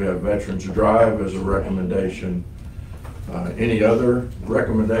recommendation. We have Veterans Drive as a recommendation. Any other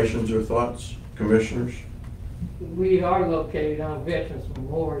recommendations or thoughts, commissioners? We are located on Veterans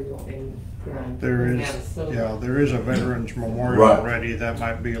Memorial in There is, yeah, there is a Veterans Memorial Right. already. That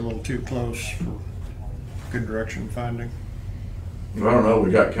might be a little too close for good direction finding. I don't know,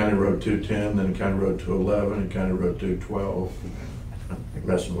 we got County Road 210, then County Road 211, and County Road 212.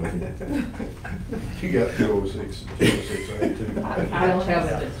 Messing with you. You got 206, 206A too. I don't have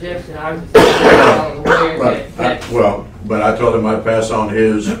a suggestion, I was just aware that. But I told him I'd pass on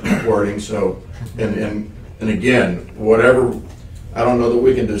his wording, so, and again, whatever, I don't know that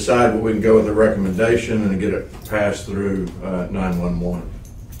we can decide, but we can go with the recommendation and get it passed through 911.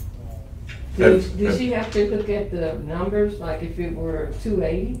 Did she have to look at the numbers, like if it were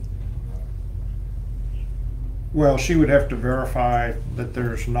 280? Well, she would have to verify that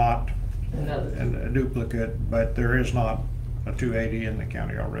there's not Another. a duplicate, but there is not a 280 in the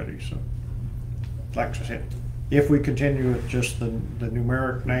county already, so. Like I said, if we continue with just the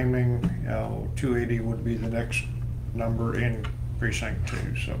numeric naming, 280 would be the next number in precinct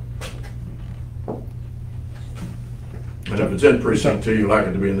 2, so. And if it's in precinct 2, you like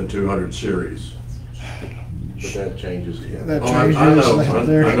it to be in the 200 series. But that changes. That Oh, changes.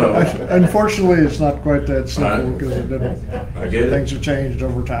 I know. Unfortunately, it's not quite that simple because I get it. things have changed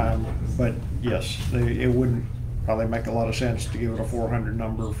over time. But yes, it wouldn't probably make a lot of sense to give it a 400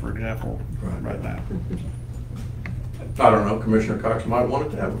 number, for example, right now. I don't know, Commissioner Cox might want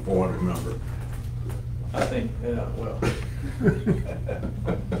it to have a 400 number. I think, well,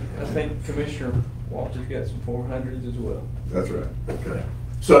 I think Commissioner Walter's got some 400s as well. That's right, okay.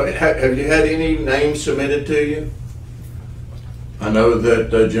 So have you had any names submitted to you? I know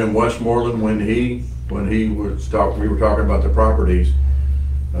that Jim Westmoreland, when he was we were talking about the properties,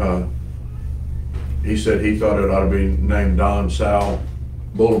 he said he thought it ought to be named Don Sal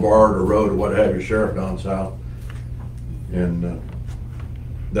Boulevard or Road or what have you, Sheriff Don Sal. And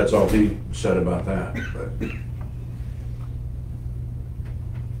That's all he said about that, but.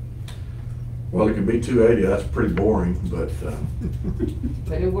 Well, it could be 280, that's pretty boring, but,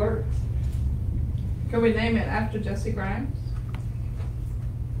 But it works. Can we name it after Jesse Grimes?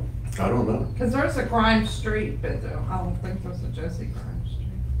 I don't know. Because there's a Grimes Street, but I don't think there's a Jesse Grimes Street.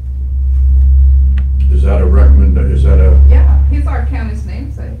 Is that a is that a? Yeah, he's our county's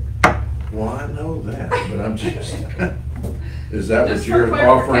namesake. Well, I know that, but I'm just, is that what Just you're for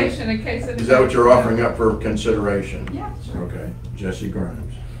offering? clarification, in case Is that what you're offering up for consideration? Yeah, sure. Okay, Jesse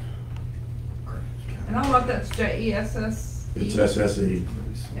Grimes. And I love that's JESS. It's SSE.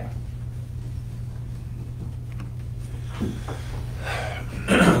 Yeah.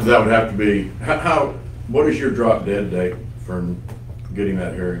 That would have to be, what is your drop dead date for getting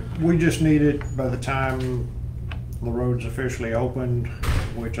that hearing? We just need it by the time the road's officially opened,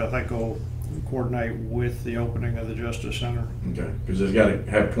 which I think will coordinate with the opening of the Justice Center. Okay, because it's got to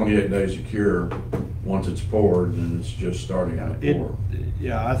have 28 days to cure once it's poured, and it's just starting to pour.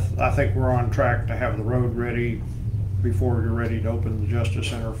 Yeah, I think we're on track to have the road ready before you're ready to open the Justice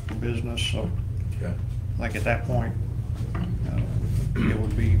Center for business, so Okay. I think at that point, it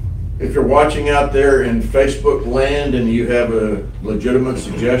would be. If you're watching out there in Facebook land and you have a legitimate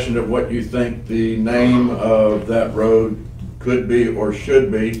suggestion of what you think the name of that road could be or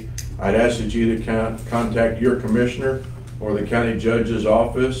should be, I'd ask that you either contact your commissioner or the county judge's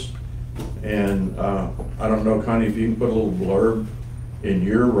office. And I don't know, Connie, if you can put a little blurb in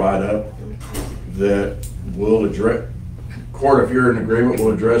your write-up that will address, court, if you're in agreement,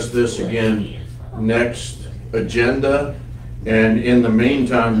 will address this again next agenda. And in the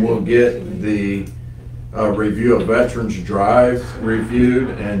meantime, we'll get the review of Veterans Drive reviewed,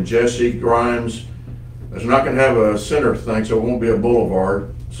 and Jesse Grimes is not going to have a center thing, so it won't be a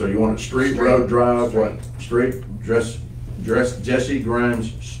boulevard. So you want a street, road, drive, what? Street, Jesse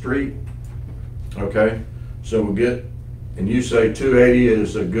Grimes Street. Okay, so we'll get, and you say 280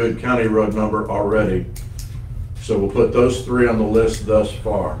 is a good county road number already. So we'll put those three on the list thus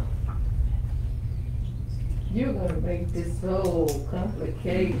far. You're gonna make this so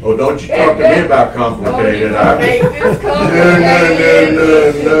complicated. Oh, don't you talk to me about complicated. Oh, make this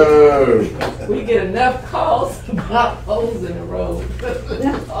complicated. No. We get enough calls about holes in the road.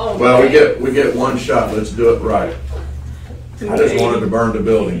 Oh, Well, man. we get one shot. Let's do it right. I just wanted to burn the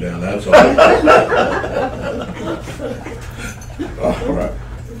building down, that's all. All right.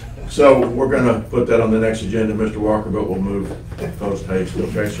 So we're gonna put that on the next agenda, Mr. Walker, but we'll move post haste,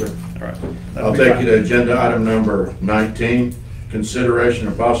 okay, sir? All right. I'll take you to agenda item number 19, consideration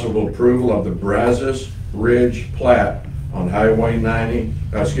of possible approval of the Brazos Ridge plat on Highway 30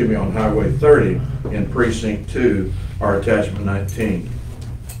 in Precinct 2, or attachment 19.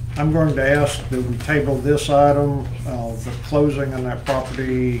 I'm going to ask that we table this item. The closing on that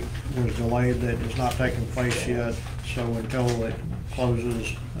property was delayed, that is not taking place yet. So until it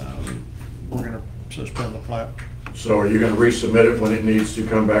closes, we're going to suspend the plat. So are you going to resubmit it when it needs to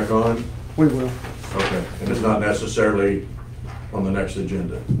come back on? We will. Okay, and it's not necessarily on the next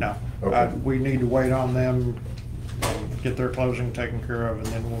agenda? No. Okay. We need to wait on them, get their closing taken care of, and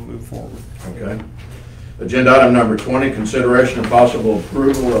then we'll move forward. Okay. Agenda item number 20, consideration of possible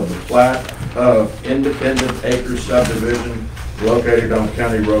approval of the plat of Independent Acres subdivision located on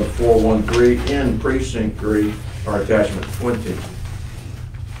County Road 413 in Precinct 3, or attachment 20.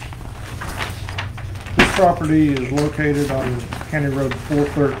 This property is located on County Road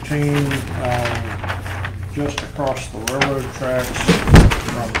 413, just across the railroad tracks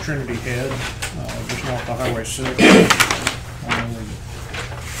from Trinity Head, just north of Highway 6.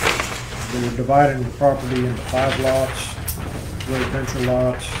 They're dividing the property into 5 lots, residential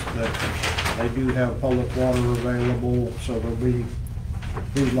lots, that they do have public water available, so there'll be,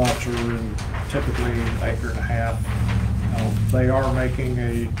 these lots are in typically an acre and a half. They are making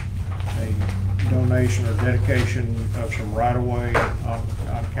a donation or dedication of some right-of-way on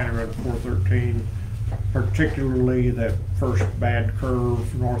County Road 413, particularly that first bad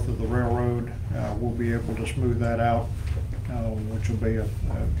curve north of the railroad. We'll be able to smooth that out, which will be a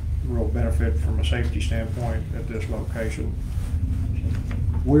real benefit from a safety standpoint at this location.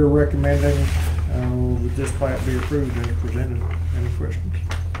 We're recommending that this plat be approved as presented. Any questions?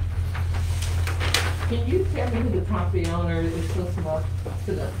 Can you tell me who the property owner is supposed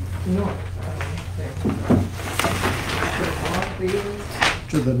to the north?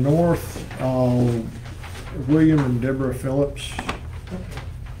 To the north, William and Deborah Phillips.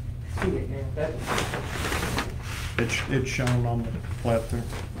 It's shown on the plat there.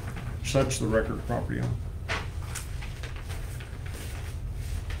 So that's the record property owner.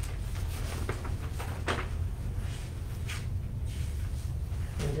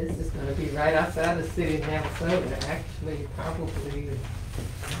 This is gonna be right outside the city of Navasota, actually, probably.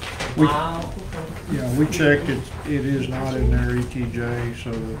 Wow. Yeah, we checked, it is not in their ETJ,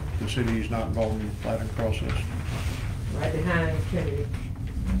 so the city is not involved in the plating process. Right behind Kennedy.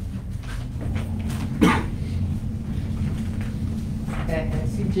 And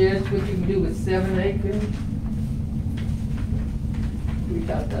suggest what you can do with 7 acres. We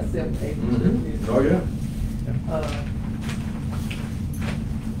talked about 7 acres. Oh, yeah.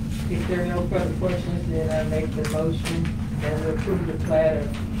 If there are no further questions, then I make the motion and we approve the plat of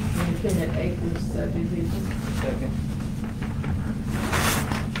Independent Acres subdivision. Second.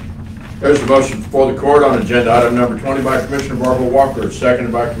 There's a motion before the court on agenda item number 20 by Commissioner Barbara Walker,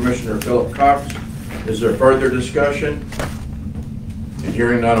 seconded by Commissioner Philip Cox. Is there further discussion? And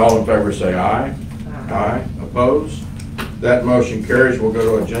hearing none, all in favor say aye. Aye. Opposed? That motion carries. We'll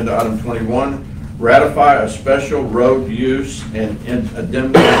go to agenda item 21. Ratify a special road use and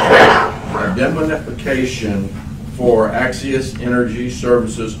indemnification for Axius Energy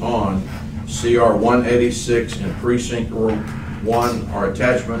Services on CR 186 and Precinct 1, or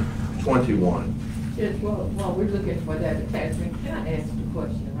attachment 21. Yes, while we're looking for that attachment, can I ask a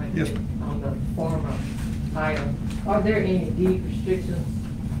question right Yes. there on the former item? Are there any deed restrictions?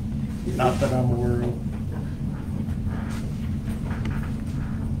 Not that I'm aware of.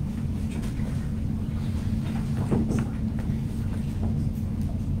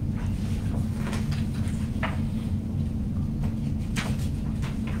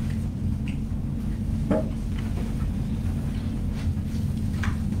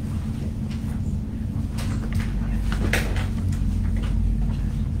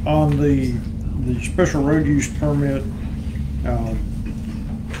 On the special road use permit, I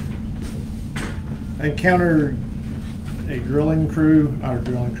encountered a drilling crew, not a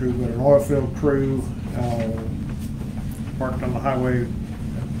drilling crew, but an oil field crew, parked on the highway,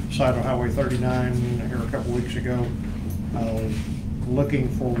 side of Highway 39 here a couple weeks ago, looking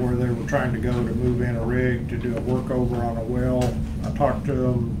for where they were trying to go to move in a rig to do a workover on a well. I talked to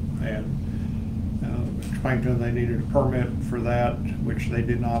them and explained to them they needed a permit for that, which they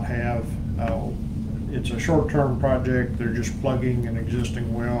did not have. It's a short-term project. They're just plugging an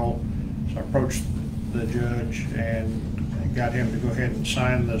existing well. So I approached the judge and got him to go ahead and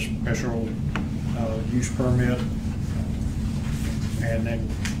sign the special use permit. And then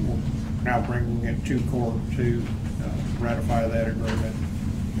we're now bringing it to court to ratify that agreement.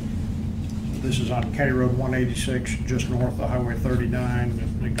 This is on County Road 186, just north of Highway 39,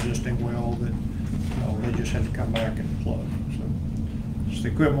 an existing well that they just had to come back and plug. So the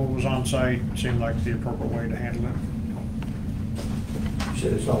equipment was on site, seemed like the appropriate way to handle it. You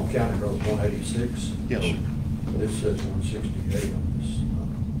said it's on County Road 186? Yes, sir. This says 168 on this.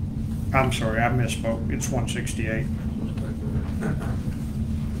 I'm sorry, I misspoke. It's 168.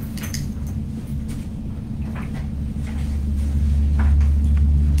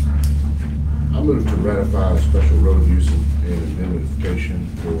 I move to ratify a special road use and indemnification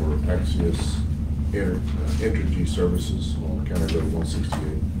for Axius Energy Services on County Road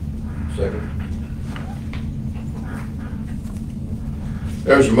 168. Second.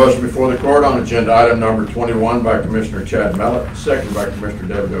 There's a motion before the court on agenda item number 21 by Commissioner Chad Mellett, seconded by Commissioner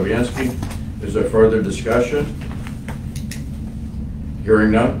David Dobianski. Is there further discussion?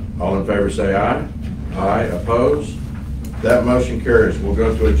 Hearing none, all in favor say aye. Aye. Opposed? That motion carries. We'll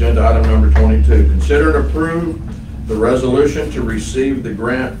go to agenda item number 22. Consider and approve the resolution to receive the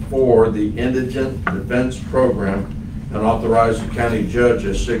grant for the Indigent Defense Program and authorize the county judge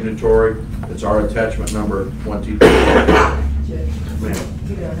as signatory. It's our attachment number 22. You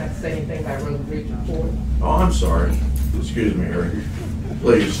don't have to say anything about road and bridge report. Oh, I'm sorry. Excuse me, Harry.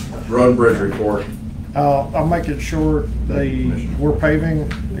 Please, road and bridge report. I'll make it short. We're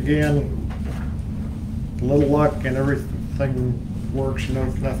paving again. A little luck and everything works, and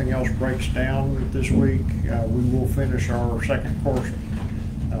if nothing else breaks down this week, we will finish our second course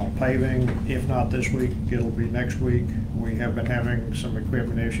paving. If not this week, it'll be next week. We have been having some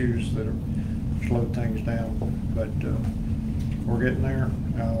equipment issues that have slowed things down, but we're getting there.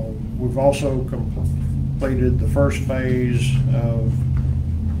 We've also completed the first phase of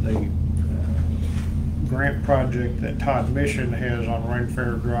the grant project that Todd Mission has on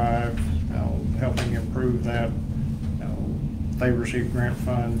Rainfair Drive, helping improve that. They receive grant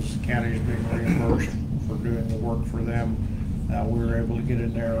funds, the county is being reimbursed for doing the work for them. We were able to get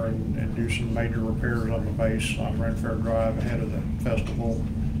in there and do some major repairs on the base on Rainfair Drive ahead of the festival.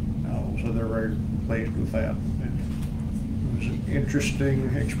 So they're very pleased with that. It was an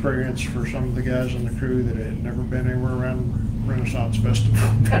interesting experience for some of the guys on the crew that had never been anywhere around Renaissance Festival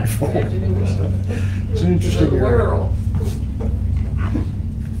before. It's an interesting area.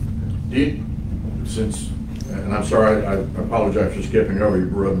 And I'm sorry, I apologize for skipping over your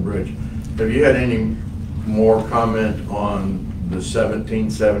road and bridge. Have you had any more comment on the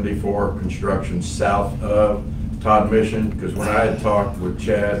 1774 construction south of Todd Mission? Because when I had talked with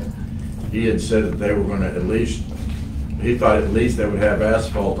Chad, he had said that they were going to he thought at least they would have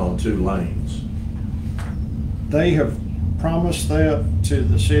asphalt on 2 lanes. They have promised that to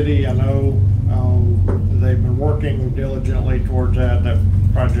the city. I know they've been working diligently towards that. That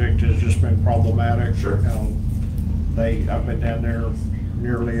project has just been problematic. Sure. I've been down there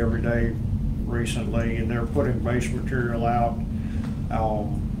nearly every day recently, and they're putting base material out.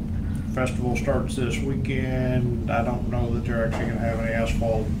 Festival starts this weekend. I don't know that they're actually going to have any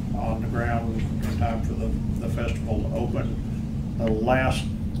asphalt on the ground in time for the festival to open. The last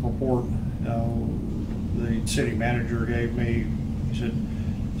report the city manager gave me, he said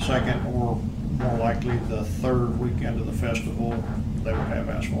second or more likely the 3rd weekend of the festival they would have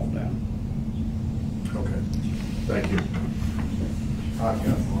asphalt down. Okay, thank you. I've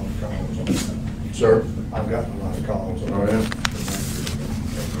gotten a lot of calls on that. Sir? I've gotten a lot of calls on Oh, that. yeah?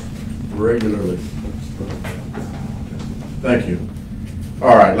 Regularly. Thank you.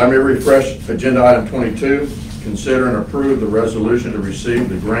 All right, let me refresh agenda item 22. Consider and approve the resolution to receive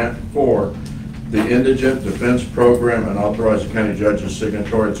the grant for the Indigent Defense Program and authorize the county judge's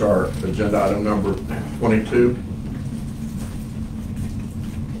signature. It's our agenda item number 22.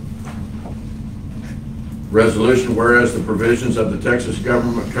 Resolution, whereas the provisions of the Texas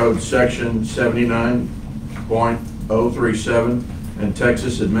Government Code Section 79.037 and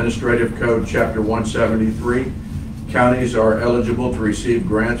Texas Administrative Code Chapter 173, counties are eligible to receive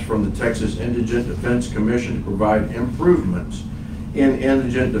grants from the Texas Indigent Defense Commission to provide improvements in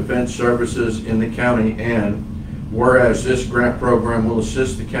indigent defense services in the county, and whereas this grant program will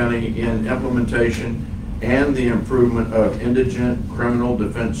assist the county in implementation and the improvement of indigent criminal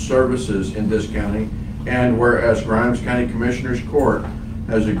defense services in this county, and whereas Grimes County Commissioners Court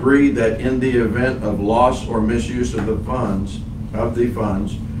has agreed that in the event of loss or misuse of the funds,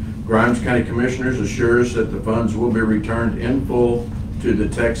 Grimes County Commissioners assures that the funds will be returned in full to the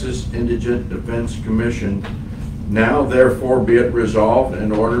Texas Indigent Defense Commission. Now therefore be it resolved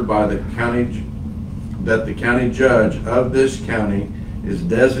and ordered by the county that the county judge of this county is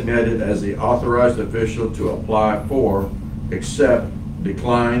designated as the authorized official to apply for, accept,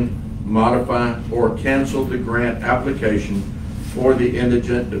 decline, modify, or cancel the grant application for the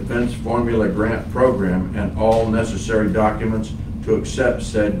Indigent Defense Formula Grant Program and all necessary documents to accept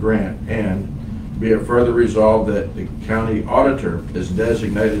said grant, and be it further resolved that the county auditor is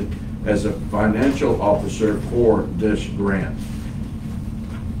designated as a financial officer for this grant.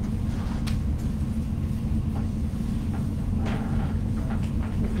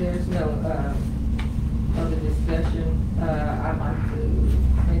 If there's no other discussion, I'd like to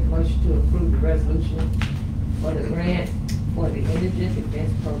make a motion to approve the resolution for the grant for the Indigent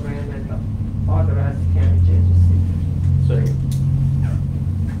Defense Program and authorize the county judge's signature. Second.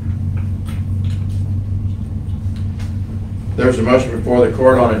 There's a motion before the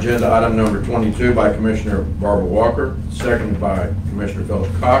court on agenda item number 22 by Commissioner Barbara Walker, seconded by Commissioner Philip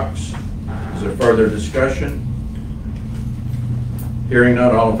Cox. Is there further discussion? Hearing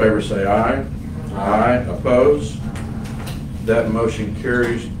none, all in favor say aye. Aye. Opposed? That motion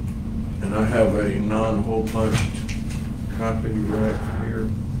carries, and I have a non-hole punched copy right here.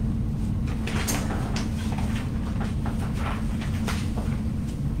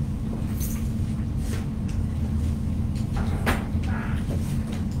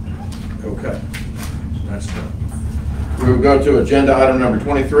 Okay, that's done. We will go to agenda item number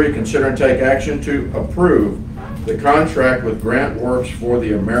 23, consider and take action to approve the contract with Grant Works for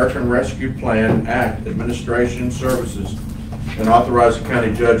the American Rescue Plan Act Administration Services and authorize the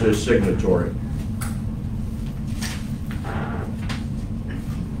county judge as signatory.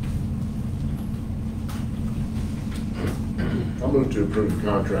 I'll move to approve the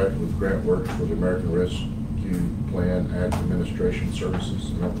contract with Grant Works for the American Rescue Plan Act Administration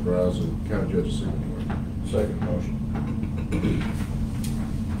Services and authorize the county judge's signature. Second motion.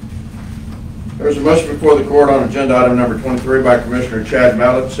 There's a motion before the court on agenda item number 23 by Commissioner Chad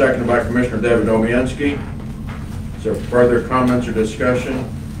Mallett, seconded by Commissioner David Omienski. Is there further comments or discussion?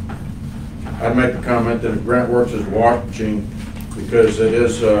 I'd make the comment that if Grant Works is watching, because it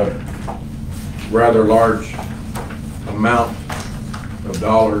is a rather large amount of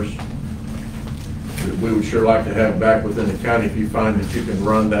dollars that we would sure like to have back within the county. If you find that you can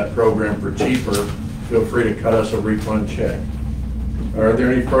run that program for cheaper, feel free to cut us a refund check. Are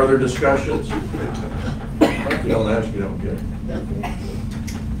there any further discussions? If you don't ask, you don't get.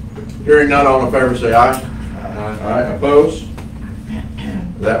 Hearing none, all in favor say aye. Aye. Opposed?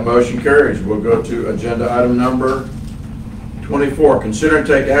 That motion carries. We'll go to agenda item number 24. Consider and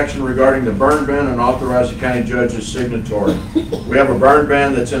take action regarding the burn ban and authorize the county judge's signatory. We have a burn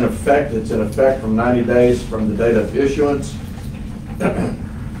ban that's in effect. It's in effect from 90 days from the date of issuance.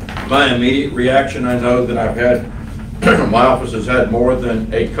 My immediate reaction, I know that I've had, my office has had more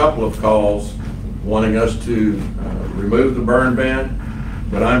than a couple of calls wanting us to remove the burn ban,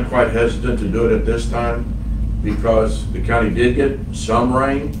 but I'm quite hesitant to do it at this time because the county did get some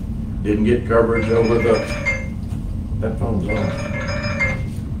rain, didn't get coverage over the, that phone's on.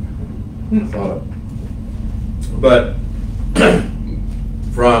 But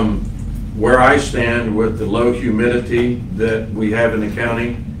from where I stand with the low humidity that we have in the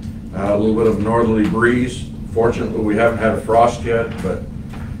county, a little bit of northerly breeze. Fortunately, we haven't had a frost yet, but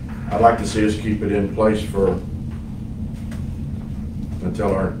I'd like to see us keep it in place for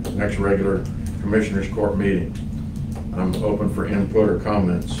until our next regular Commissioners Court meeting. I'm open for input or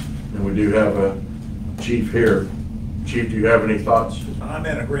comments. And we do have a chief here. Chief, do you have any thoughts? I'm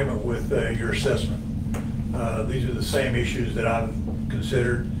in agreement with your assessment. These are the same issues that I've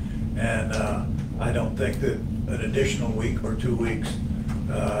considered, and I don't think that an additional week or 2 weeks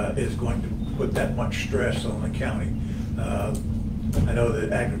is going to put that much stress on the county. I know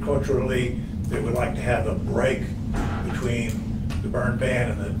that agriculturally, they would like to have a break between the burn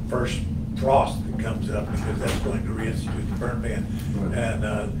ban and the first frost that comes up, because that's going to reinstitute the burn ban. Right.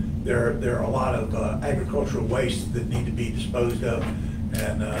 And there are a lot of agricultural wastes that need to be disposed of,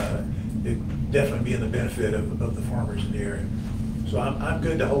 and it definitely be in the benefit of the farmers in the area. So I'm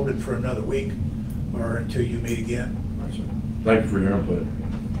good to hold it for another week or until you meet again. Thank you for your input.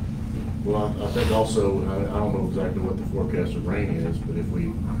 Well, I think also, I don't know exactly what the forecast of rain is, but if we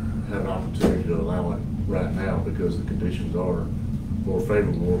have an opportunity to allow it right now because the conditions are more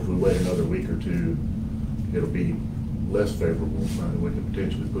favorable, if we wait another week or two, it'll be less favorable, and we can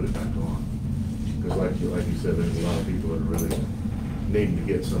potentially put it back on. Because like you said, there's a lot of people that are really needing to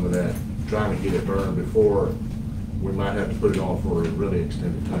get some of that, trying to get it burned before we might have to put it on for a really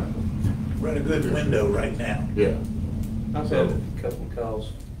extended time. We're in a good window right now. Yeah. I've had a couple of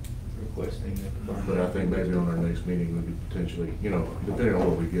calls requesting that. But I think maybe on our next meeting, we could potentially, depending on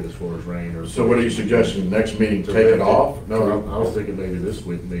what we get as far as rain or. So what are you suggesting? Next meeting, take it off? No, I was thinking maybe this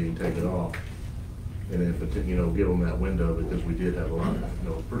week meeting, take it off. And if, give them that window, because we did have a lot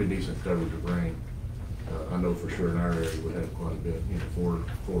of, pretty decent coverage of rain. I know for sure in our area we had quite a bit, 4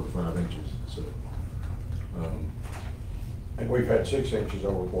 to 5 inches, so. And we've had 6 inches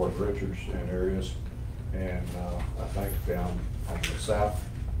over Port Richards in areas, and I think down on the south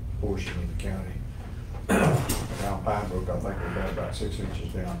portion of the county, around Pine Brook, I think we've had about 6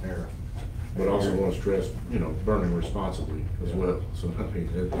 inches down there. But also want to stress, burning responsibly as well. So I mean,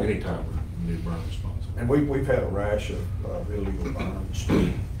 at any time we need to burn responsibly. And we've had a rash of illegal burns,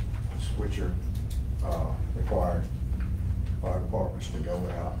 which are required fire departments to go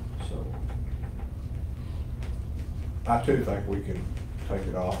out. So I too think we can take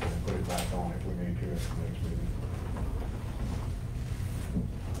it off and put it back on if we need to at the next meeting.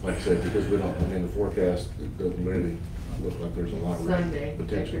 Like I said, because we don't, the forecast, it doesn't really look like there's a lot of rain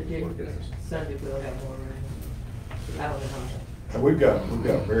potential in the forecast. Sunday we'll have more rain. I don't know. And we've got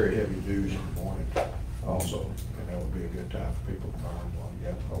very heavy dews in the morning also, and that would be a good time for people to burn while you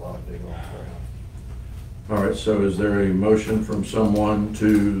have a lot of dig on the ground. All right, so is there a motion from someone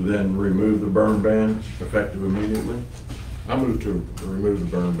to then remove the burn ban effective immediately? I move to remove the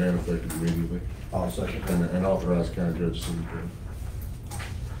burn ban effective immediately. I'll second. And authorize county judge to signature.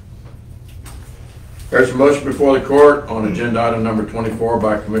 There's a motion before the court on agenda item number 24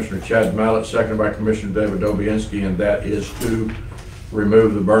 by Commissioner Chad Mallett, seconded by Commissioner David Dobianski, and that is to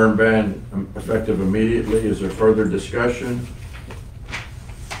remove the burn ban effective immediately. Is there further discussion?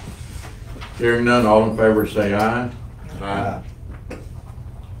 Hearing none, all in favor say aye. Aye.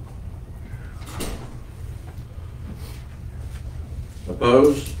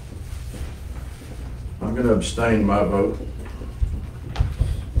 Opposed? I'm going to abstain my vote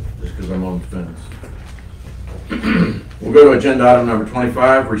just because I'm on the fence. We'll go to agenda item number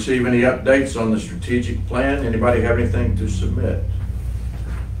 25, receive any updates on the strategic plan. Anybody have anything to submit?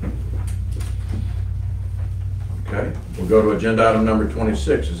 Okay, we'll go to agenda item number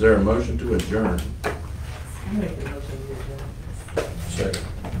 26. Is there a motion to adjourn? Second.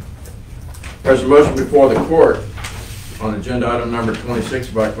 There's a motion before the court on agenda item number 26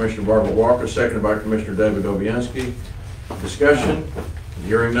 by Commissioner Barbara Walker, seconded by Commissioner David Dobianski. Discussion?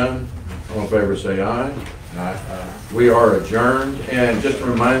 Hearing none. All in favor say aye. Aye. We are adjourned. And just to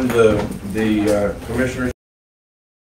remind the commissioners